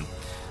Fun,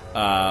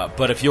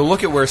 but if you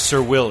look at where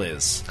Sir Will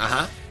is,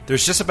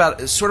 there's just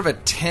about sort of a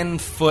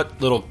 10-foot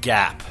little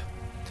gap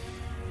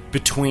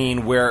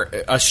between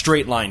where a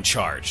straight line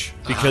charge,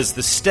 because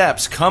the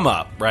steps come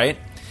up, right,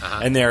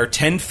 and they're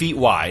 10 feet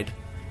wide,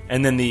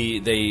 and then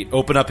they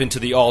open up into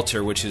the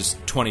altar, which is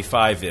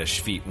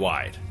 25-ish feet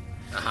wide.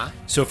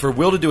 So for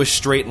Will to do a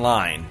straight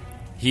line,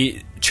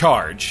 he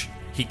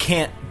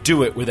can't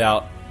do it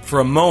without, for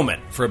a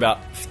moment, for about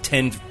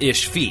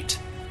 10-ish feet,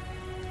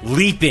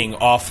 leaping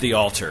off the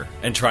altar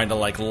and trying to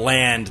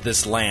land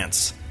this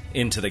lance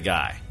into the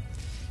guy.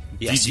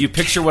 Yes, Do you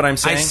picture what I'm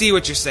saying? I see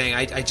what you're saying.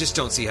 I just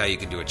don't see how you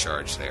can do a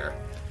charge there.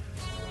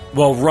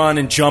 Well, run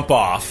and jump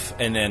off,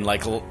 and then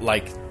like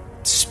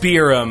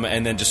spear him,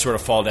 and then just sort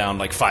of fall down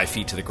 5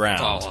 feet to the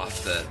ground. Fall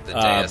off the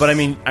dais. But I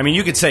mean,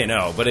 you could say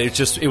no, but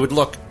it would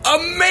look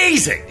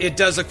amazing. It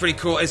does look pretty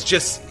cool. It's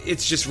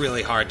just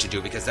really hard to do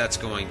because that's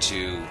going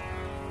to.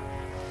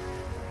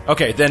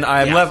 Okay, then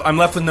I'm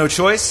left with no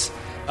choice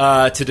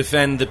to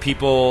defend the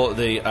people.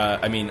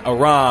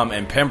 Aram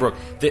and Pembroke.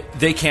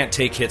 They can't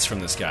take hits from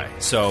this guy,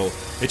 so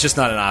it's just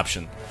not an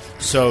option.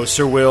 So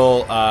Sir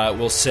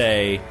Will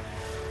say.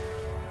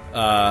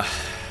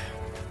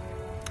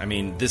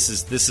 This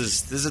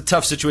is a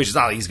tough situation. It's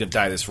not like he's going to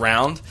die this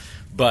round,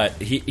 but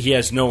he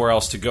has nowhere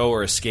else to go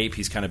or escape.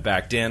 He's kind of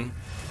backed in,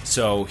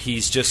 so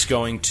he's just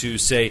going to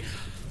say,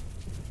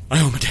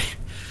 "Iomade,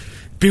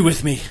 be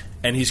with me,"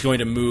 and he's going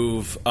to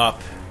move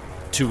up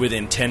to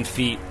within 10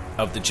 feet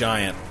of the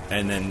giant,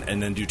 and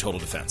then do total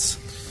defense.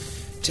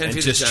 10 and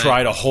feet just of the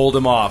try giant. to hold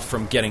him off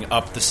from getting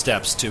up the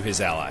steps to his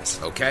allies.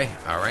 Okay,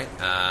 all right.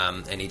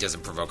 And he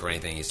doesn't provoke or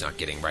anything. He's not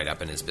getting right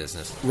up in his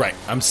business. Right.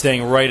 I'm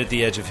staying right at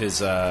the edge of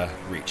his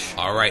reach.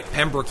 All right,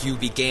 Pembroke, you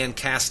began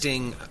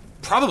casting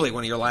probably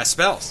one of your last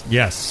spells.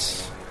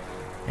 Yes.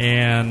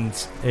 And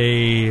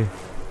a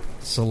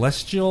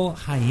celestial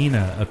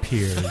hyena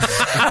appears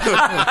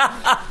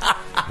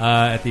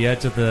at the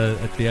edge of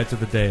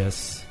the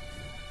dais.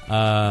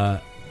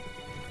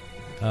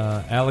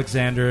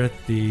 Alexander,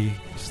 the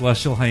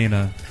celestial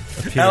hyena,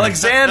 appears.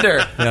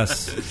 Alexander!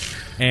 Yes.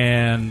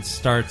 And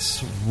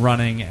starts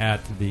running at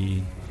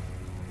the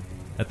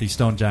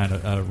stone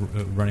giant,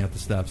 running up the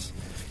steps.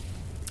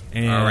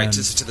 And All right, this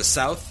is to the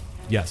south?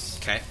 yes.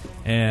 Okay.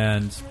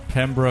 And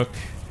Pembroke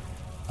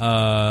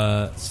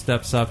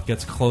steps up,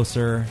 gets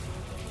closer,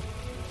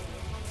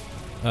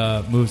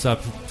 moves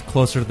up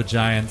closer to the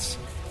giants,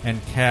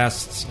 and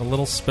casts a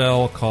little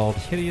spell called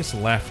Hideous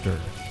Laughter.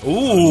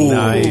 Ooh!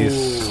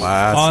 Nice.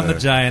 Classic. On the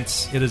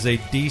giants, it is a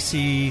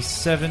DC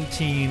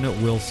 17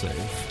 will save.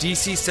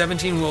 DC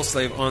 17 will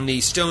save on the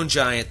stone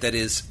giant that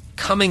is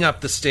coming up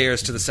the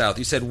stairs to the south.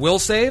 You said will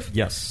save?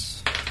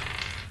 Yes.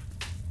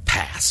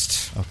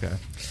 Passed. Okay.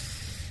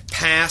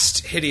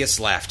 Passed hideous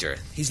laughter.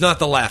 He's not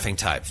the laughing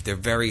type. They're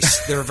very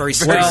Well,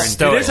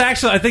 stern. it is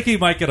actually. I think he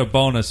might get a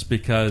bonus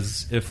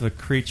because if the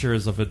creature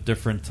is of a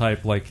different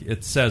type, like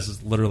it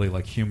says, literally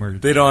like humor.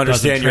 They don't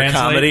understand doesn't your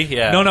translate. comedy?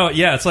 Yeah. No.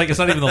 Yeah. It's like it's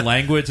not even the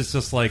language. It's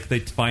just like they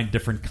find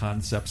different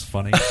concepts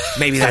funny.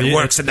 Maybe So that you-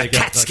 works in the they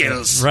get-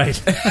 Catskills. Right.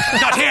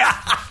 Not here.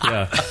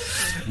 Yeah.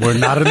 We're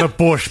not in the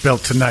Borscht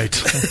Belt tonight.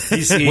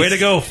 Way to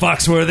go,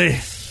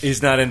 Foxworthy.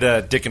 He's not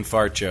into dick and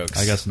fart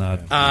jokes. I guess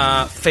not.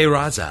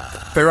 Feyraza.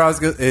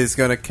 Feyraz is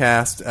going to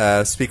cast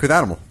Speak with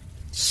Animal.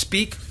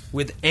 Speak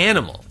with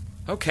animal.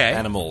 Okay.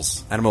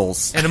 Animals.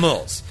 Animals.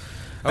 Animals.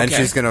 Okay. And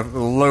she's going to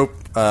elope,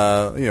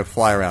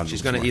 fly around.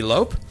 She's going to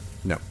elope?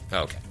 No.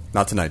 Okay.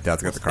 Not tonight.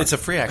 Dad's got the car. It's a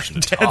free action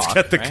to talk. Dad's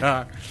got the right?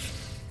 car.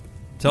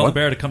 Tell the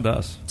bear to come to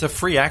us. It's a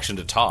free action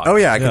to talk. Oh,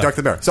 yeah, I can Yeah. talk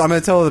to the bear. So I'm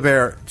going to tell the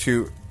bear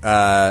to,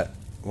 I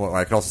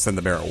can also send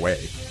the bear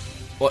away.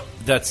 Well,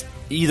 that's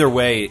either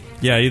way.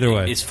 Yeah, either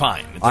way. Is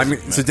fine. It doesn't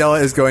matter. So Della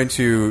is going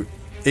to,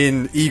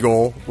 in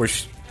Eagle,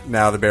 which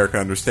now the bear can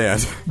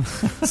understand,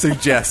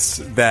 suggests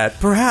that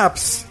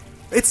perhaps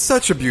it's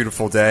such a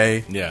beautiful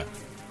day. Yeah.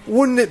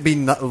 Wouldn't it be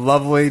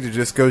lovely to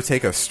just go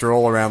take a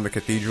stroll around the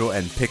cathedral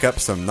and pick up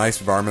some nice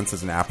varmints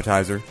as an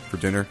appetizer for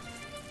dinner?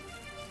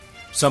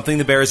 Something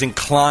the bear is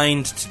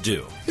inclined to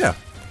do. Yeah.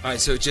 All right,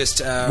 so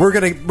just We're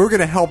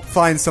gonna help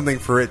find something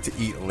for it to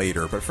eat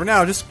later, but for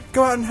now, just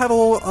go out and have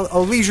a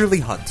leisurely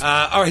hunt.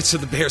 all right, so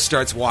the bear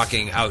starts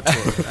walking out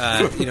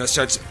toward,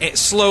 starts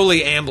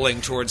slowly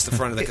ambling towards the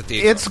front of the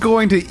cathedral. It's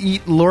going to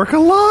eat Lork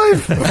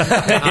alive.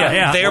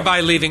 Thereby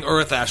leaving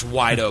Earthash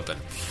wide open.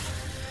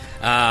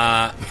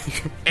 And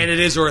it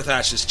is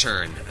Earthash's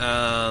turn.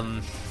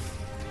 Oh,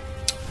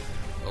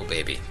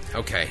 baby.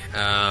 Okay.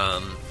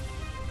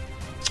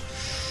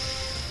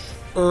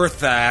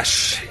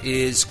 Earthash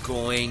is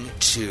going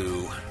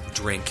to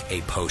drink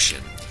a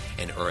potion,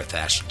 and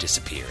Earthash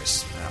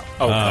disappears.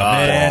 Oh,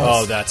 God. man.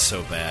 Oh, that's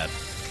so bad.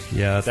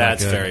 Yeah,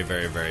 That's not good. very,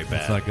 very, very bad.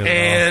 That's not good at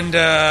And,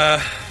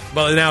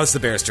 well, now it's the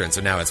bear's turn,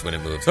 so now it's when it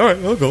moves. All right,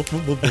 I'll go.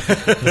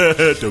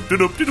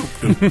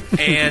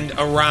 And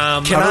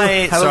Aram...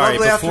 Can have a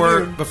lovely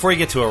afternoon. before you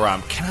get to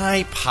Aram, can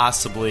I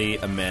possibly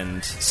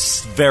amend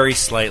very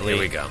slightly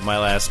Here we go. my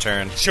last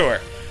turn? Sure.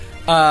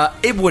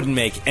 It wouldn't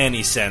make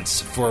any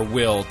sense for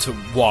Will to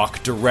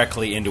walk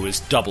directly into his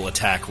double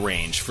attack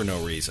range for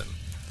no reason.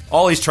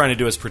 All he's trying to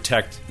do is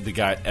protect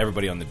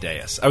everybody on the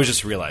dais. I was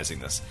just realizing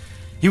this.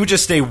 He would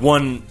just stay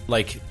 15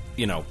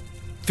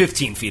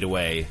 feet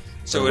away.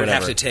 So it would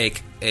have to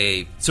take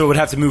a... So it would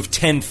have to move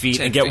 10 feet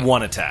 10 and get feet.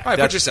 one attack. All right,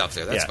 put yourself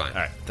there. That's yeah, fine. All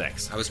right,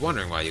 thanks. I was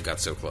wondering why you got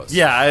so close.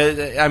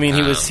 Yeah, I mean,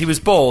 he was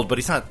bold, but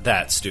he's not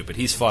that stupid.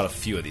 He's fought a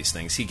few of these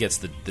things. He gets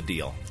the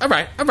deal. All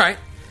right.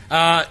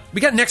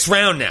 We got next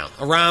round now.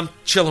 Aram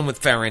chilling with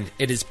Farron.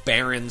 It is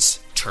Baron's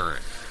turn.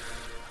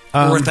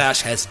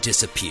 Orthash has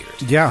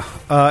disappeared. Yeah,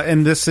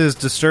 and this is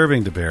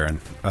disturbing to Baron,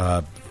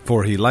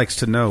 for he likes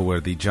to know where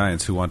the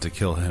giants who want to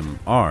kill him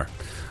are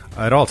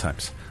at all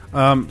times.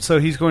 So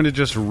he's going to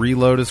just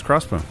reload his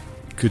crossbow.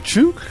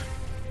 Ka-chunk.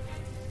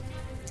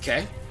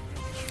 Okay.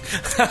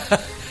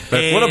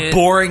 What a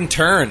boring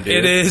turn, dude.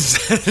 It is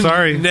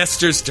Sorry.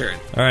 Nestor's turn.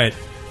 All right.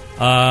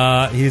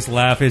 He's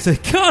laughing. He's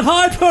like, "Can't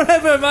hide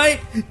forever, mate.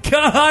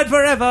 Can't hide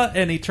forever."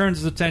 And he turns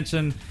his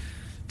attention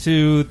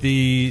to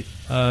the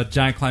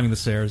giant climbing the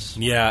stairs.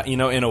 Yeah,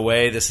 in a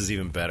way, this is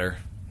even better.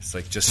 It's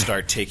like just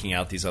start taking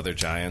out these other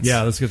giants.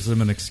 Yeah, this gives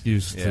him an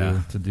excuse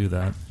Yeah. to do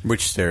that.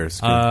 Which stairs?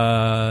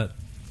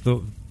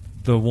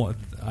 The one.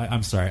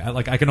 I'm sorry.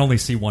 I can only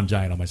see one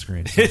giant on my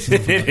screen. So it's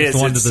is. the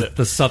one It's to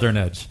the southern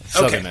edge.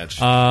 Southern Okay.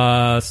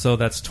 edge. So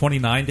that's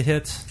 29 to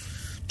hit.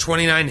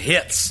 29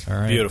 hits. All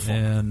right, Beautiful.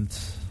 and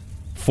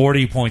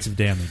 40 points of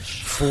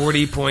damage.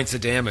 40 points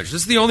of damage.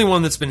 This is the only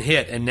one that's been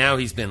hit, and now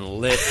he's been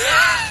lit.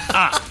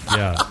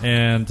 Yeah,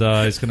 and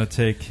he's going to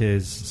take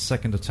his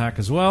second attack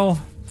as well.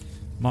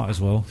 Might as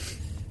well.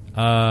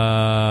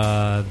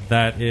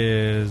 That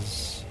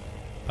is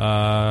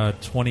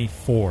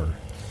 24.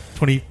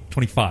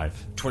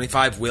 25.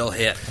 25 will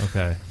hit.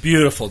 Okay.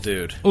 Beautiful,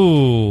 dude.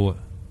 Ooh.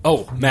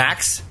 Oh,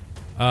 Max?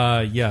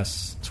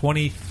 Yes.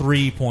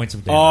 23 points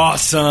of damage.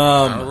 Awesome.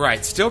 All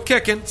right, still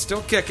kicking,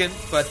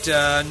 but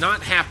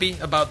not happy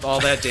about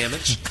all that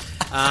damage.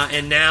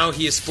 And now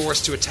he is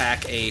forced to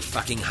attack a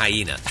fucking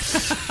hyena.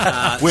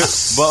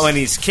 Well, when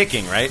he's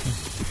kicking, right?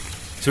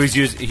 So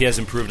he has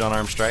improved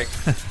unarmed strike?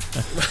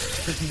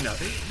 No,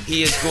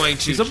 he is going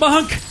to He's a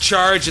monk.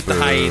 charge at the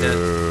hyena.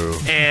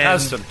 I'm And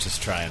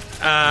just trying.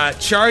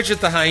 charge at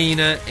the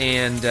hyena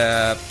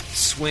and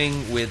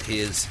swing with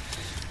his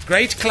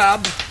great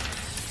club.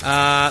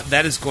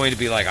 That is going to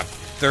be like a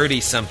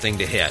 30-something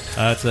to hit.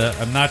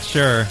 I'm not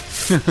sure. I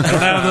don't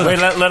have Wait,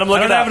 let him look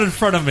I it don't have up. it in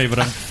front of me, but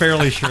I'm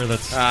fairly sure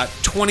that's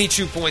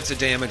 22 points of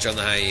damage on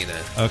the hyena.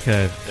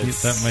 okay.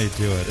 That may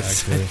do it.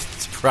 Actually,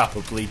 It's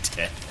probably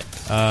dead.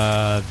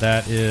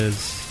 that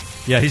is.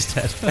 Yeah, he's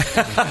dead.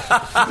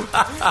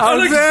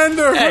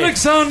 Alexander!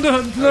 Alexander,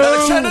 no!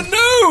 Alexander,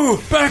 no!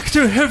 Back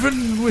to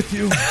heaven with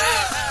you.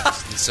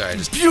 Sorry,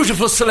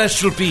 Beautiful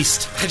celestial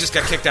beast. I just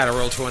got kicked out of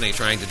Roll20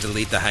 trying to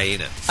delete the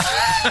hyena.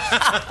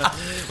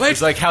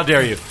 He's like, how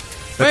dare you?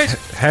 Wait,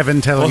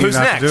 Heaven telling you who's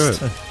not to do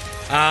next? it.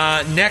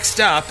 next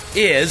up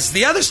is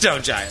the other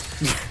stone giant.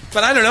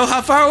 But I don't know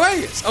how far away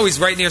he is. Oh, he's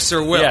right near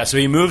Sir Will. Yeah, so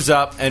he moves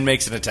up and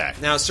makes an attack.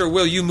 Now, Sir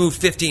Will, you move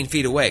 15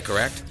 feet away,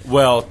 correct?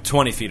 Well,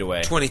 20 feet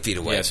away. 20 feet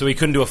away. Yeah, so he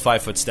couldn't do a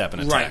 5-foot step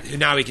and attack. Right.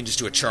 Now he can just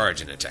do a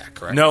charge and attack,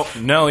 correct?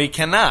 No, he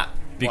cannot.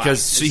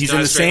 Because Why? It's he's not in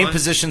a the straight same line?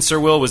 position Sir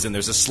Will was in.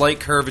 There's a slight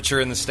curvature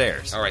in the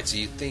stairs. All right, so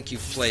you think you've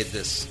played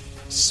this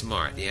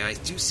smart. Yeah, I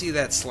do see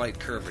that slight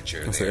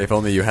curvature So there. if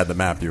only you had the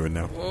map, you would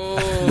know.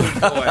 Oh,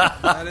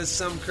 boy. That is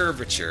some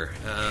curvature.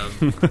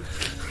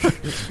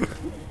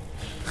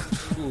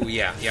 Ooh,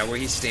 yeah, where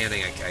he's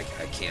standing,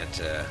 I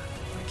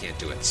can't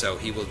do it. So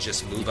he will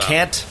just move up.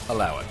 Can't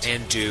allow it.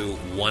 And do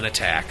one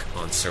attack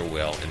on Sir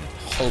Will, and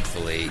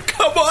hopefully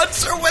Come on,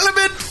 Sir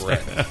Williman!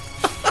 crit.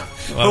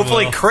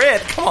 Hopefully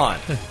crit. Come on.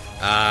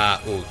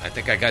 Ooh, I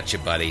think I got you,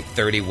 buddy.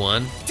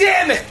 31.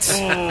 Damn it!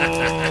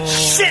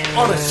 Shit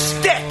on a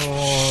stick!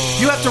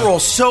 You have to roll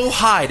so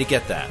high to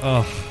get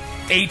that.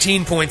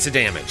 18 points of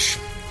damage.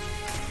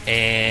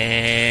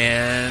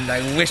 And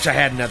I wish I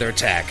had another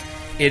attack.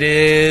 It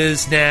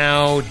is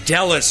now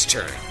Della's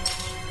turn.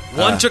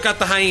 One took out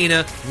the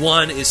hyena.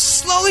 One is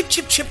slowly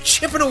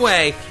chipping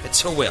away at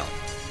Sir Will.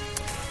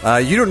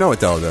 You don't know what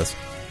Della does.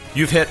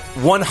 You've hit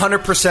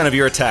 100% of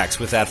your attacks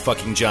with that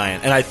fucking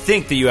giant, and I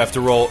think that you have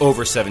to roll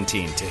over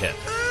 17 to hit.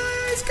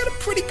 It's got a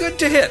pretty good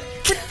to hit.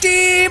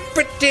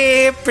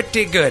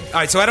 Pretty good. All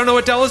right, so I don't know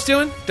what Della's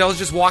doing. Della's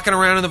just walking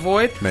around in the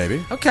void?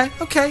 Maybe. Okay.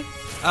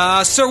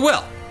 Sir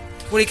Will,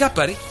 what do you got,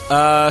 buddy?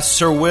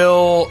 Sir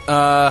Will,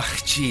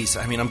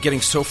 jeez, I mean, I'm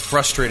getting so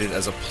frustrated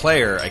as a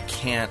player, I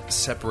can't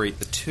separate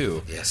the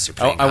two. Yes, you're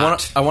playing I want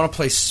to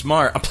play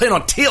smart. I'm playing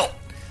on tilt.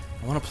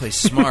 I want to play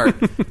smart,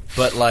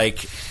 but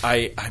like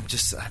I'll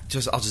just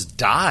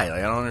die. Like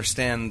I don't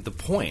understand the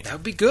point. That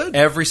would be good.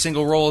 Every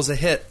single roll is a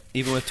hit,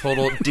 even with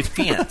total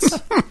defense.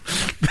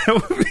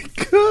 That would be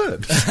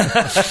good.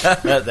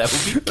 That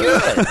would be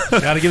good.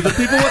 Gotta give the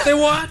people what they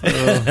want.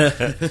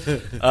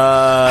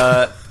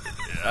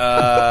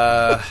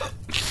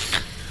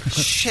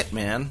 Shit,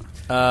 man.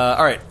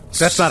 All right,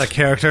 That's not a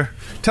character.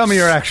 Tell me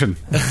your action.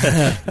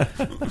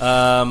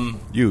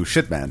 You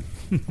shit man.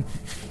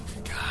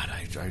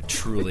 I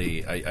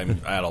truly, I'm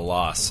at a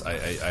loss. I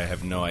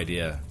have no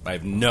idea. I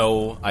have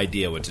no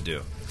idea what to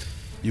do.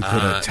 You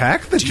could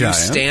attack the do giant.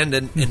 Do you stand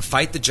and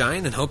fight the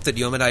giant and hope that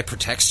Yomadai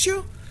protects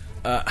you?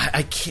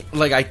 I can't.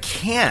 Like I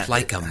can't.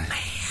 Like a man.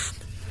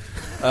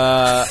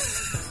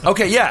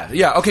 Okay.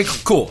 Yeah. Okay.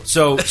 Cool.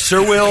 So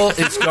Sir Will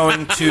is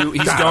going to.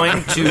 He's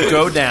going to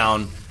go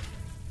down.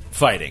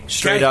 Fighting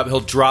straight up, he'll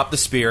drop the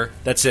spear.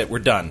 That's it. We're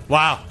done.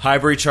 Wow.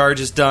 Highbury charge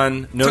is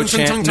done. No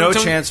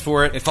chance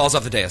for it. It falls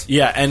off the dais.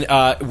 Yeah,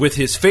 and with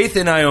his faith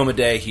in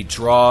Iomedae, he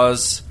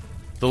draws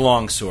the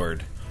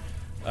longsword.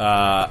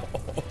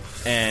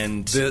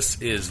 And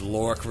this is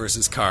Lork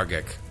versus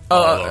Kargik.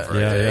 All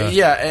over.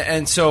 Yeah,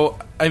 and so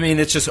I mean,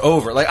 it's just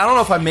over. Like I don't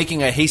know if I'm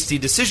making a hasty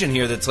decision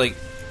here that's like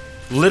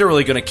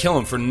literally going to kill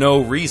him for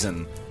no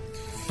reason.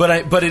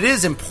 But it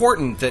is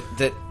important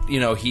that you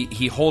know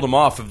he hold him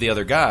off of the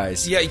other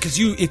guys. Yeah, because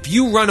if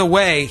you run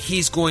away,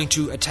 he's going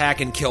to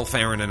attack and kill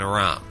Farron and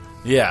Aram.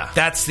 Yeah,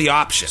 that's the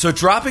option. So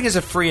dropping is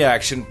a free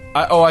action.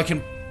 I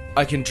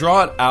can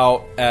draw it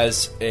out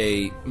as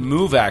a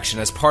move action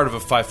as part of a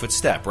 5-foot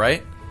step,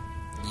 right?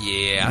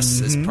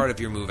 Yes, as part of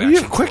your move action.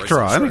 You have quick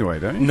draw anyway,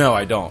 don't you? No,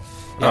 I don't.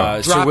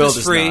 Drop Sir Will is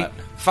does free. not.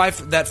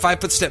 That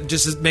 5-foot step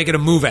just make it a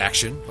move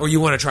action, or you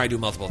want to try to do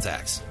multiple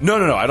attacks. No.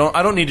 I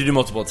don't need to do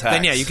multiple attacks.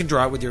 Then yeah, you can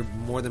draw it with your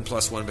more than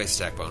 +1 base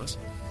attack bonus.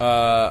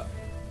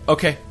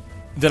 Okay.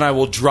 Then I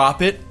will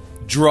drop it,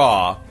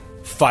 draw,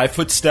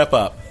 5-foot step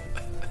up,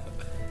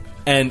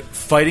 and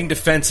fighting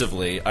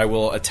defensively, I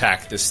will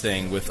attack this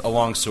thing with a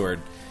longsword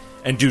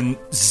and do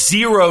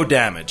 0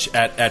 damage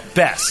at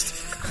best.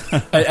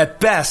 At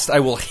best,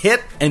 I will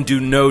hit and do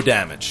no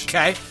damage.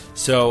 Okay.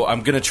 So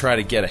I'm going to try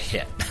to get a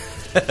hit.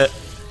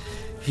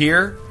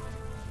 Here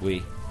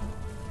we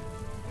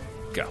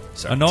go.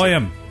 Sorry, Annoy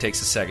him.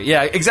 Takes a second.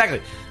 Yeah, exactly.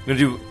 I'm going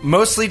to do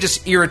mostly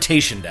just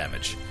irritation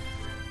damage.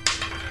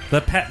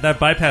 That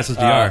bypasses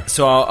DR.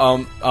 So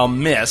I'll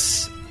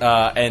miss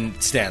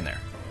and stand there.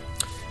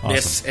 Awesome.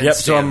 Miss and Yep.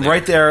 stand So I'm there.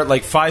 right there,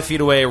 like 5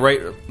 feet away.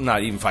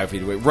 Not even 5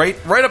 feet away.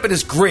 Right up in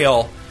his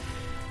grill.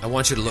 I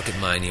want you to look at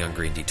my neon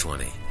green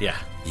D20. Yeah.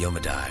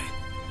 Yomadai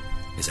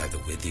is either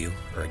with you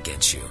or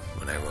against you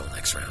when I roll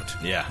next round.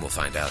 Yeah. We'll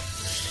find out.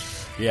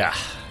 Yeah.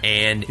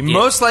 And He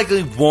most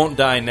likely won't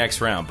die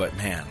next round, but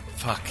man,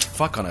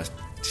 fuck on a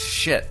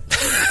shit.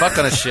 Fuck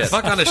on a shit.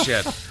 fuck on a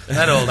shit.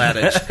 That old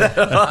adage.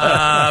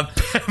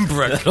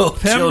 Pembroke.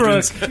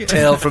 Children's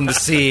tale from the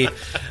sea.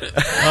 Can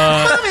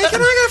I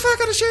go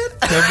fuck on a shit?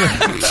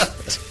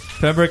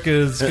 Pembroke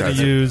is going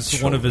to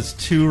use one of his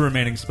 2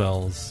 remaining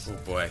spells Oh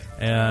boy.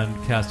 and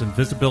cast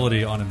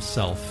invisibility on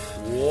himself.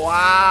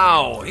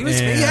 Wow. He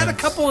had a And-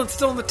 couple and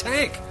still in the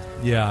tank.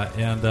 Yeah,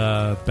 and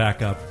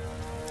back up.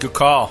 Good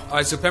call. All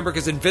right, so Pembroke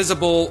is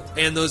invisible,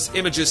 and those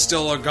images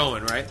still are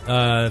going, right?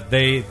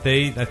 They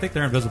I think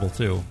they're invisible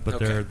too, but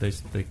Okay.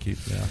 they keep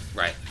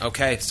Right.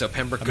 Okay, so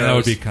Pembroke I mean, that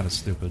would goes be kind of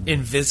stupid.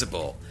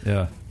 invisible.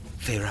 Yeah.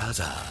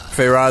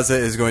 Feyraza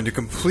is going to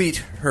complete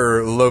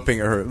her loping.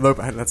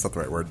 That's not the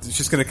right word. She's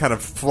just going to kind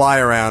of fly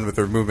around with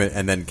her movement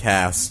and then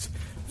cast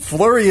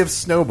Flurry of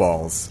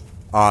Snowballs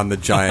on the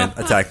giant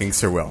attacking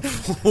Sir Will.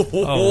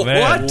 Oh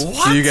man.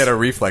 So you get a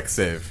reflex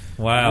save.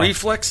 Wow.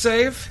 Reflex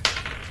save?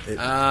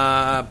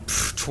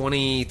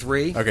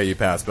 23. Okay, you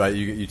pass, but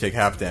you take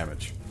half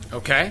damage.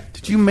 Okay.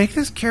 Did you make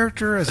this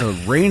character as a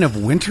Reign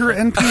of Winter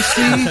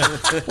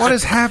NPC? What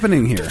is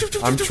happening here?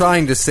 I'm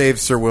trying to save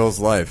Sir Will's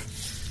life.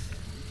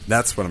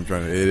 That's what I'm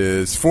trying to. It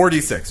is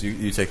 4d6.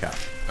 You take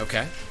half.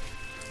 Okay.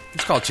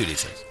 It's called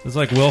 2d6. It's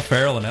like Will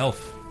Ferrell and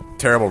Elf.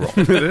 Terrible roll.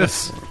 It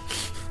is.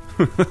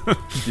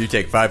 You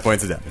take 5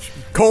 points of damage.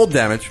 Cold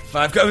damage.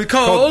 5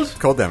 cold.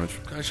 Cold damage.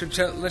 I should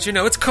let you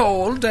know it's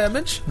cold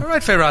damage. All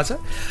right, Feyraza.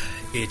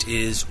 It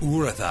is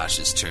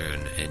Urathash's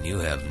turn, and you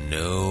have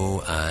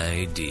no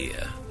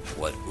idea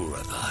what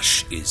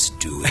Urathash is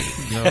doing.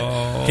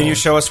 Can you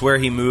show us where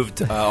he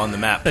moved on the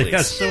map, please?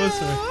 Yes, show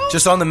us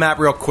Just on the map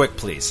real quick,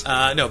 please.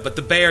 No, but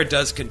the bear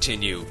does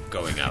continue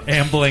going up.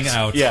 ambling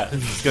out. Yeah,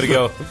 he's going to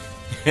go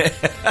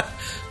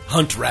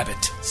hunt rabbit.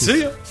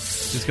 See ya.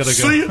 He's gonna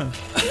go.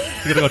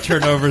 He's gonna go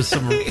turn over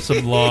some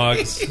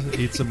logs,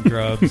 eat some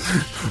grubs.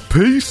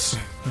 Peace.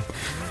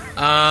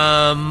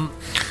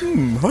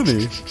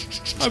 Honey.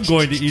 I'm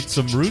going to eat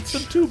some roots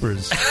and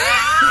tubers.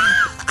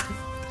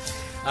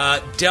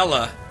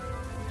 Della,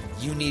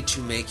 you need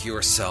to make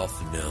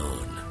yourself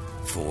known,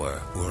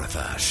 for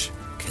Urvash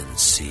can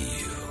see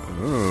you.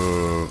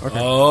 Ooh, okay.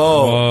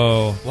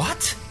 Whoa.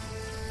 What?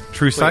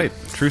 True sight.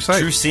 True sight.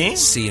 True seeing?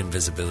 See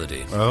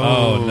invisibility.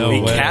 Oh, no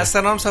He way. cast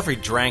that on himself or he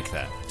drank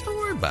that? Don't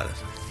worry about it.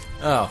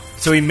 Oh.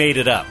 So he made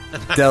it up.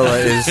 Della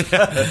is...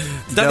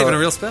 It's not even a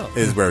real spell.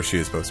 Is where she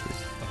is supposed to be.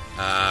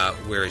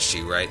 Where is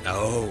she? Right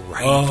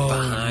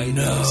behind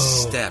these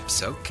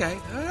steps. Okay.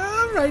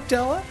 All right,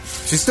 Della.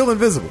 She's still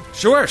invisible.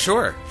 Sure. Just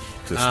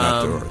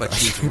not to her. But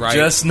she's right.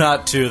 Just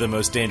not to the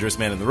most dangerous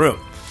man in the room.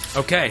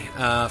 Okay,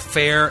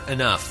 fair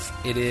enough.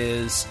 It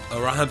is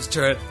Araham's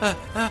turn.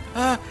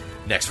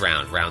 Next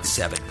round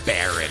 7,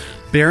 Baron.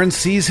 Baron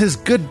sees his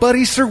good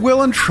buddy Sir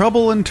Will in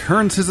trouble and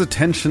turns his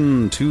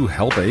attention to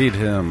help aid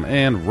him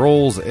and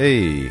rolls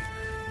a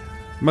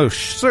most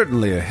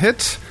certainly a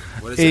hit.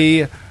 What is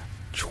a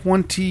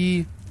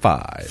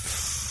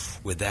 25.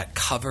 With that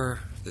cover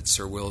that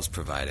Sir Will is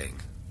providing,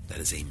 that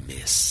is a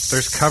miss.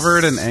 There's cover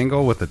at an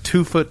angle with a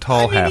 2-foot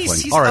tall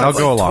halfling. He's All right, I'll up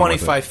go like along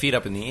 25 with feet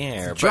up in the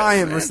air. But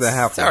Giant versus the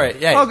halfling. All right,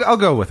 yeah. I'll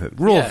go with it.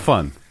 Rule Yeah. of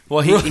fun. Well,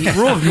 he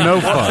Rule of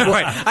no fun.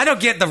 Right, I don't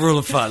get the rule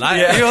of fun.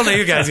 Only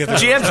you guys get the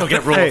GMs don't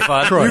get rule of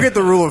fun. Troy. You get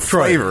the rule of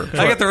flavor.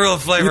 I get the rule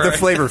of flavor. You get the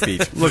flavor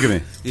feat. Look at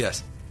me.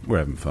 Yes. We're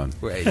having fun.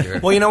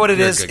 Wait, Well, you know what it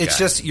you're a is? good It's guy.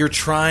 just you're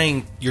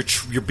trying. You're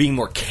being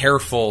more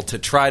careful to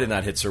try to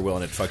not hit Sir Will,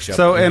 and it fucks you up.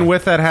 So, and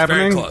with that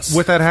Very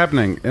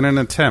happening, in an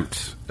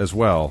attempt as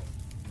well,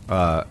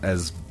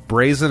 as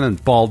brazen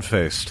and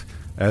bald-faced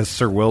as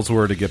Sir Will's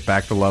were to get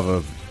back the love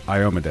of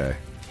Iomade,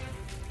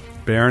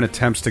 Baron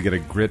attempts to get a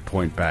grit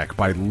point back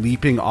by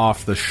leaping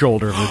off the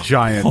shoulder of the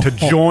giant to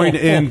join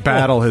in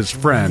battle his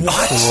friend.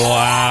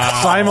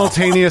 Wow.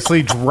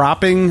 Simultaneously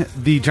dropping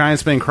the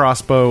Giant's Bane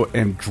crossbow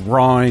and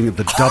drawing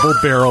the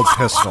double-barreled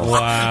pistol.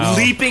 Wow.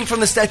 leaping from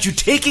the statue,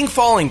 taking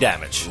falling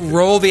damage.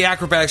 roll the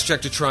acrobatics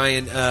check to try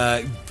and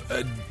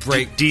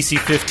break DC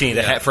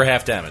 15 for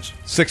half damage.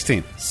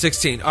 16.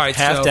 16. All right,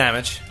 Half so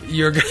damage.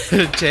 You're going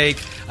to take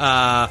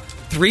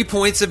 3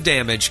 points of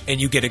damage, and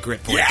you get a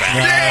grit point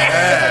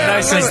back.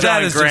 Nicely That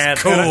done, is just Grant.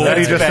 cool. Then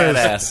he just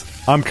Badass.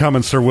 says, I'm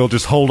coming, Sir Will,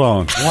 just hold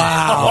on.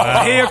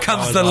 Wow. Here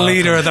comes the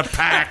leader of the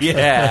pack.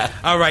 Yeah.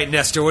 All right,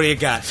 Nestor, what do you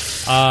got?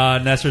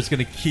 Nestor's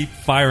going to keep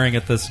firing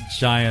at this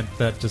giant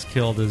that just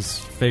killed his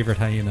favorite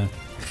hyena.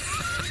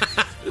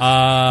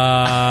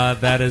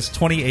 That is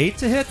 28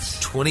 to hit.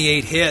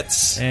 28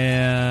 hits.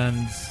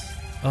 And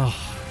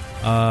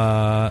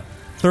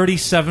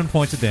 37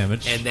 points of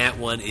damage. And that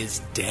one is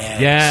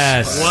dead.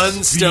 Yes.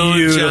 One stone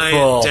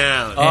Beautiful. giant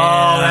down. Oh,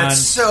 And-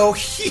 that's so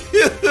huge.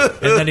 and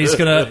then he's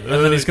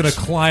gonna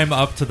climb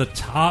up to the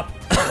top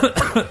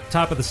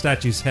of the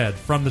statue's head,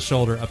 from the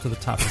shoulder up to the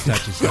top of the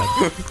statue's head.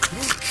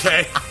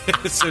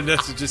 Okay. So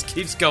Nestor just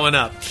keeps going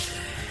up.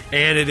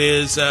 And it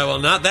is,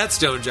 not that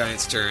stone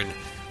giant's turn,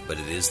 but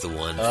it is the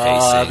one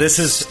facing. This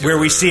is where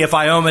we see if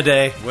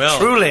Iomade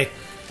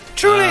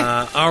truly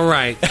all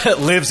right.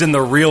 lives in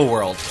the real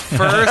world.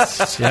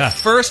 First, Yeah.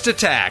 first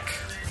attack.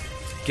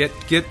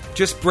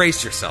 Just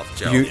brace yourself,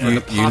 Joe. You for the know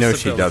she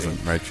possibility.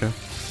 doesn't, right, Joe?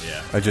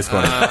 Yeah. I just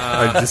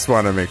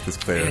want to make this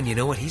clear. Man, you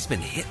know what? He's been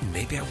hitting.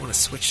 Maybe I want to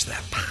switch to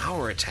that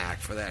power attack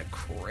for that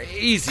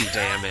crazy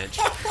damage.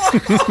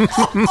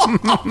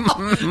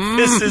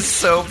 This is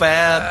so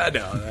bad.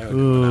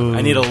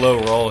 I need a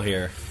low roll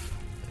here.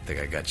 I think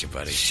I got you,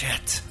 buddy.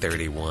 Shit.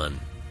 31.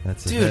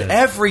 That's a Dude, hit.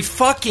 every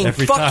fucking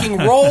time.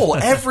 roll.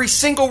 Every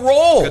single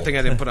roll. Good thing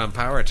I didn't put on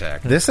power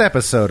attack. This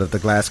episode of The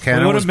Glass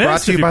Cannon would've was brought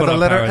missed to if you you by put the on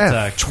letter power F.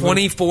 attack.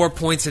 24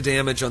 points of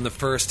damage on the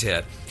first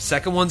hit.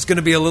 Second one's going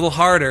to be a little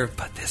harder,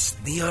 but this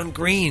neon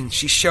green,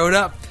 she showed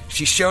up.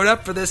 She showed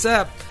up for this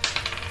ep.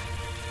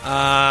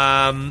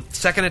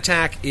 Second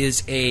attack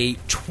is a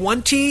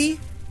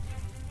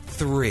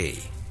 23.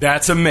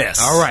 That's a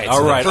miss. All right. All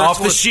so right. first Off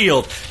the one-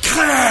 shield.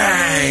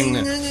 Clang!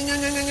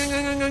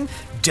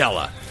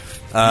 Della.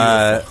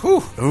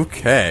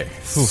 Okay.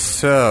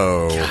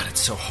 So God,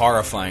 it's so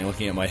horrifying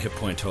looking at my hit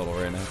point total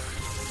right now.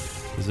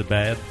 Is it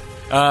bad?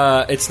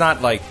 It's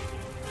not like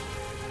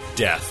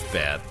death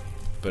bad,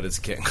 but it's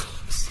getting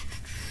close.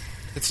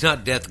 It's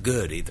not death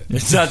good either.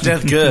 It's not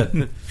death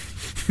good.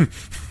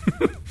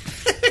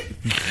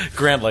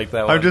 Grant like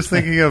that one. I'm just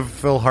thinking of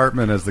Phil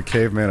Hartman as the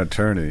caveman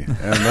attorney.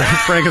 And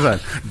Frank is like,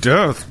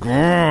 death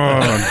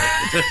gone.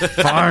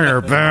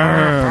 Fire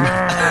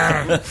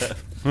burn.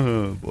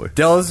 Oh, boy.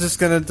 Della's just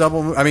going to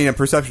double move. I mean, a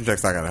perception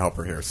check's not going to help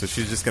her here, so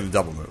she's just going to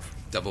double move.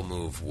 Double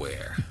move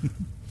where?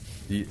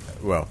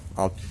 Well,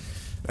 I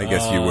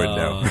guess you would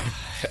know.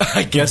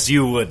 I guess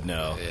you would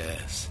know.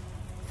 Yes.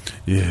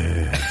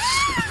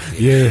 Yes.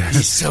 Yes.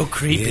 He's so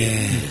creepy.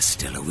 Yes,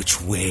 Stella,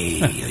 which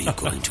way are you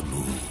going to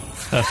move?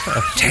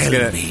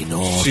 Tell me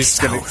north,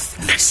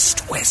 south,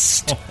 east,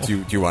 west.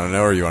 Do you want to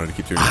know, or you wanted to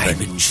keep doing your I'm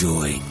thing?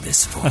 enjoying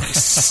this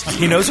voice.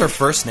 He knows her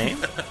first name?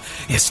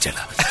 Yes,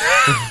 Stella.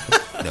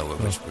 No,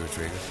 which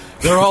Rodrigo?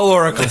 They're all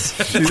oracles.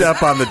 She's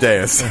up on the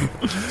dais.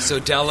 So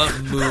Della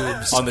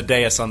moves on the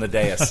dais.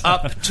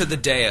 up to the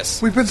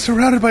dais. We've been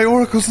surrounded by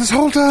oracles this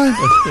whole time.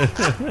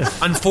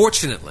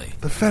 Unfortunately,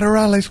 The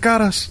Federales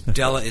got us.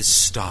 Della is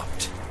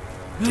stopped,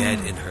 dead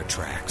in her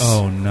tracks.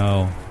 Oh,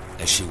 no.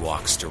 As she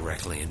walks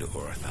directly into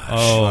Orathosh.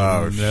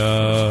 Oh,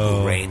 no.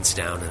 Who rains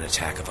down an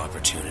attack of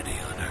opportunity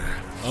on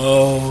her.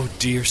 Oh,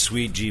 dear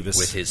sweet Jeebus.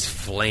 With his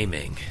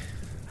flaming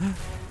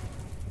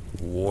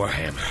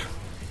warhammer.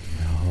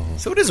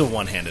 So it is a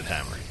one-handed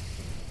hammer.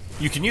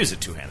 You can use it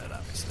two-handed,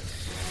 obviously.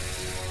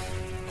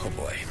 Oh,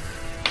 boy.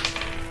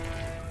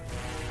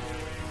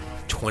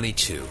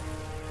 22.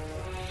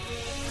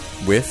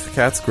 With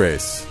Cat's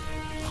Grace.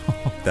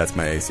 That's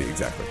my AC,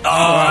 exactly.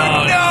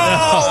 Oh,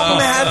 no,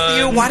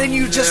 Matthew! Why didn't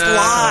you just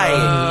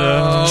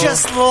lie?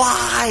 Just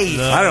lie!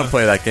 I don't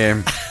play that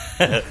game.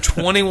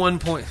 21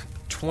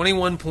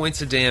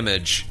 points of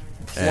damage,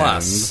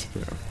 plus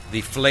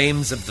the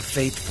flames of the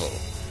faithful.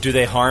 Do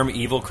they harm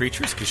evil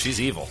creatures? Because she's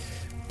evil.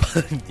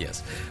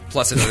 Yes.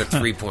 Plus another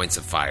 3 points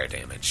of fire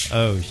damage.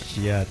 Oh,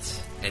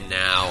 shit. And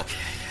now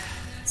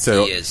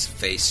So he is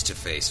face to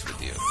face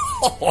with you.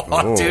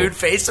 Oh, dude,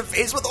 face to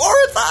face with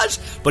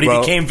Orathosh. But he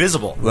became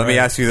visible. Let me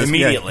ask you this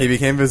immediately. Yeah, he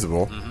became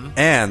visible,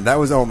 and that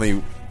was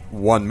only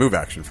one move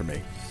action for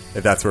me.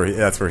 If that's where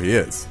he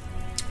is.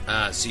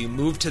 So you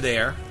move to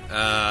there.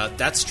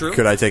 That's true.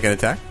 Could I take an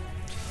attack?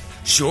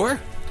 Sure.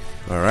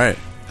 All right.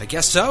 I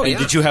guess so. And yeah.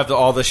 did you have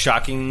all the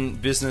shocking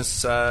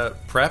business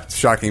prepped?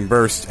 Shocking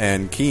burst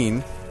and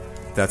keen.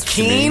 That's what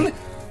you Keen? mean.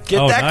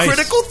 Get that nice.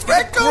 critical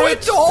threat going,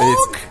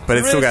 dog! But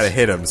it's still got to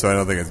hit him, so I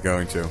don't think it's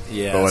going to.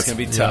 Yeah, But it's going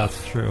to be Yeah, tough.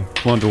 that's true.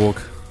 Wonderwalk.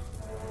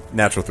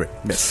 Natural 3.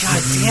 Miss.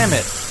 God damn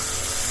it.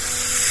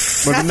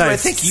 But Matthew, I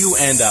think you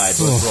and I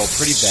both roll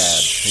pretty bad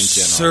in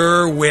general.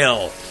 Sir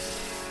Will.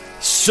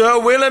 Sir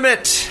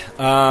Willamette.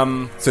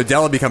 So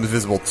Della becomes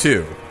visible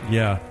too.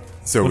 Yeah.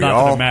 So well, we not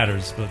all. that it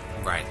matters, but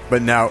Right.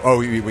 But now,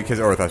 because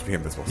Orathosh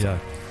became visible. So.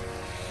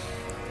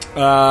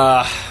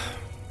 yeah.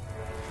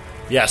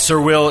 Yeah, Sir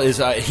Will is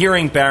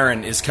hearing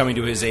Baron is coming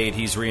to his aid.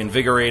 He's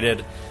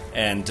reinvigorated,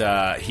 and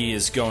he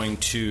is going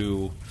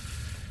to.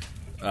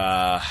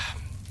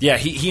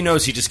 He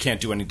knows he just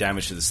can't do any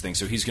damage to this thing,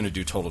 so he's going to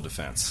do total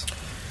defense.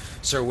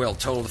 Sir Will,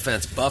 total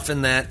defense,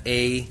 buffing that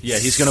A. Yeah,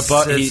 he's going to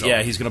buff. He's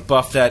going to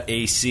buff that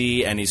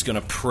AC, and he's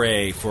going to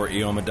pray for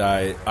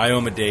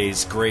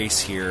Iomede's grace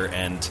here,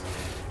 and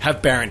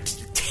have Baron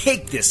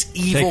take this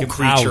evil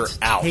creature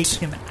out. Take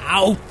him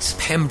out.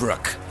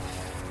 Pembroke.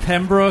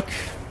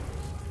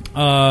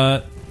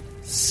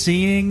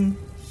 Seeing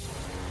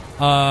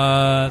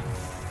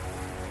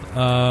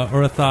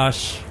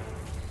Orathosh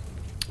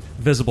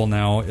visible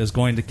now, is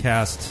going to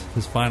cast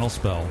his final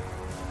spell.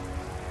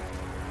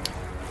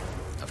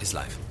 Of his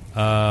life.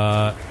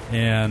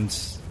 And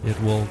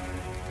it will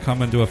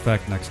come into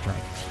effect next turn.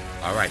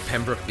 All right,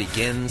 Pembroke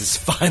begins His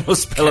final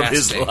spell of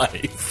his casting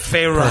life.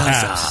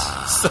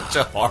 Feyraza. Such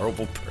a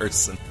horrible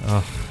person.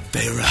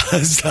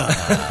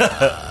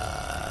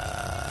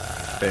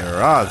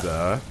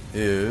 Feyraza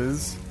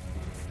is.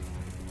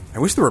 I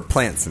wish there were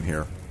plants in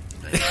here.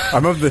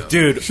 I'm of the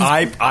Dude,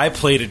 I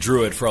played a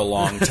druid for a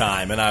long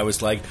time, and I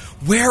was like,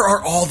 where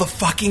are all the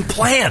fucking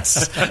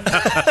plants? You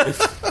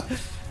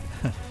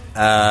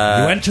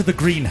enter the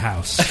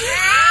greenhouse.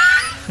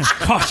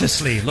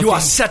 Cautiously. You are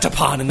set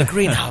upon in the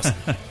greenhouse.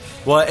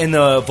 Well, in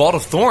the Vault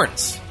of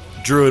Thorns,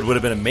 druid would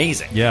have been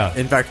amazing. Yeah.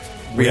 In fact,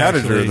 we We had a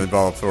actually- druid in the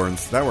Ball of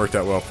Thorns. That worked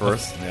out well for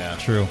us. Yeah.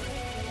 True.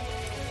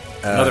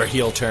 Another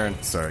heel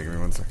turn. Sorry, give me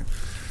 1 second.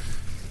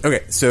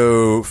 Okay,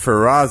 so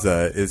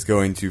Feyraza is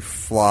going to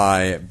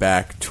fly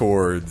back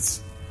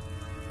towards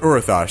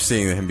Orathosh,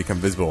 seeing him become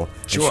visible.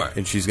 Sure.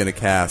 And she's going to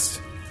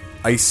cast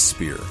Ice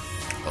Spear.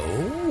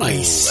 Oh,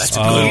 That's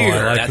Oh, weird.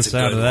 I like That's the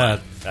a sound good of that.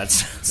 one. That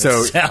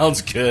So-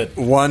 sounds good.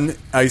 One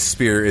Ice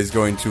Spear is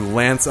going to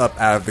lance up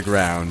out of the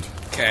ground.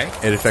 Okay.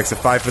 It affects a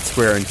 5-foot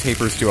square and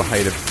tapers to a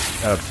height of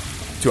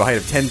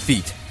 10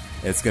 feet.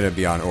 It's going to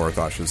be on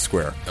Orathosh's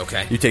square.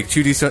 Okay. You take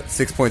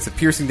 2d6 points of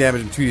piercing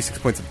damage and 2d6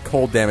 points of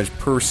cold damage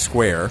per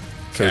square.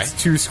 So Okay. it's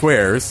 2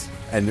 squares,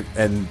 and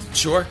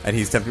Sure. and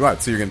he's 10 feet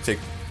wide. So you're going to take.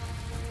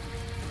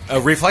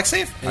 A reflex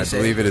save? I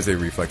believe it is a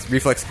reflex.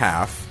 Reflex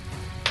half.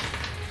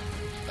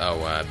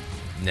 Oh,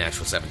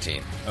 natural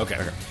 17. Okay.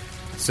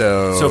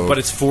 So but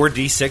it's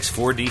 4d6,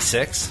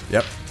 4d6?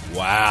 Yep.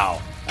 Wow.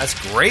 That's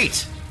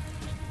great.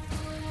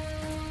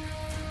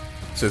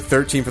 So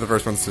 13 for the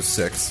first one, so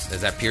 6. Is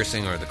that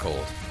piercing or the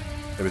cold?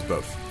 It was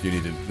both. You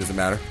needed. Does it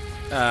matter?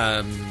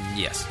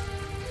 Yes.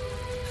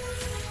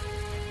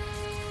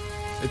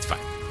 It's fine.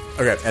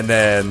 Okay, and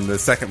then the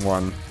second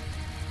one,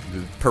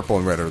 the purple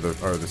and red are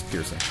this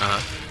piercing.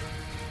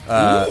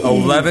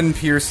 11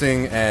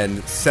 piercing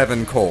and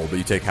 7 cold, but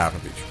you take half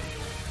of each.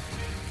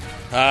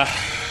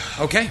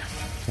 Okay.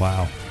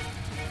 Wow.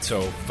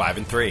 So 5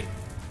 and 3.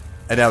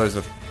 And now there's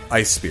a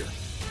ice spear.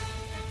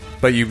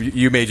 But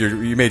you made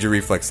your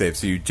reflex save,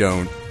 so you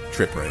don't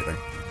trip or anything.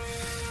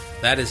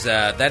 That is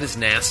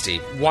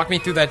nasty. Walk me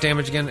through that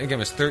damage again. Again, it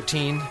was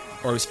 13,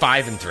 or it was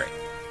 5 and 3.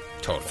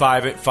 Total.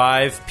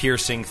 5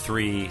 piercing,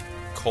 3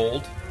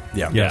 cold.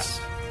 Yeah. Yes.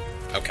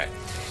 Okay.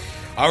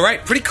 All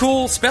right. Pretty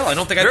cool spell. I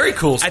don't think Very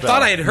cool I spell.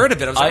 thought I had heard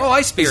of it. I was like,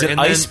 Ice Spear. Is it and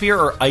Ice then, Spear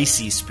or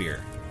Icy Spear?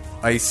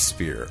 Ice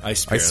Spear.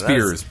 Ice Spear. Ice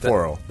Spear is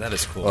plural. That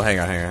is cool. Well, hang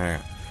on.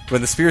 When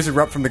the spears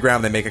erupt from the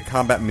ground, they make a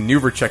combat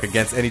maneuver check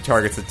against any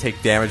targets that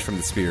take damage from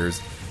the spears.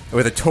 And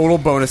with a total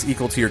bonus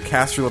equal to your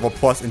caster level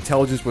plus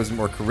intelligence, wisdom,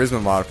 or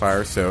charisma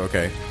modifier. So,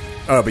 okay.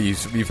 Oh, but you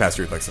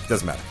faster reflex stuff.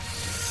 Doesn't matter.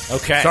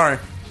 Okay. Sorry.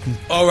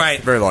 All right.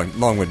 Very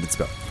long-winded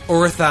spell.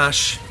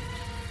 Urathash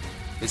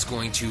is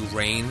going to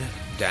rain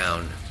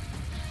down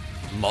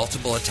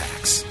multiple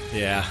attacks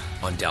Yeah.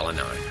 on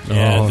Delanar.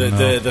 Yeah, Oh,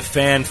 the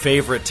fan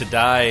favorite to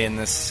die in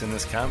this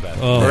combat,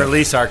 Oh. or at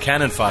least our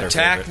cannon fodder.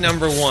 Attack favorite.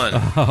 number 1.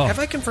 Have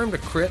I confirmed a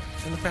crit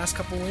in the past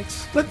couple of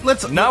weeks?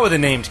 Let's not with a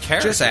named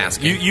character. Just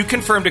asking. You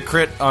confirmed a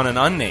crit on an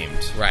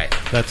unnamed. Right.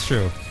 That's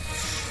true.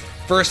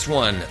 First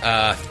one,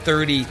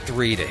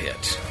 33 to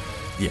hit.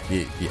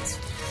 Yes.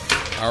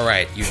 All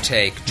right, you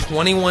take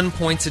 21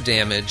 points of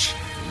damage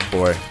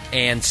Boy.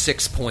 and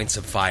 6 points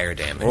of fire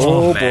damage.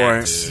 Oh,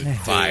 Max boy.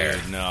 fire.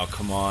 Dude, no,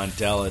 come on,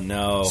 Della,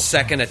 no.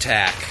 Second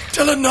attack,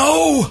 Della,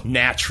 no!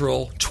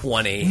 natural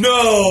 20.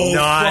 No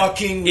Not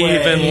fucking way.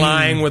 even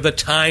lying with a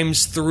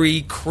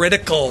 ×3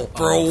 critical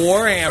for a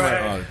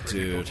Warhammer. Oh,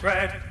 dude.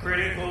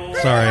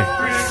 Sorry.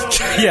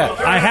 Yeah,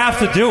 I have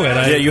to do it.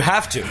 yeah, you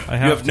have to. You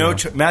have to. no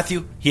choice.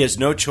 Matthew, he has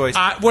no choice.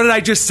 What did I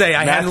just say?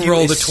 I hadn't Matthew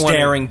rolled a is 20.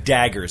 staring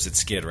daggers at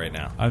Skid right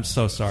now. I'm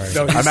so sorry.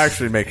 No, I'm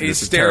actually making he's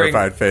this a staring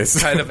terrified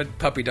face. kind of a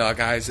puppy dog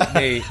eyes at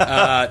me.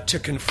 To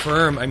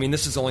confirm, I mean,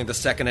 this is only the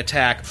second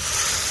attack.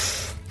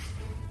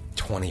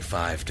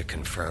 25 to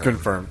confirm.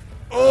 Confirm.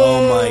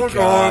 Oh my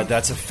god,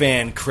 that's a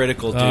fan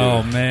critical, dude.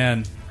 Oh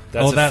man.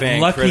 That's a that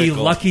fan lucky,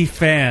 critical. lucky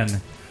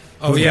fan.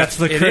 Oh, Who yeah, gets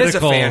the it critical. is a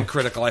fan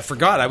critical. I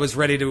forgot. I was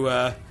ready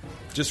to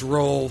just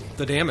roll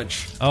the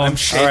damage. Oh, I'm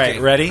shaking. All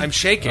right, ready? I'm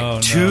shaking. Oh,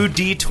 no. 2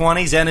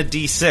 D20s and a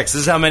D6. This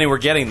is how many we're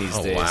getting these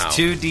days. wow.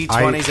 2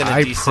 D20s and a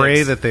I D6.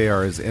 pray that they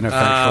are as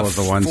ineffectual as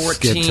the ones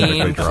Skid 14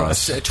 typically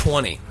plus draws.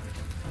 20.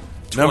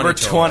 Number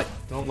total. 20.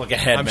 Don't look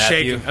ahead, I'm Matthew.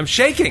 shaking. I'm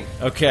shaking.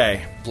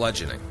 Okay.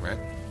 Bludgeoning, right?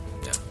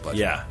 Yeah. Bludgeoning.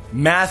 Yeah.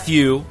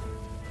 Matthew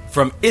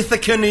from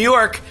Ithaca, New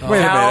York. Wait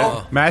a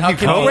minute. Matthew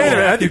can Cole. you- Wait a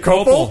minute. Matthew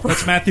Copel?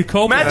 That's Matthew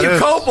Copel. Matthew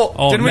Copel.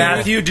 Oh, Didn't man.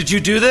 Matthew, did you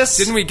do this?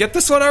 Didn't we get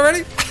this one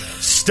already?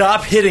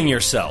 Stop hitting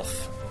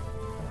yourself.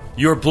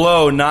 Your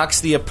blow knocks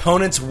the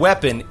opponent's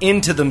weapon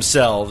into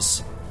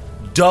themselves.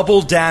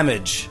 Double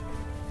damage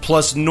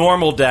plus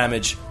normal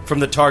damage from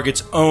the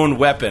target's own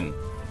weapon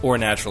or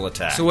natural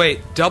attack. So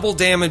wait, double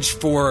damage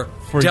for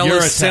your Della's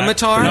attack.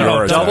 scimitar? For no,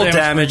 your double attack.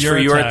 damage for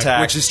your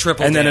attack, Which is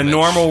triple and then damage. a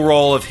normal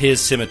roll of his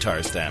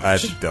scimitar's damage. I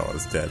think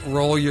Della's dead.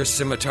 Roll your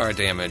scimitar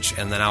damage,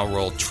 and then I'll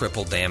roll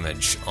triple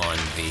damage on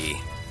the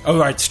Oh,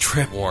 right, it's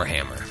triple.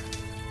 Warhammer.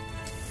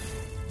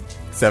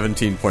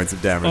 17 points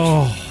of damage.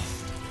 Oh,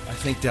 I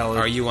think Della.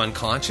 Are you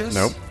unconscious?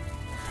 Nope.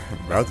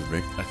 About to be.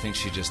 I think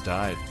she just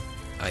died.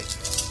 I'm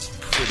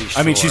pretty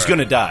sure. I mean, she's going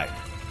to die.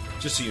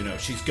 Just so you know,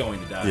 she's going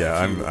to die.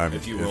 Yeah,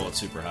 if you roll it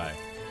super high.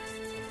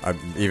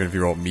 Even if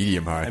you roll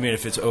medium high. I mean,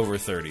 if it's over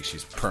 30,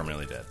 she's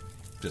permanently dead.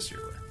 Just so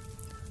you're aware.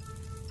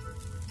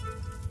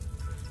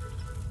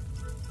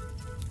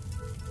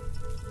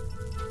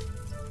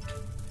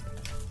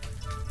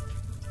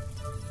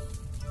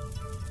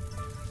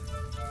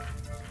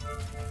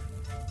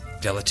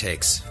 Della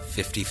takes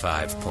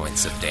 55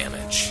 points of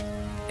damage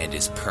and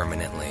is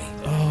permanently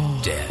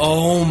dead.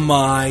 Oh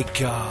my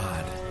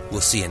god.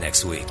 We'll see you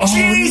next week.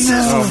 Jesus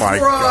Oh my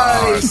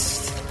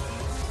Christ!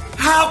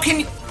 How can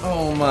you...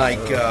 Oh my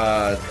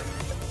god.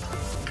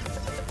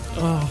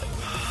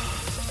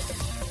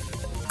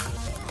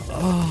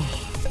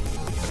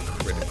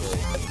 Critical.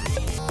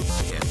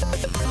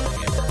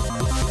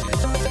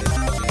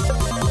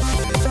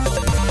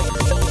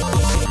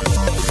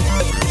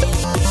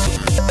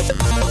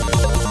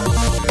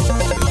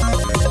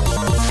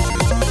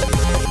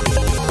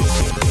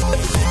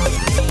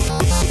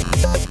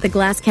 The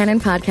Glass Cannon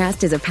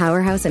podcast is a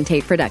Powerhouse and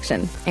Tate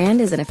production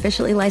and is an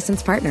officially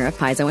licensed partner of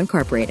Paizo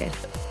Incorporated.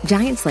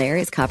 Giantslayer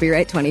is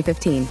copyright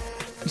 2015.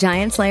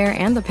 Giantslayer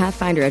and the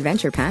Pathfinder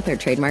Adventure Path are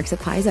trademarks of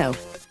Paizo.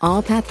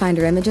 All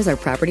Pathfinder images are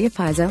property of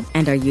Paizo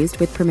and are used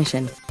with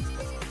permission.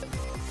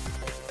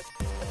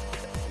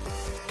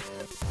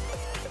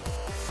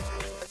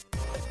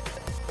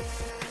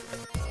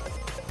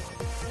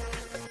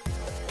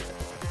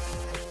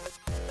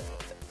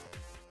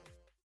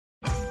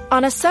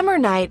 On a summer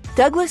night,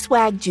 Douglas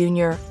Wag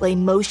Jr. lay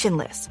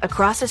motionless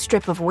across a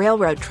strip of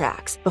railroad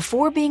tracks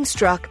before being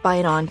struck by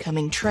an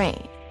oncoming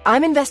train.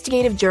 I'm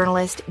investigative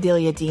journalist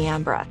Delia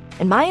D'Ambra,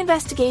 and my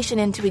investigation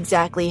into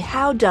exactly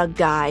how Doug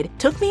died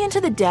took me into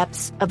the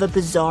depths of a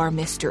bizarre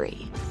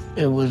mystery.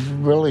 It was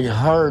really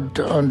hard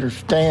to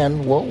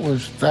understand what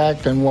was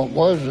fact and what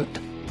wasn't.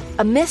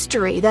 A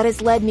mystery that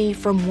has led me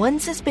from one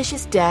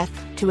suspicious death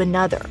to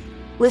another.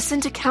 Listen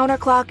to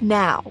Counterclock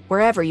now,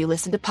 wherever you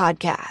listen to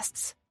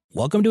podcasts.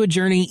 Welcome to a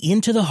journey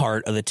into the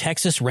heart of the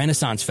Texas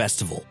Renaissance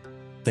Festival,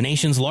 the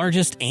nation's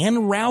largest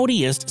and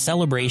rowdiest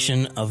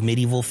celebration of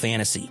medieval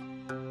fantasy.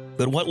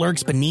 But what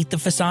lurks beneath the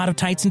facade of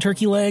tights and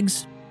turkey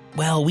legs?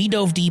 Well, we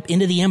dove deep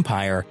into the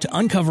Empire to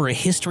uncover a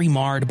history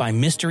marred by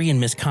mystery and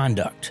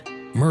misconduct,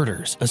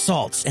 murders,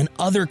 assaults, and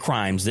other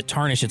crimes that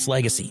tarnish its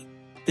legacy.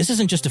 This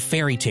isn't just a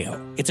fairy tale.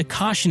 It's a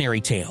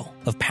cautionary tale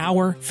of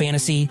power,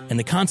 fantasy, and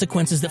the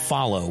consequences that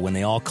follow when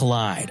they all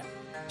collide.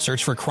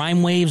 Search for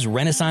Crime Waves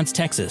Renaissance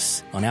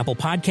Texas on Apple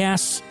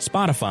Podcasts,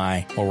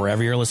 Spotify, or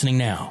wherever you're listening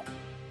now.